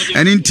company.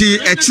 And into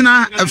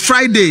Echna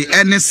Friday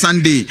and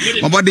Sunday,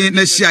 my body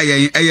next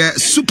year, a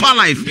super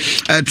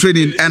life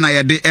training, and I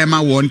had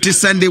Emma want to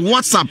send the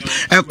WhatsApp,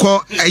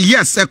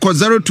 yes,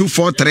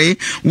 0243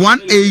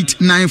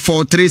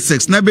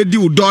 189436. Never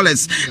do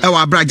dollars,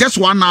 just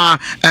 1 hour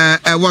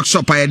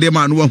workshop I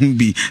demand won't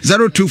be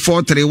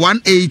 0243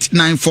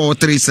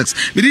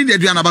 189436. We didn't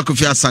do another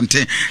coffee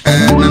asante.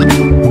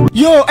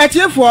 Yo,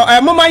 for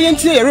Mama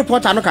Yenti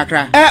report no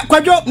kakra.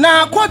 Kwadwo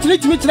na court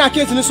meet na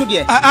case no so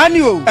de.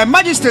 Ani o,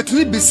 magistrate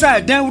ni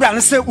beside dan wura no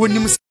say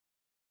onim